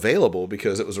still available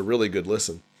because it was a really good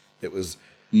listen. It was,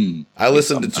 I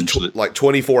listened to like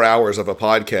 24 hours of a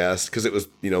podcast because it was,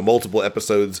 multiple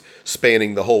episodes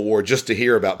spanning the whole war just to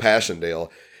hear about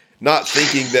Passchendaele. not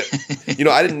thinking that,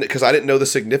 I didn't know the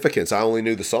significance. I only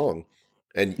knew the song.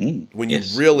 And when you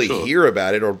really hear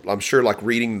about it, or I'm sure like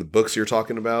reading the books you're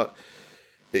talking about,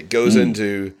 it goes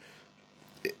into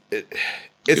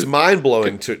it's mind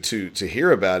blowing to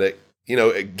hear about it,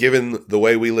 given the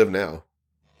way we live now.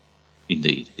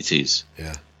 Indeed, it is.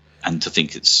 Yeah. And to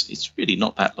think it's really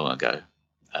not that long ago.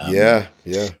 Yeah.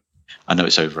 I know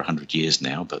it's over 100 years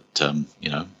now, but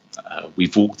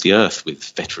we've walked the earth with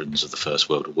veterans of the First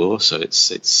World War, so it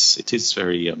is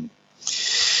very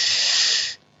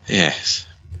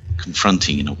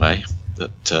confronting in a way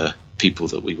that people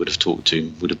that we would have talked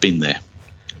to would have been there,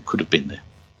 could have been there.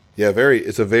 Yeah,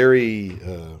 it's a very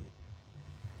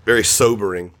very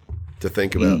sobering to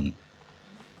think about.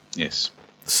 Yes.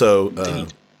 So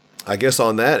I guess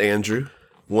on that, Andrew,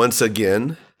 once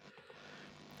again,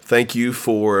 thank you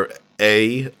for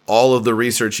all of the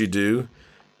research you do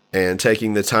and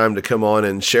taking the time to come on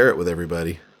and share it with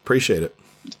everybody. Appreciate it.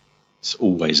 It's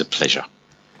always a pleasure.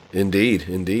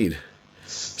 Indeed.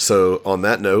 So on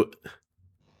that note,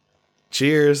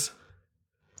 cheers.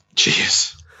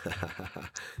 Cheers.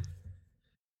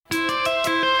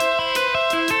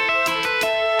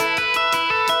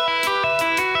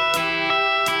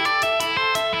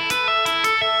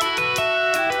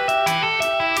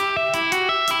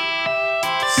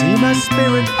 See my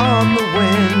spirit on the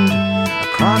wind,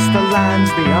 across the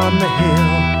lands beyond the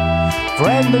hill.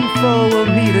 Friend and foe will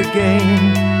meet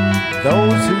again,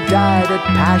 those who died at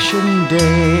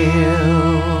Passchendaele.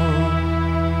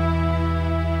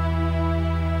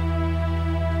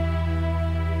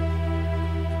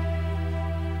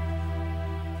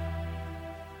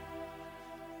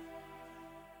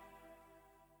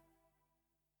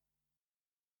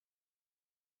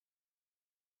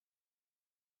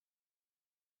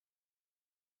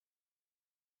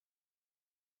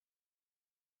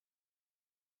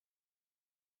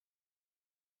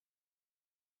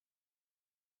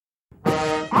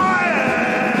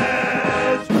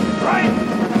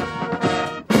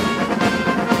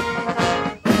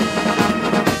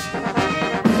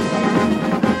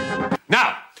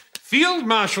 Field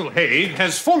Marshal Haig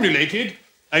has formulated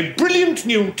a brilliant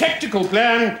new tactical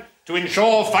plan to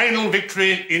ensure final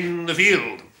victory in the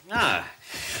field.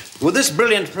 Would this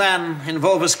brilliant plan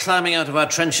involve us climbing out of our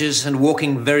trenches and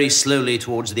walking very slowly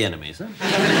towards the enemy, sir?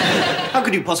 How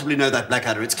could you possibly know that,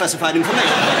 Blackadder? It's classified information.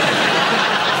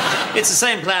 It's the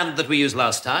same plan that we used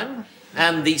last time,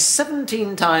 and the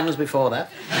 17 times before that.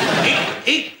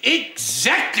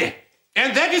 Exactly!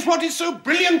 And that is what is so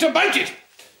brilliant about it.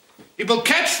 It will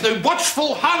catch the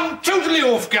watchful Hun totally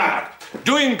off guard.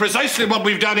 Doing precisely what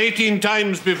we've done 18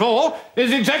 times before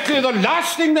is exactly the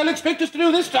last thing they'll expect us to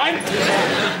do this time.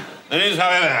 There is,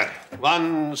 however,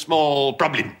 one small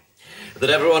problem. That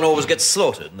everyone always gets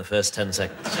slaughtered in the first 10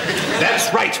 seconds.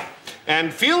 That's right.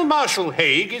 And Field Marshal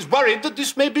Haig is worried that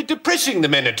this may be depressing the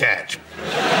men attached.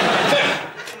 So,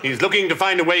 he's looking to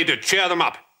find a way to cheer them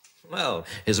up. Well,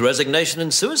 his resignation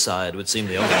and suicide would seem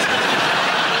the obvious.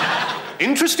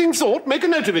 Interesting thought. Make a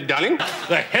note of it, darling.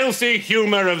 The healthy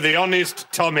humour of the honest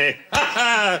Tommy.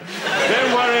 Don't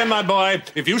worry, my boy.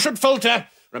 If you should falter,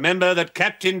 remember that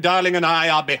Captain Darling and I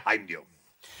are behind you.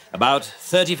 About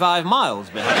 35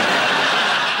 miles behind.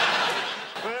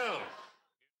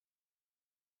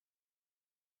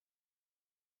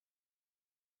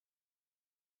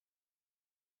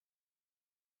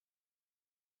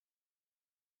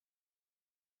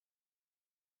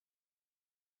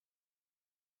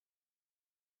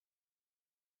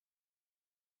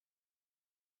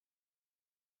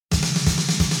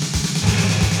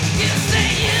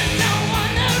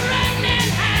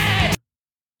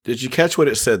 Did you catch what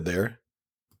it said there?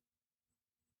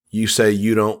 You say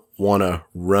you don't want to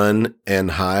run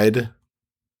and hide.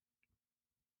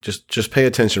 Just pay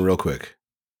attention real quick.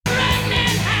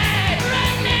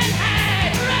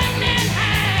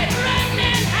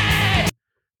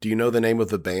 Do you know the name of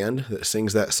the band that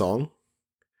sings that song?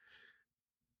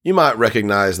 You might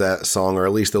recognize that song, or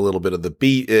at least a little bit of the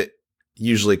beat. It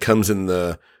usually comes in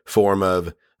the form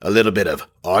of a little bit of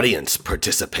audience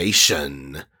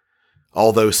participation,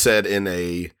 although said in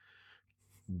a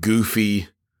goofy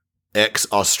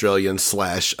ex-Australian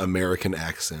 / American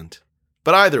accent.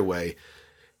 But either way,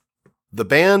 the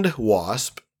band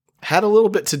Wasp had a little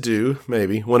bit to do,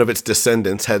 maybe, one of its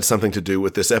descendants had something to do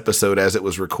with this episode as it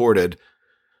was recorded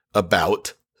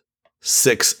about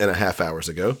 6.5 hours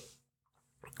ago,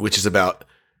 which is about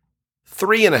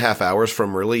 3.5 hours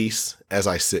from release as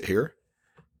I sit here.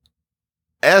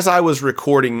 As I was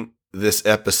recording this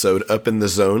episode up in the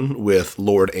zone with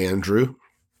Lord Andrew,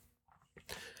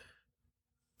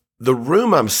 the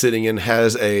room I'm sitting in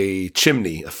has a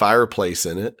chimney, a fireplace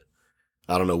in it,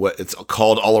 I don't know what it's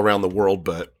called all around the world,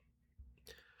 but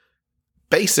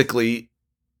basically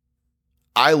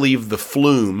I leave the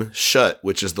flume shut,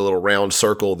 which is the little round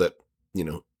circle that,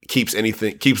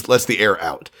 lets the air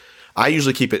out. I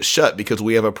usually keep it shut because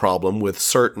we have a problem with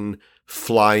certain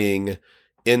flying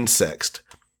insects.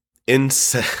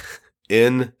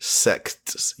 Insects,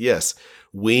 yes.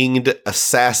 Winged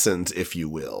assassins, if you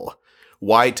will.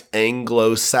 White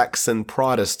Anglo-Saxon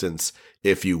Protestants,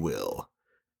 if you will.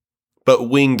 But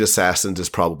winged assassins is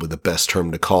probably the best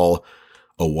term to call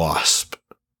a wasp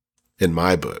in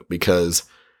my book, because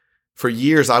for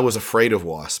years I was afraid of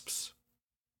wasps.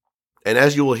 And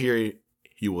as you will hear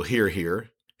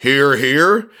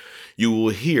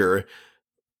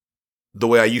the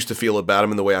way I used to feel about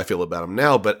them and the way I feel about them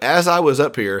now. But as I was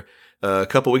up here a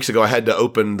couple weeks ago, I had to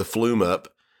open the flume up,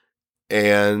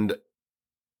 and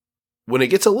when it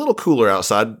gets a little cooler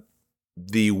outside,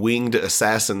 the winged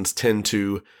assassins tend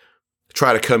to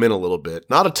try to come in a little bit.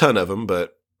 Not a ton of them,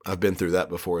 but I've been through that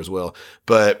before as well.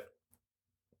 But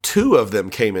 2 of them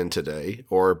came in today,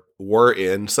 or were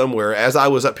in somewhere. As I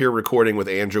was up here recording with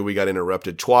Andrew, we got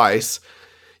interrupted twice.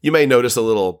 You may notice a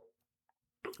little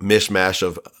mishmash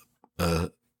of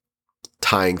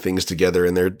tying things together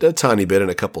in there a tiny bit in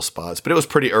a couple spots, but it was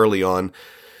pretty early on.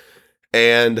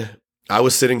 And I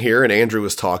was sitting here and Andrew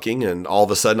was talking, and all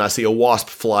of a sudden I see a wasp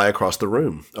fly across the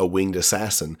room, a winged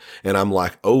assassin. And I'm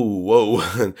like, oh,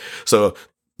 whoa. So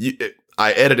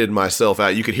I edited myself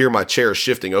out. You could hear my chair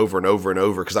shifting over and over and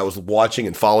over because I was watching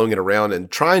and following it around and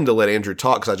trying to let Andrew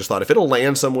talk, because I just thought if it'll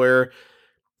land somewhere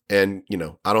and, I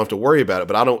don't have to worry about it,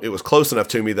 but it was close enough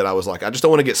to me that I was like, I just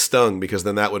don't want to get stung, because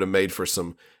then that would have made for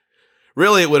some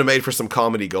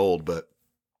comedy gold. But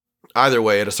either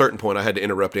way, at a certain point I had to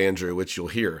interrupt Andrew, which you will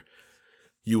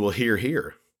hear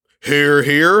here.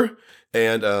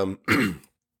 And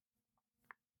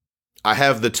I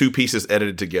have the 2 pieces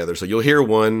edited together. So you'll hear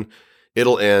one,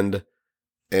 it'll end,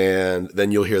 and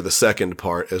then you'll hear the second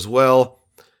part as well.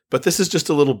 But this is just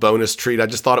a little bonus treat. I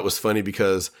just thought it was funny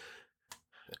because,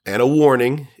 and a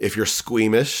warning, if you're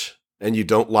squeamish and you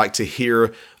don't like to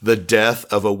hear the death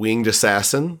of a winged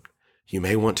assassin, you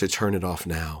may want to turn it off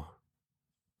now.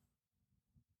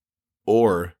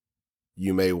 Or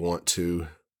you may want to...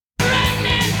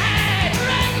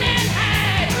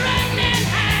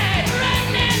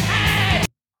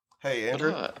 Hey,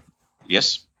 Andrew.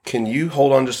 Yes? Can you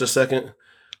hold on just a second?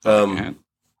 You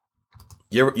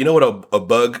know what a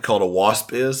bug called a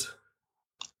wasp is?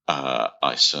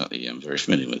 I certainly am very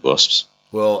familiar with wasps.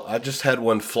 Well, I just had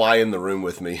one fly in the room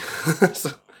with me.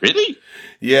 Really?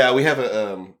 Yeah, we have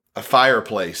a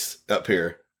fireplace up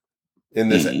here in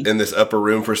this upper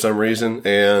room for some reason,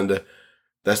 and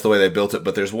that's the way they built it.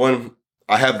 But there's one.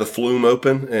 I have the flume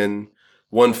open, and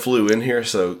one flew in here,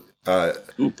 so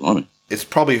it's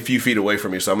probably a few feet away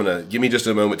from me. So I'm gonna give me just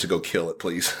a moment to go kill it,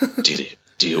 please.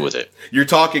 Deal with it. You're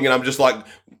talking, and I'm just like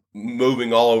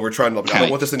moving all over, trying to. I don't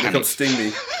want this thing to come sting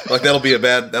me. Like that'll be a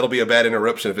bad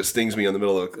interruption if it stings me in the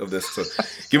middle of this. So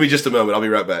give me just a moment. I'll be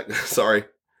right back. Sorry.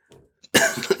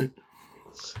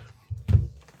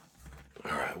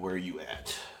 All right, where are you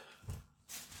at?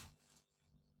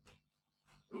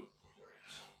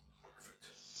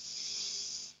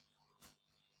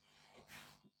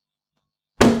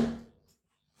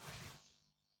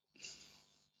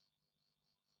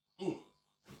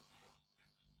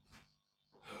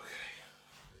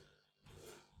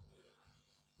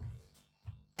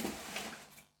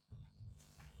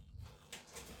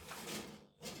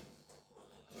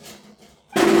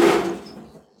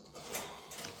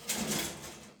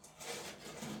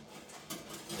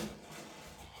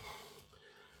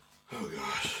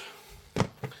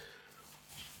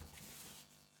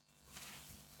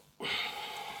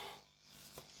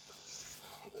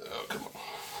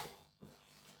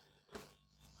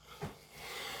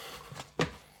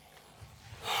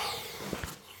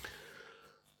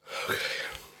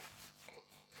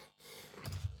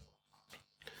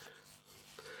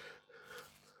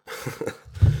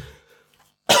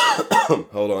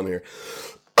 Hold on here.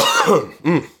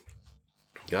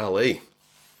 Golly.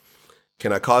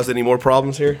 Can I cause any more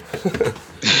problems here?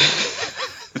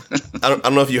 I don't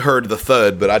know if you heard the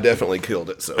thud, but I definitely killed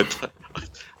it. So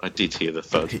I did hear the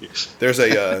thud.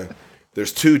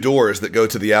 There's 2 doors that go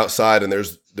to the outside, and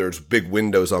there's big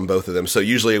windows on both of them. So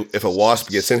usually if a wasp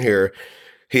gets in here,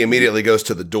 he immediately goes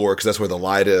to the door because that's where the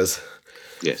light is.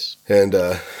 Yes. And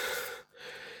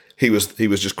he was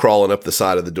just crawling up the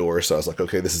side of the door, so I was like,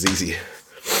 okay, this is easy.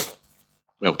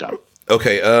 Well done.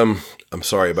 Okay, I'm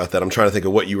sorry about that. I'm trying to think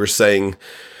of what you were saying.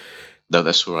 No,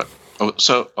 that's all right. I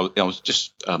was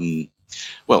just,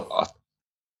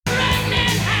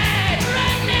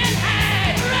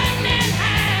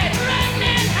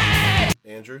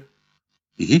 Andrew?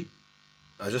 Mm-hmm.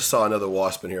 I just saw another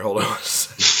wasp in here. Hold on one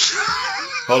second.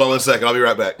 Hold on one second. I'll be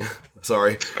right back.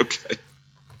 Sorry. Okay.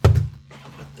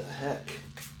 What the heck?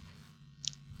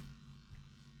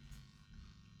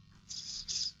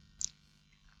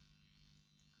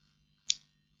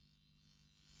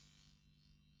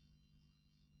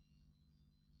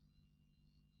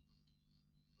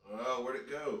 Oh, where'd it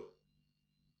go?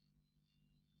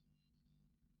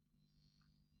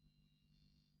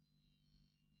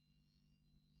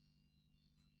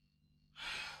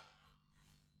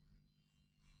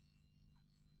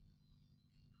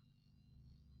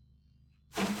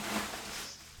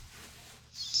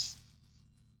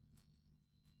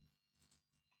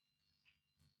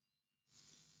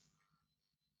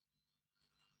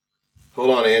 Hold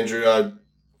on, Andrew.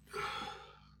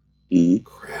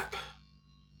 Crap.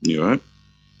 You all right?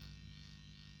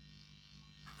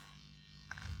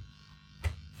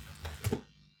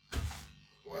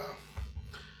 Wow.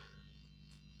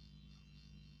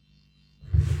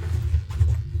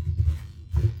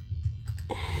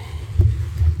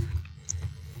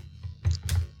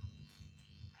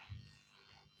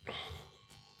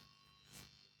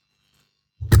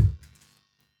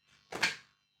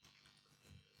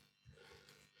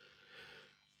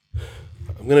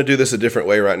 I'm going to do this a different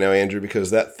way right now, Andrew,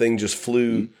 because that thing just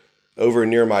flew over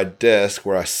near my desk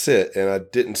where I sit, and I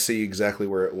didn't see exactly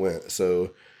where it went.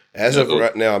 So as of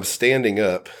right now, I'm standing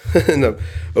up and I'm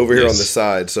over here on the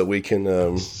side so we can,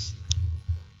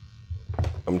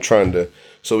 I'm trying to,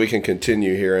 so we can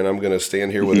continue here, and I'm going to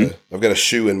stand here with I've got a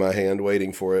shoe in my hand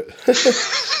waiting for it.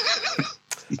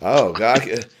 Oh,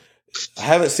 God.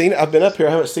 I've been up here,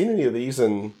 I haven't seen any of these,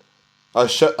 and I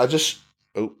shut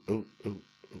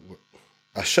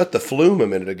the flume a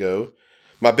minute ago.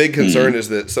 My big concern is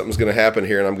that something's going to happen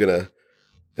here, and I'm gonna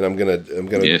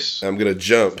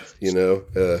jump.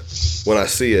 When I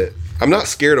see it, I'm not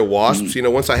scared of wasps.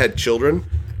 Once I had children,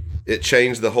 it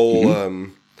changed the whole.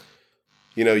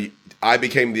 I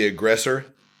became the aggressor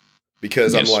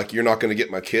because I'm like, you're not going to get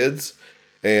my kids,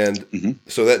 and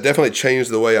so that definitely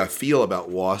changed the way I feel about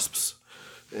wasps.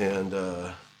 And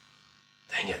dang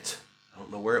it. I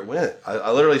don't know where it went.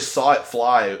 I literally saw it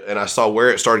fly, and I saw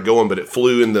where it started going, but it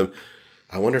flew in the...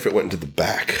 I wonder if it went into the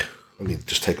back. Let me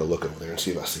just take a look over there and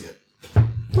see if I see it.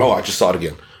 Oh, I just saw it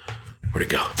again. Where'd it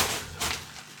go?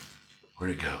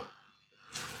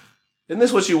 Isn't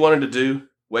this what you wanted to do?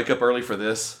 Wake up early for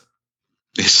this?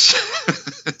 Yes.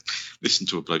 Listen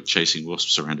to a bloke chasing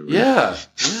wasps around a room. Yeah.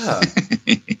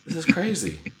 This is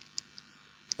crazy.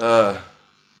 Oh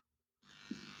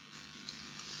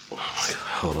my God.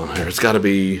 Hold on here. It's got to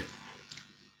be...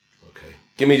 Okay.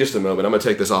 Give me just a moment. I'm going to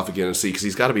take this off again and see, because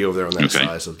he's got to be over there on that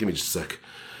side. So give me just a sec.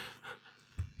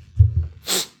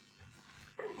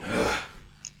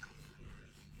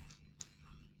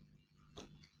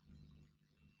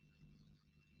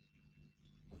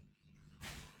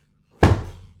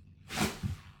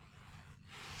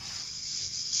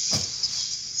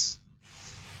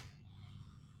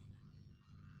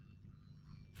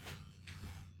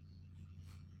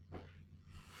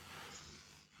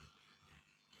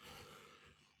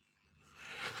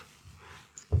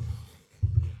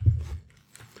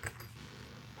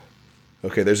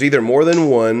 Okay, there's either more than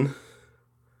one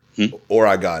or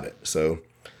I got it. So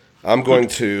I'm going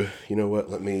to, you know what,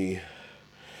 let me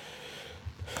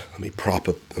prop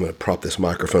up. I'm going to prop this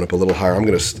microphone up a little higher. I'm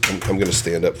going to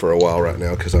stand up for a while right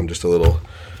now because I'm just a little,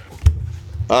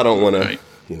 I don't want to,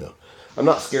 I'm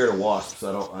not scared of wasps.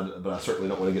 But I certainly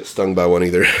don't want to get stung by one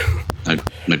either.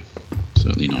 No,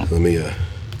 certainly not. Let me,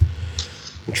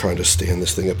 I'm trying to stand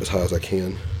this thing up as high as I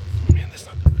can. Man,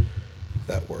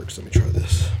 that works. Let me try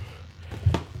this.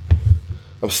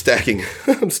 I'm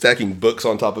stacking books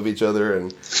on top of each other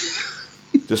and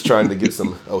just trying to get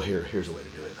some. Oh, here's a way to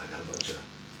do it. I got a bunch of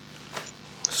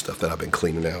stuff that I've been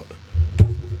cleaning out.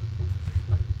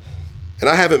 And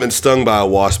I haven't been stung by a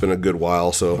wasp in a good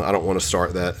while, so I don't want to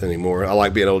start that anymore. I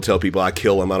like being able to tell people I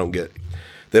kill them.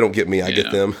 They don't get me, I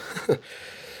get them.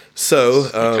 So,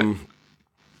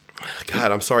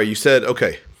 God, I'm sorry. You said,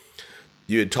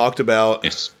 you had talked about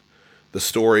the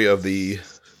story of the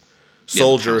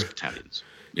soldier.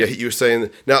 Yeah, you were saying.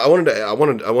 Now, one thing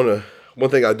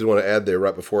I did want to add there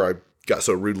right before I got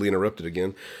so rudely interrupted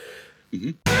again.